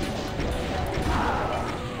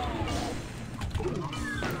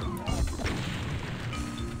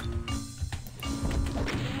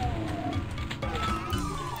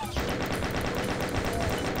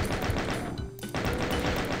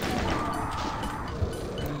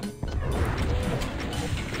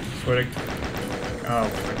 Oh,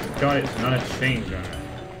 my God, it's not a chain gunner.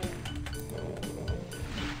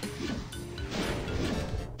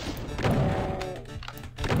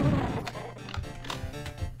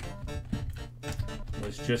 It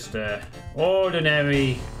was just a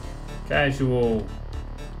ordinary, casual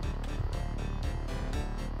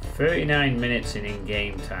 39 minutes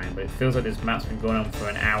in-game time, but it feels like this map's been going on for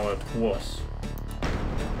an hour plus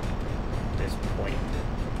at this point.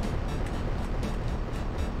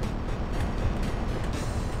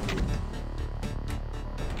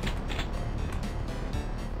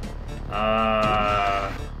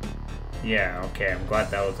 Yeah, okay, I'm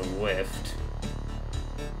glad that was a lift.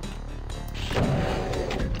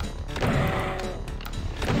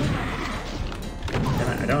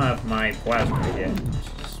 I don't have my plasma yet, which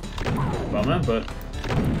is a bummer, but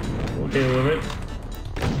we'll deal with it.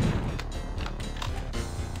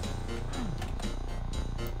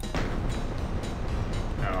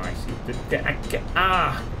 Oh, I see.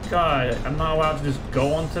 God, I'm not allowed to just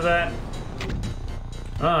go onto that?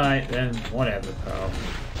 Alright, then, whatever, pal.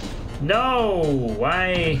 No!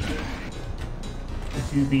 Why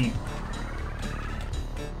would you be...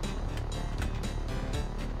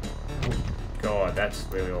 Oh, God, that's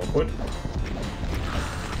really awkward.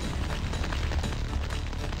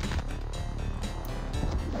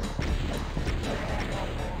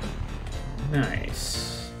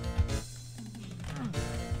 Nice.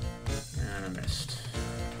 And I missed.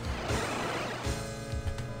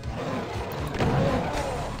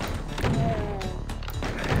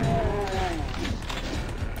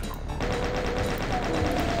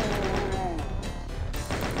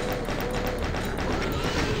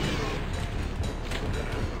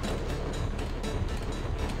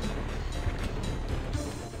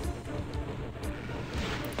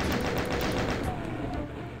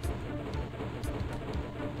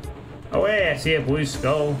 Hey, I see a blue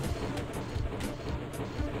skull.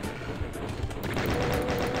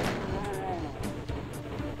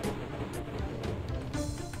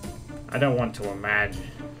 I don't want to imagine.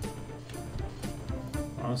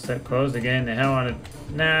 One step closed again. The hell on it.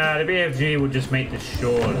 Nah, the BFG will just make this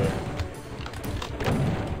shorter.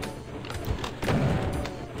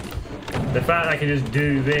 The fact I can just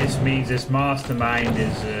do this means this mastermind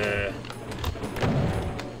is,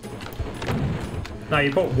 No,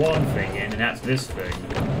 you put one thing in, and that's this thing.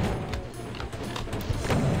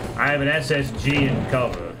 I have an SSG in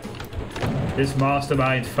cover. This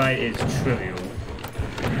mastermind fight is trivial.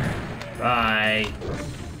 Bye.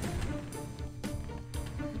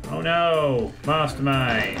 Oh no!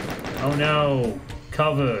 Mastermind! Oh no!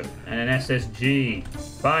 Cover and an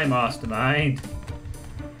SSG. Bye, Mastermind.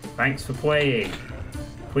 Thanks for playing.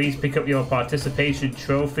 Please pick up your participation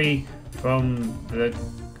trophy from the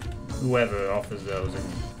whoever offers those in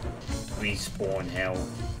Respawn Hell.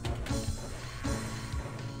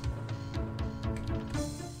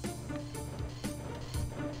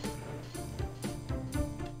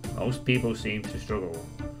 Most people seem to struggle.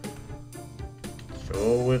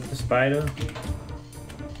 Struggle with the spider?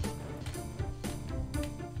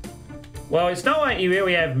 Well, it's not like you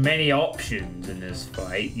really have many options in this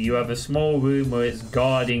fight. You have a small room where it's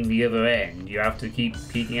guarding the other end. You have to keep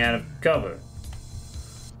peeking out of cover.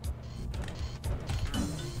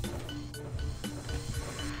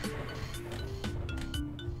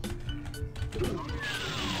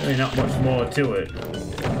 Really not much more to it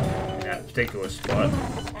in that particular spot.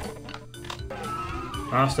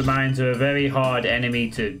 Masterminds are a very hard enemy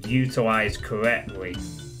to utilize correctly.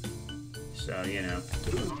 So, you know.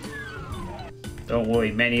 Don't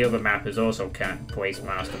worry, many other mappers also can't place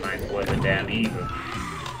masterminds worth a damn either.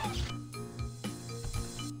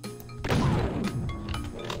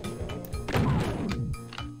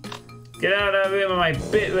 Get out of that room or my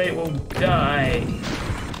bitrate will die.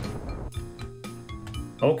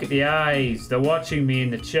 Look at the eyes, they're watching me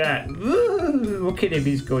in the chat. Woo! Look at him,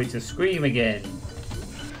 he's going to scream again.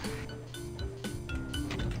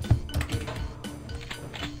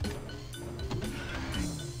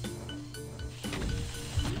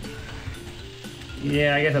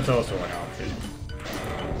 Yeah, I guess that's also an option.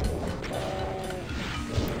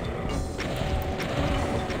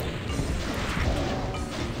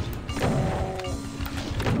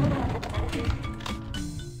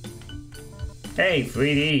 Hey,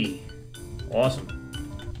 3D. Awesome.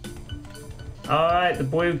 Alright, the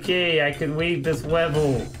blue key. I can leave this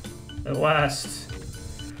level. At last.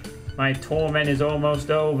 My torment is almost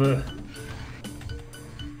over.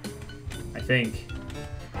 I think.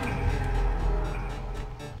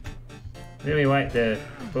 Really like the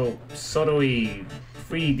little subtly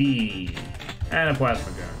 3D and a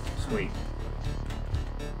plasma gun. Sweet.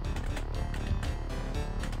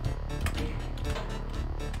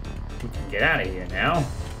 We can get out of here now.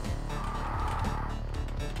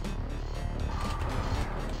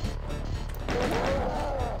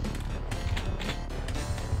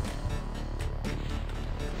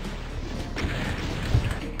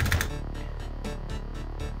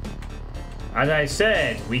 As I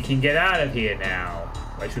said, we can get out of here now.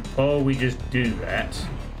 I should probably just do that.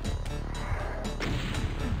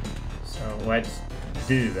 So let's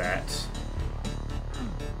do that.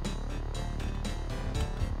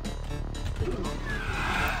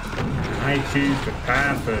 I choose the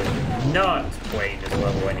path of not playing this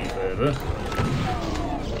level any further.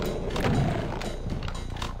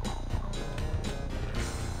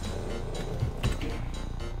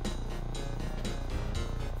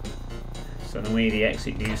 Suddenly the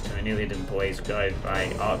exit leads to a new hidden place guided by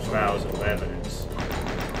archviles of evidence.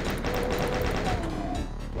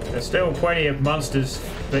 There's still plenty of monsters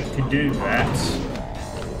that can do that.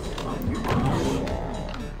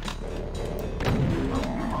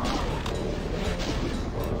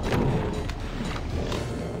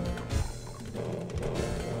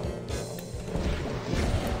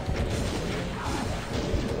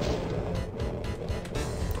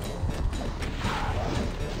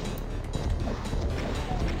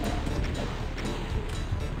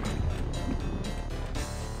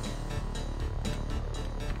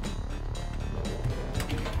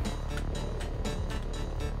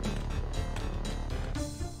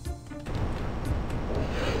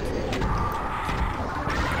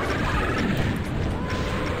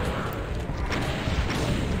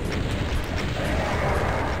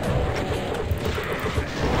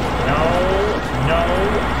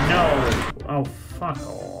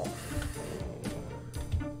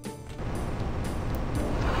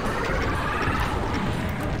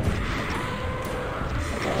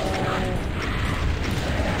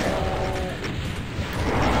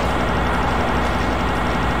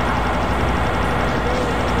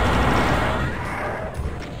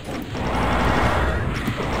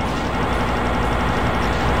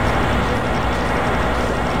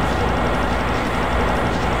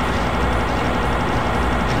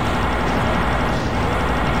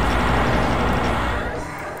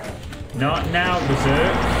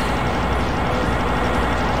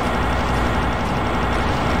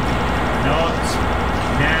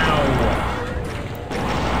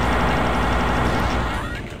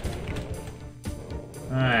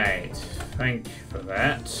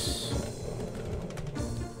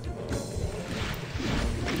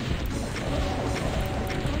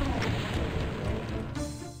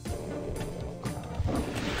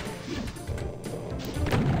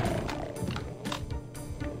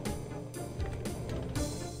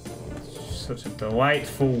 Such a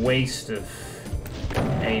delightful waste of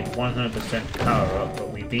a 100% power up,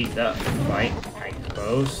 but we beat that fight, I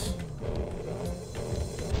suppose.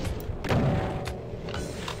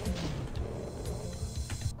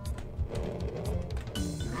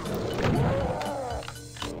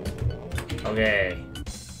 Okay.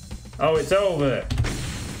 Oh, it's over!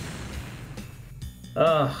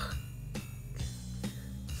 Ugh.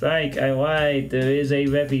 Psych, I lied. There is a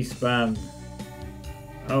Revy spam.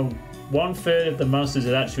 Oh, 1/3 of the monsters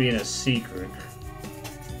is actually in a secret.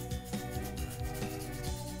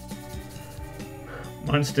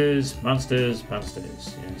 Monsters, monsters,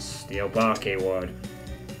 monsters. Yes, the Obake word.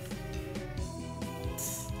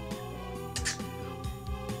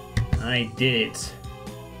 I did it.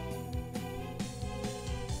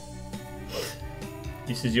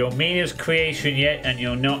 This is your meanest creation yet, and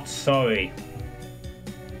you're not sorry.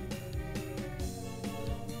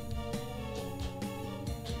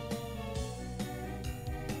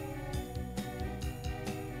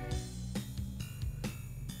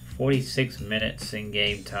 "46 minutes in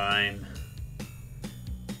game time."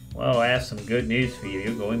 Well, I have some good news for you.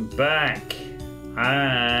 You're going back.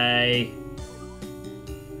 Hi.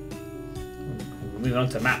 Moving on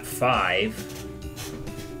to map 5.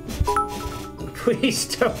 Please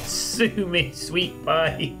don't sue me, sweet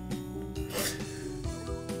pie.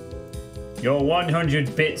 Your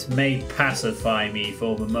 100 bits may pacify me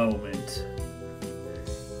for the moment.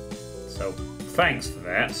 So, thanks for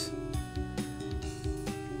that.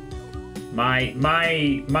 My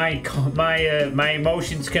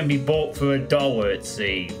emotions can be bought for $1, it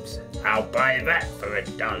seems. I'll buy that for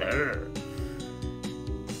 $1.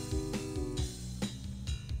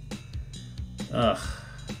 Ugh.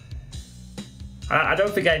 I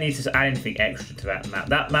don't think I need to add anything extra to that map.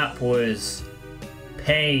 That map was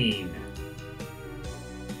pain.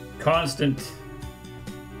 Constant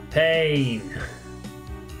pain.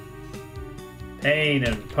 Pain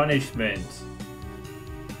and punishment.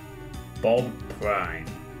 Bob Prime.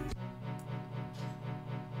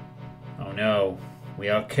 Oh no, we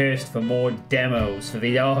are cursed for more demos for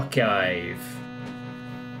the archive.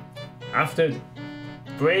 After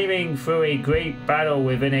braving through a great battle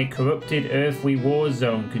within a corrupted earthly war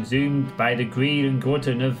zone consumed by the greed and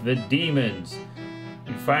glutton of the demons,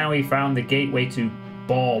 we finally found the gateway to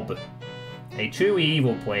Bob, a truly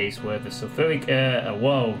evil place where the sulfuric air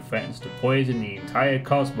alone threatens to poison the entire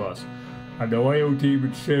cosmos, and the loyal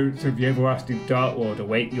demon spirits of the everlasting Dark Lord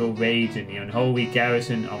await your rage in the unholy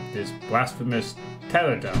garrison of this blasphemous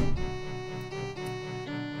Terrordome.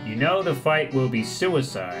 You know the fight will be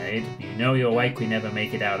suicide, you know you'll likely never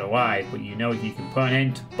make it out alive, but you know you can put an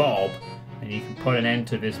end to Bob, and you can put an end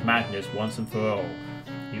to this madness once and for all.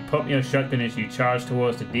 You pump your shotgun as you charge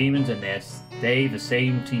towards the demons, and they stay the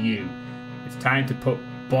same to you. It's time to put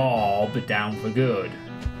Bob down for good.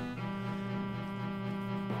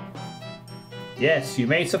 Yes, you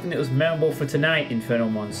made something that was memorable for tonight, Infernal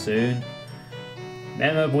Monsoon.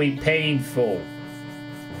 Memorably painful.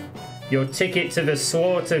 Your ticket to the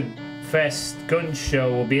Slaughterfest gun show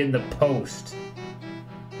will be in the post.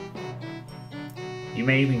 You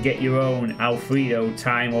may even get your own Alfredo,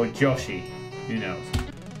 Time, or Joshi. Who knows?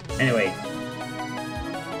 Anyway.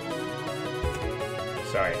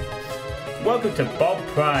 Sorry. Welcome to Bob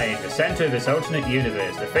Prime, the center of this alternate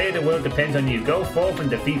universe. The fate of the world depends on you. Go forth and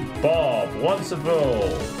defeat Bob once and for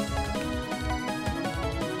all.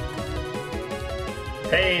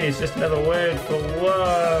 Pain is just another word for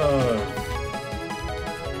love.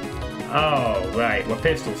 Oh, right. We're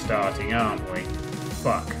pistol starting, aren't we?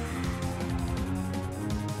 Fuck.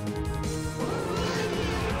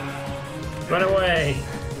 Run away.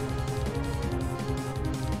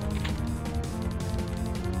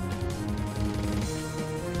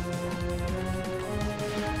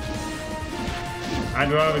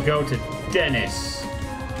 I'd rather go to Dennis.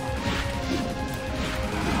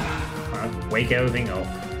 Wake everything up.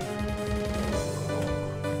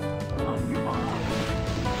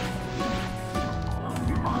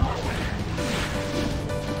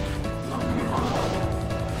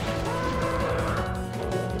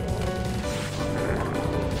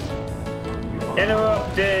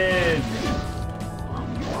 Interrupted!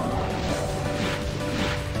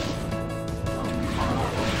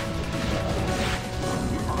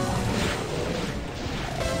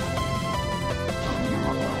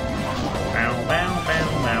 Bow, bow,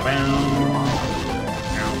 bow.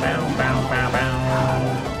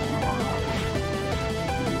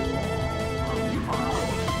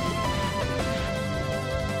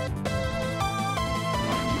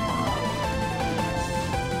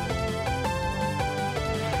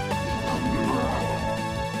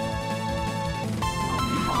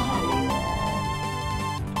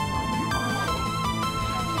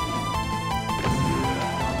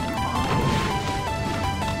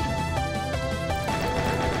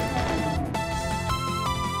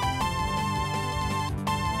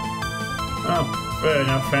 Fair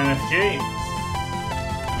enough, MFG.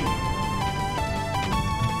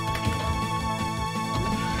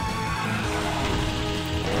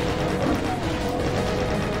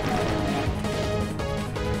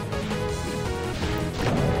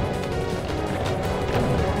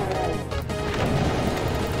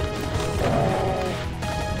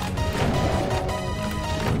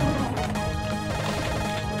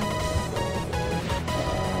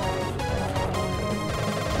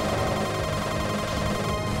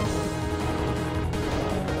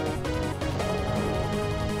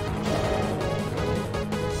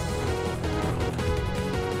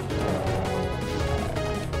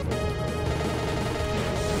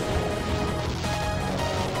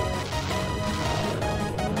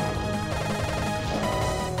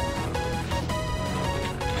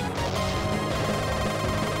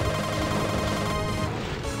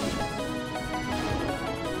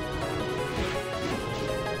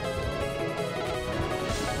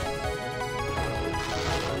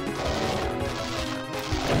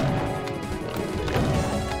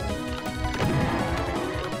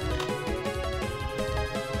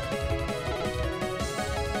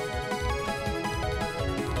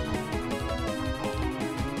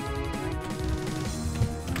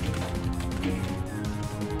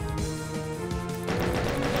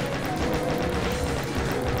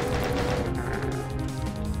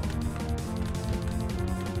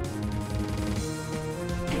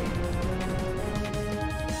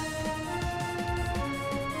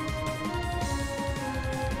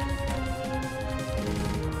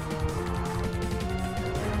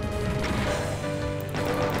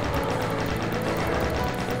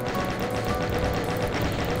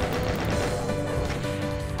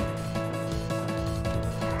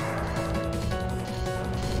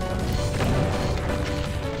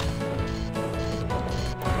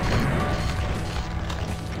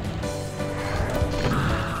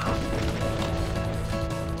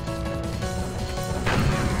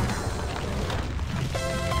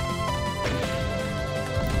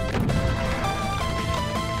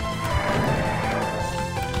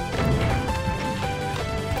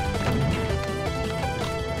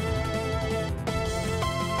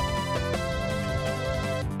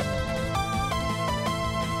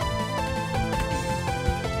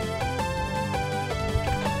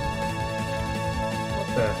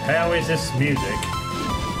 How is this music?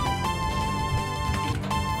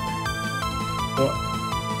 What?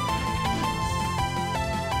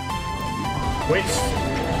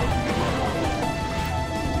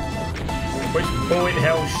 Which bullet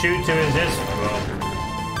hell shooter is this from?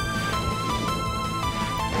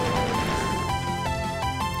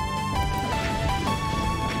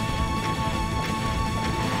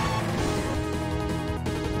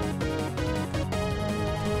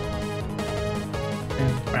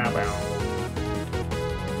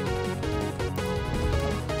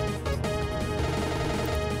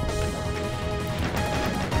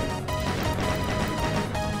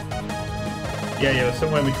 Yeah, you're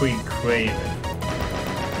somewhere between Craven.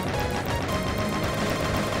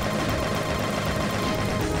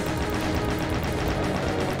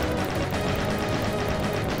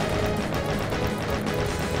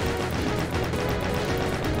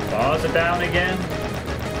 Bars are down again.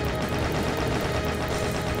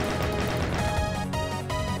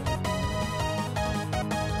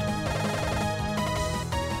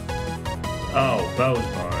 Oh, those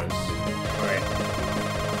bars. Right.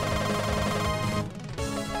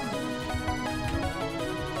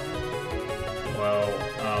 Well,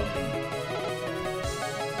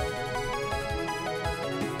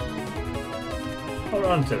 hold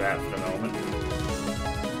on to that for a moment.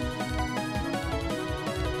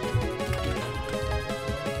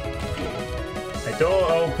 A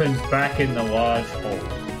door opens back in the large hall.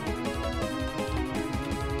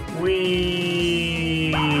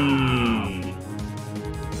 Whee!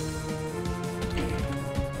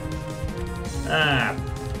 Ah,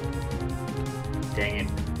 dang it.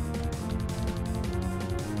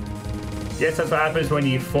 Yes, that's what happens when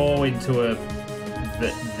you fall into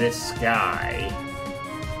this sky.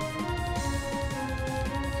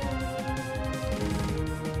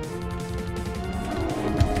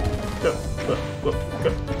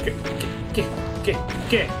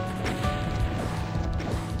 Get.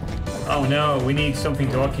 Oh no, we need something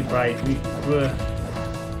to occupy. I'm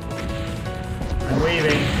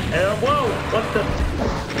leaving. Whoa! What the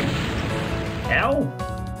hell?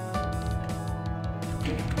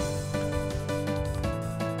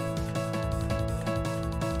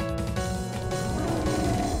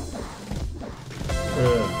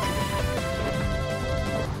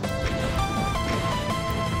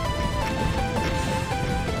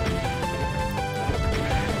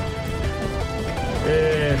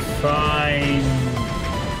 fine.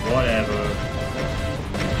 Whatever.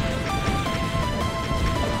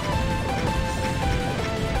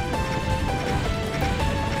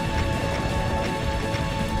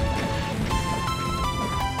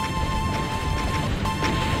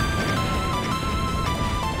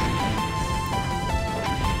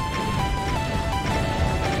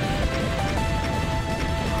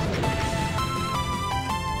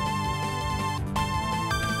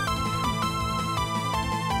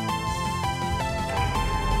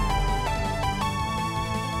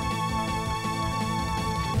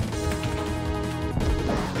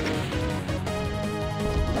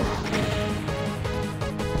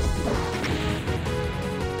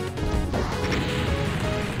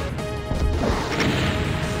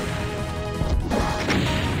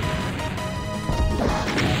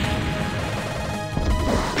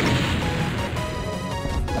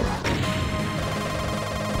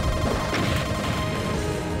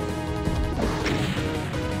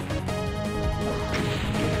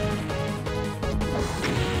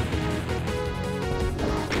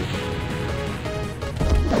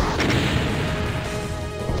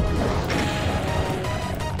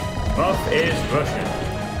 Buff is Russian.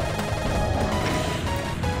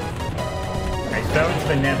 I fell into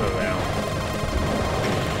the Nether realm.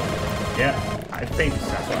 Yep, I think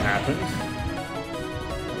that's what happened.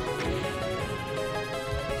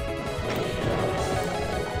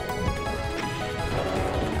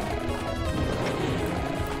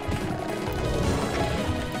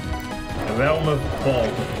 The realm of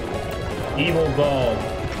Bob. Evil Bob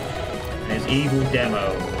and his evil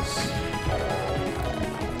demos.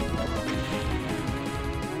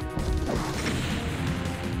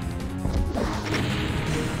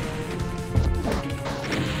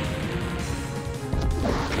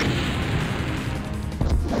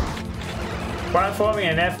 Platforming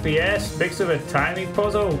and FPS, mixed with a timing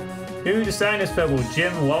puzzle. Who designed this level?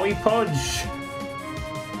 Jim Lollipodge?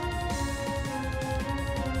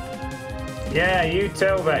 Yeah, you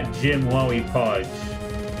tell that Jim Lollipodge.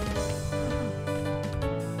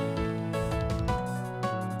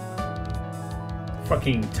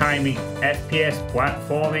 Fucking timing, FPS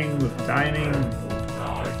platforming with timing.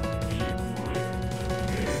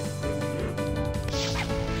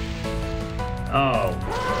 Oh,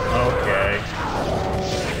 okay.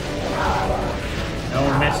 No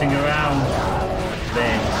messing around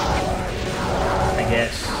then, I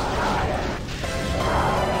guess.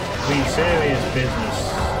 Be serious business.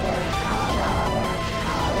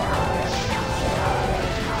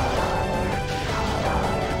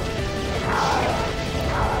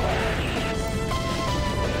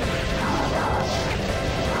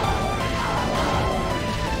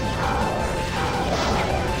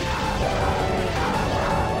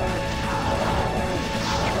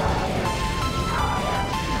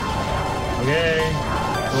 Okay,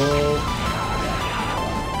 cool.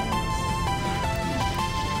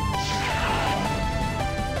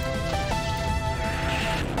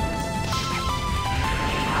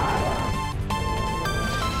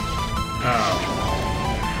 Oh.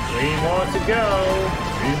 3 more to go.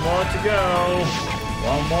 3 more to go.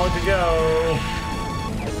 1 more to go.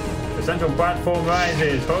 The central platform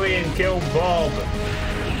rises. Hurry and kill Bob.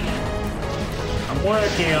 I'm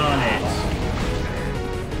working on it.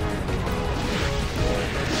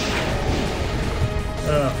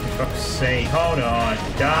 Oh, for fuck's sake. Hold on.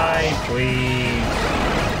 Die, please.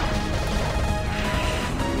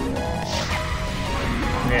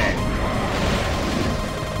 Okay.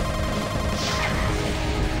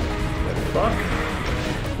 What the fuck?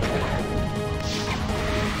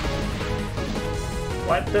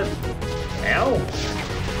 What the hell?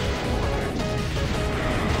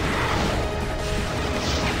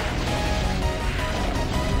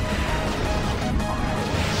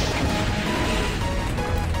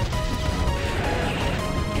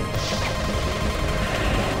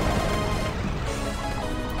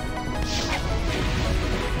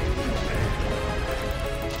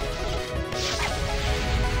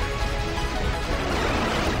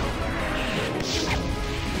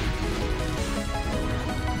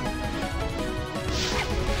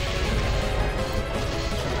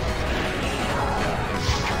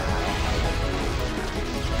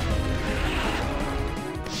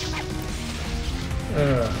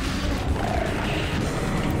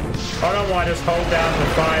 I don't want to just hold down the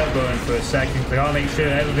file button for a second because I want to make sure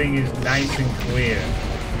everything is nice and clear.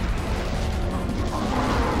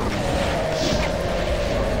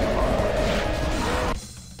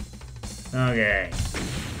 Okay.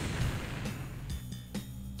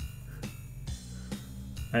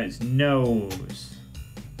 And its nose.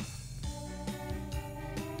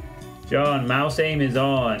 John, mouse aim is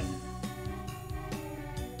on.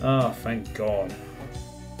 Oh, thank God.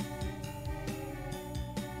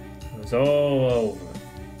 It was all over.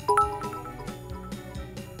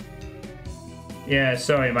 Yeah,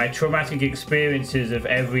 sorry, my traumatic experiences of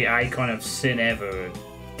every icon of sin ever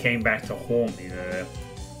came back to haunt me there.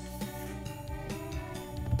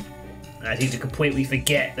 I seem to completely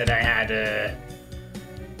forget that I had a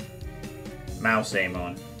mouse aim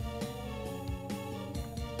on.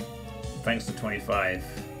 Thanks to 25.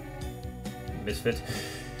 Misfit.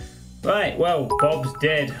 Right, well, Bob's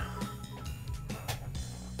dead.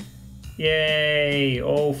 Yay!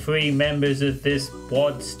 All 3 members of this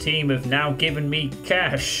Wads team have now given me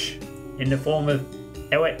cash in the form of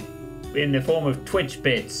Twitch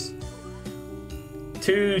bits.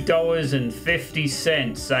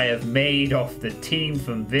 $2.50 I have made off the team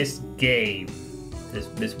from this game.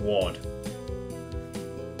 This Wad.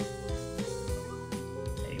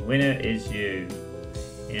 A winner is you.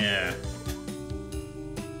 Yeah.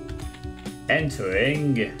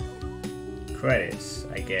 Entering credits,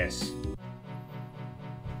 I guess.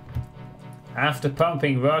 After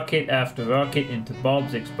pumping rocket after rocket into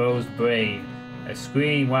Bob's exposed brain, a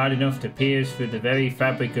screen wide enough to pierce through the very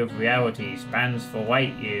fabric of reality spans for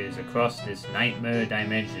light years across this nightmare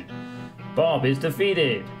dimension. Bob is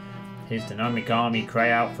defeated. His dynamic army cry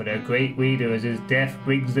out for their great leader as his death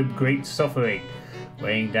brings them great suffering,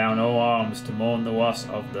 laying down all arms to mourn the loss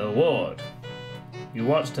of their lord. You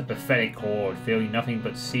watch the pathetic horde, feeling nothing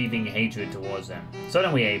but seething hatred towards them.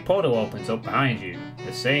 Suddenly a portal opens up behind you,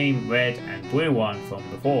 the same red and blue one from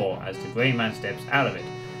before as the grey man steps out of it,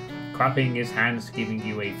 clapping his hands, giving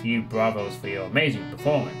you a few bravos for your amazing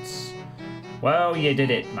performance. Well, you did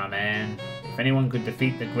it, my man. If anyone could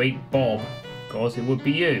defeat the great Bob, of course it would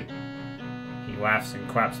be you. He laughs and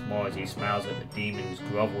claps more as he smiles at the demons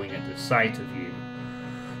groveling at the sight of you.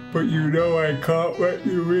 But you know I can't let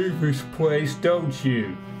you leave this place, don't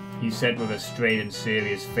you? He said with a straight and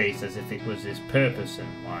serious face as if it was his purpose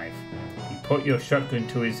in life. You put your shotgun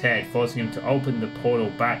to his head, forcing him to open the portal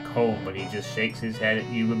back home, but he just shakes his head at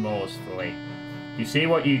you remorsefully. You see,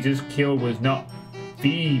 what you just killed was not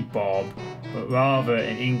the Bob, but rather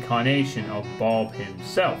an incarnation of Bob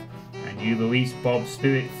himself, and you released Bob's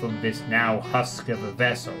spirit from this now husk of a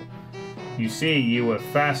vessel. You see, you were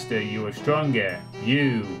faster, you were stronger.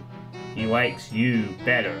 He likes you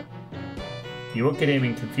better. You look at him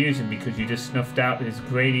in confusion because you just snuffed out this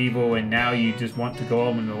great evil and now you just want to go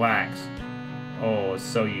home and relax. Oh,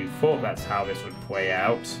 so you thought that's how this would play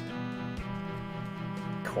out.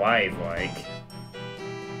 Clive-like.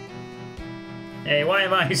 Hey, why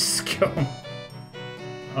am I scum?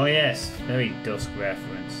 Oh yes, very Dusk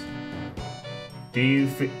reference. Do you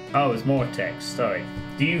oh, it's more text, sorry.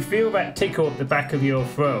 Do you feel that tickle at the back of your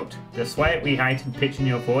throat? The slightly heightened pitch in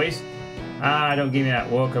your voice? Ah, don't give me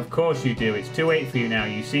that look. Of course you do. It's too late for you now.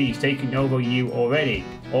 You see, he's taken over you already.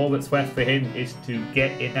 All that's left for him is to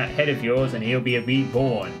get in that head of yours and he'll be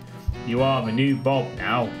reborn. You are the new Bob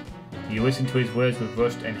now. You listen to his words with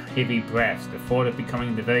rushed and heavy breaths. The thought of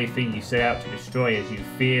becoming the very thing you set out to destroy as you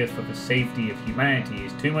fear for the safety of humanity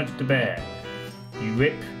is too much to bear. You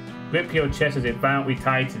grip your chest as it violently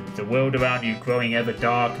tightens, the world around you growing ever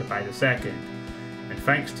darker by the second. And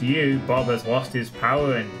thanks to you, Bob has lost his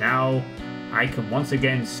power and now I can once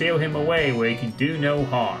again seal him away where he can do no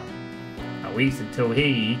harm. At least until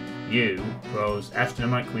you, grows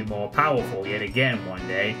astronomically more powerful yet again one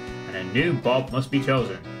day, and a new Bob must be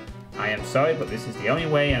chosen. I am sorry, but this is the only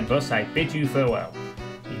way, and thus I bid you farewell.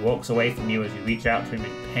 He walks away from you as you reach out to him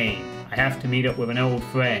in pain. I have to meet up with an old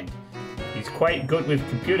friend. He's quite good with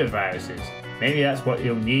computer viruses. Maybe that's what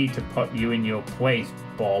he'll need to put you in your place,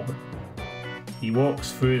 Bob. He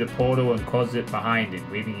walks through the portal and closes it behind him,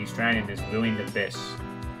 leaving you stranded in this ruined abyss.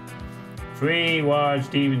 3 large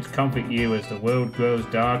demons comfort you as the world grows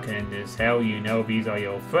dark, and in this hell you know these are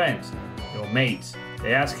your friends, your mates.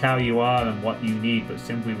 They ask how you are and what you need, but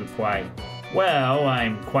simply reply, well,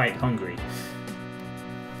 I'm quite hungry.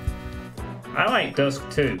 I like Dusk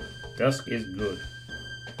too. Dusk is good.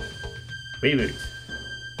 Reboot.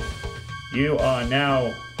 You are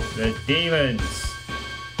now the demons.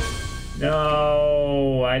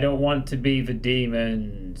 No, I don't want to be the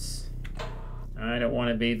demons. I don't want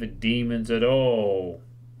to be the demons at all.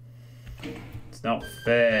 It's not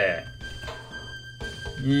fair.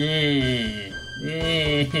 You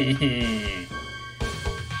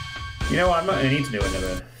know what, I'm not going to need to do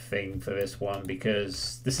another thing for this one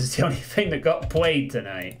because this is the only thing that got played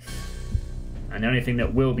tonight. And the only thing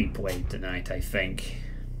that will be played tonight, I think.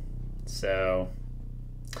 So,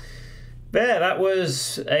 there, that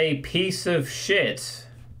was a piece of shit.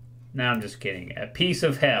 No, I'm just kidding. A Piece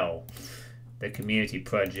of Hell, the community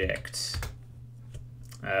project.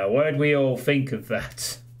 What did we all think of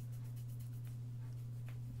that?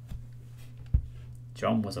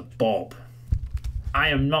 John was a Bob. I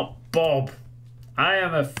am not Bob. I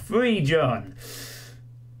am a free John.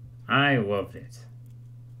 I loved it.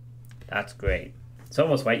 That's great. It's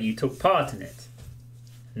almost like you took part in it,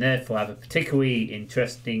 and therefore have a particularly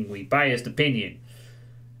interestingly biased opinion.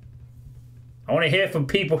 I want to hear from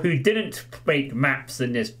people who didn't make maps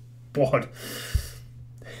in this pod.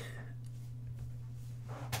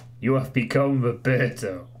 You have become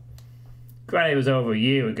Roberto. Granted, it was over a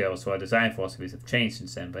year ago, so our design philosophies have changed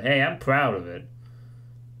since then, but hey, I'm proud of it.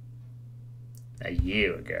 A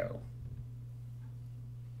year ago.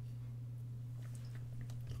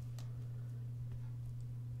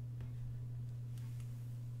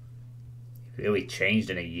 It really changed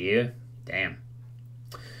in a year? Damn.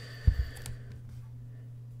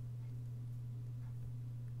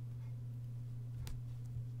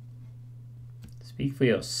 Speak for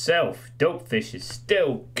yourself. Dopefish is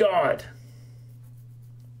still God.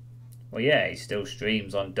 Well, yeah, he still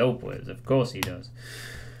streams on Dopewoods. Of course he does.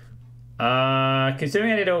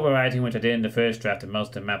 Considering I did overwriting, which I did in the first draft of most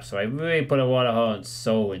of the maps, so I really put a lot of heart and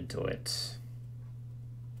soul into it.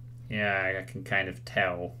 Yeah, I can kind of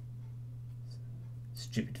tell.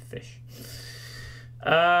 Stupid fish.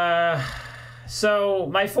 So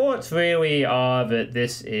my thoughts really are that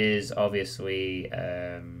this is obviously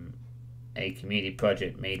a community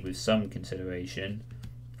project made with some consideration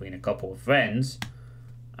between a couple of friends,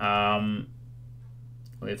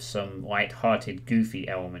 with some light-hearted, goofy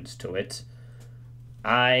elements to it.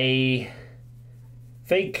 I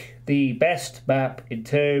think the best map in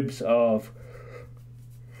terms of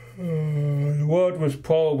the world was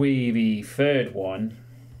probably the third one.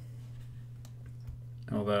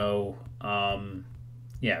 Although,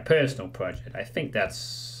 yeah, personal project. I think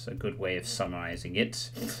that's a good way of summarizing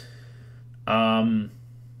it.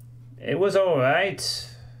 It was alright.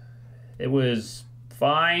 It was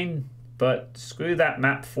fine, but screw that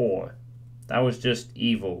map 4. That was just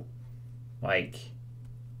evil. Like,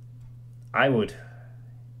 I would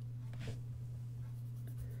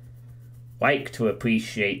like to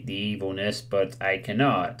appreciate the evilness, but I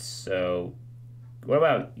cannot. So, what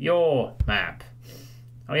about your map?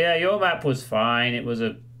 Oh yeah, your map was fine. It was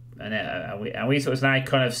at least it was an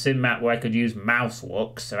icon of sim map where I could use mouse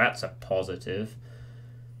looks, so that's a positive.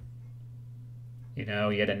 You know,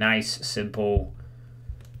 you had a nice, simple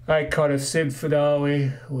icon of sim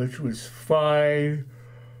finale, which was fine.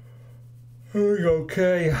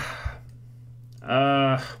 Okay.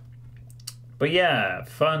 But yeah,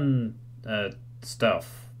 fun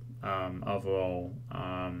stuff overall.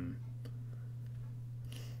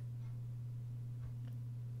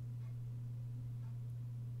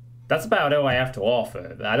 That's about all I have to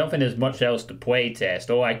offer. I don't think there's much else to playtest.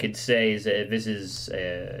 All I could say is that this is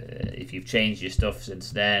if you've changed your stuff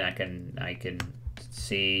since then, I can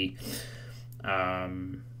see. I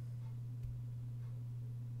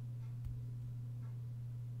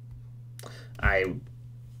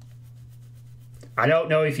don't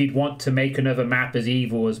know if you'd want to make another map as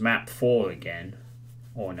evil as map 4 again,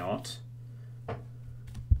 or not.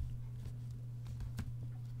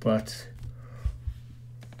 But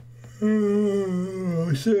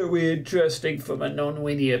certainly interesting from a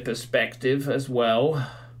non-linear perspective as well.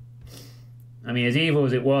 I mean, as evil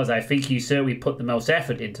as it was, I think you certainly put the most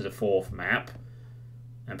effort into the 4th map,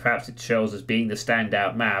 and perhaps it shows as being the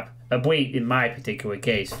standout map, albeit in my particular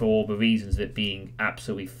case for all the reasons of it being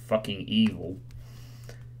absolutely fucking evil.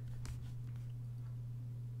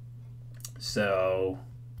 So,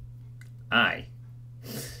 I'm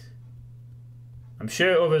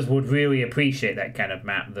sure others would really appreciate that kind of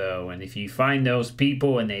map, though, and if you find those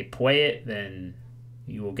people and they play it, then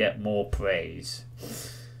you will get more praise.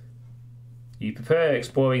 You prefer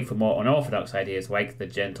exploring for more unorthodox ideas like the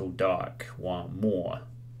gentle dark one more.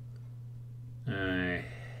 Yeah,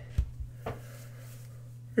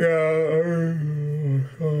 I'm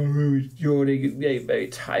really yawning and getting very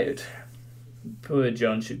tired. Poor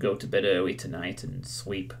John should go to bed early tonight and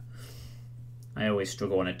sleep. I always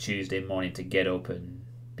struggle on a Tuesday morning to get up and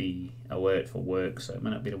be alert for work, so it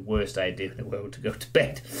might not be the worst idea in the world to go to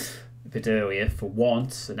bed a bit earlier for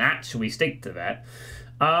once and actually stick to that.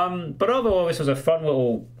 But overall, this was a fun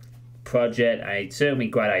little project. I'm certainly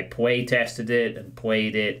glad I play tested it and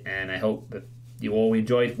played it, and I hope that you all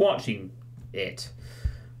enjoyed watching it.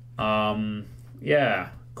 Yeah,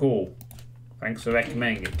 cool. Thanks for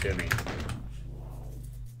recommending it to me.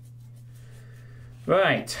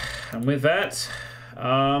 Right, and with that,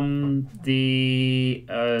 the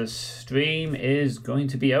stream is going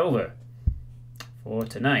to be over for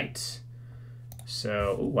tonight.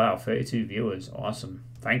 So, oh, wow, 32 viewers. Awesome.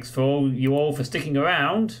 Thanks for you all for sticking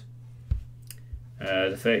around.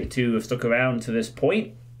 The 32 have stuck around to this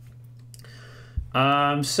point.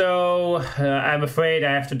 I'm afraid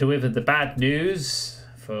I have to deliver the bad news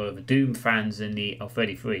for the Doom fans in the... Oh,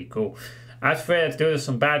 33, cool. I'm afraid I have to deliver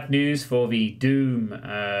some bad news for the Doom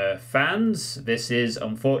fans. This is,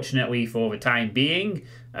 unfortunately, for the time being,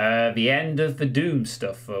 the end of the Doom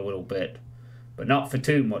stuff for a little bit. But not for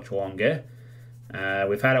too much longer.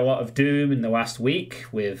 We've had a lot of Doom in the last week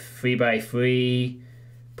with 3x3,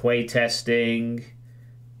 playtesting,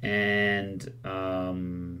 and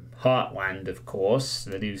Heartland, of course,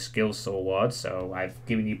 the new Skills Award. So I've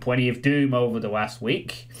given you plenty of Doom over the last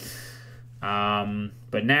week.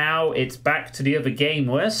 But now it's back to the other game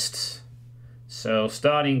list. So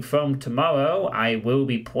starting from tomorrow, I will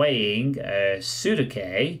be playing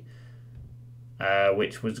Suitepee,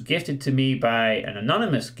 which was gifted to me by an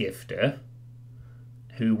anonymous gifter,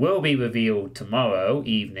 who will be revealed tomorrow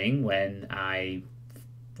evening when I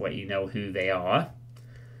let you know who they are.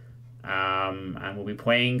 And we'll be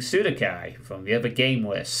playing Suitepee from the other game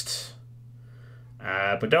list.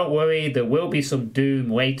 But don't worry, there will be some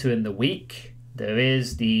Doom later in the week. There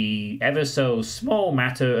is the ever so small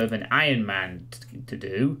matter of an Iron Man to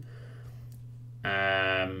do.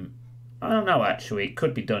 I don't know, actually. It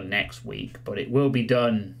could be done next week, but it will be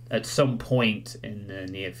done at some point in the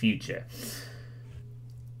near future.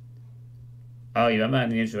 Oh, you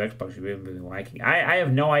remember the original Xbox you really been liking? I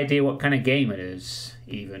have no idea what kind of game it is,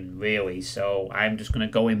 even, really. So I'm just going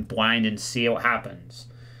to go in blind and see what happens.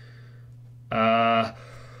 But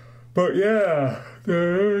yeah,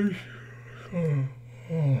 there is...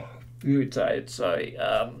 Really tired, sorry.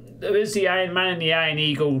 There is the Iron Man and the Iron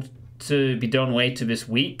Eagle to be done later this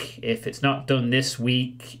week. If it's not done this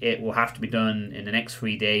week, it will have to be done in the next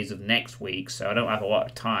 3 days of next week, so I don't have a lot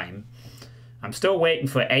of time. I'm still waiting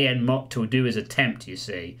for AN Mutt to do his attempt, you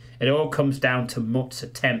see. It all comes down to Mutt's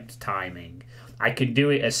attempt timing. I can do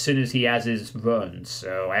it as soon as he has his run,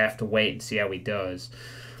 so I have to wait and see how he does.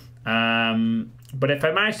 But if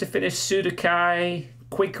I manage to finish Suitepee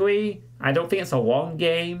quickly, I don't think it's a long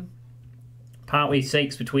game. Partly it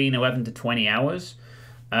takes between 11 to 20 hours.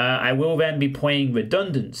 I will then be playing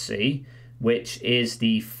Redundancy, which is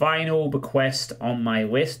the final request on my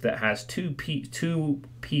list that has two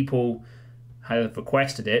people have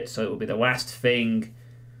requested it, so it will be the last thing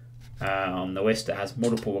on the list that has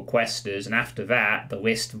multiple requesters, and after that the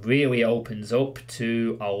list really opens up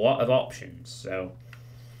to a lot of options. So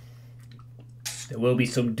there will be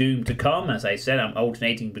some Doom to come. As I said, I'm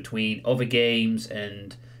alternating between other games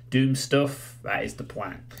and Doom stuff. That is the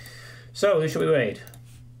plan. So who shall we raid?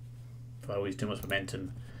 For always too much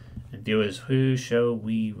momentum and viewers, who shall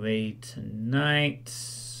we raid tonight?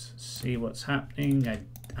 See what's happening.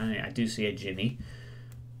 I do see a Jimmy.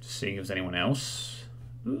 Just seeing if there's anyone else.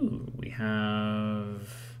 Ooh, we have...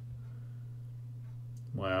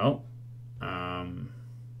 Well,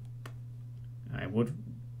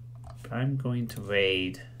 I'm going to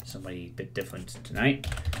raid somebody a bit different tonight.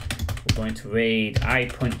 We're going to raid I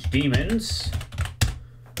Punch Demons,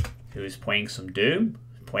 who is playing some Doom,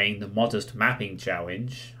 playing the Modest Mapping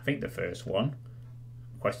Challenge. I think the first one,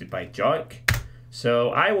 requested by Jock. So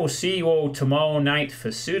I will see you all tomorrow night for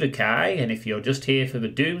Suitepee, and if you're just here for the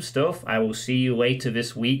Doom stuff, I will see you later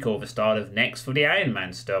this week or the start of next for the Iron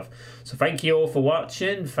Man stuff. So thank you all for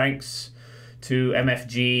watching. Thanks to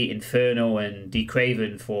MFG, Inferno, and D.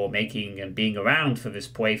 Craven for making and being around for this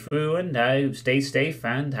playthrough, and stay safe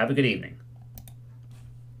and have a good evening.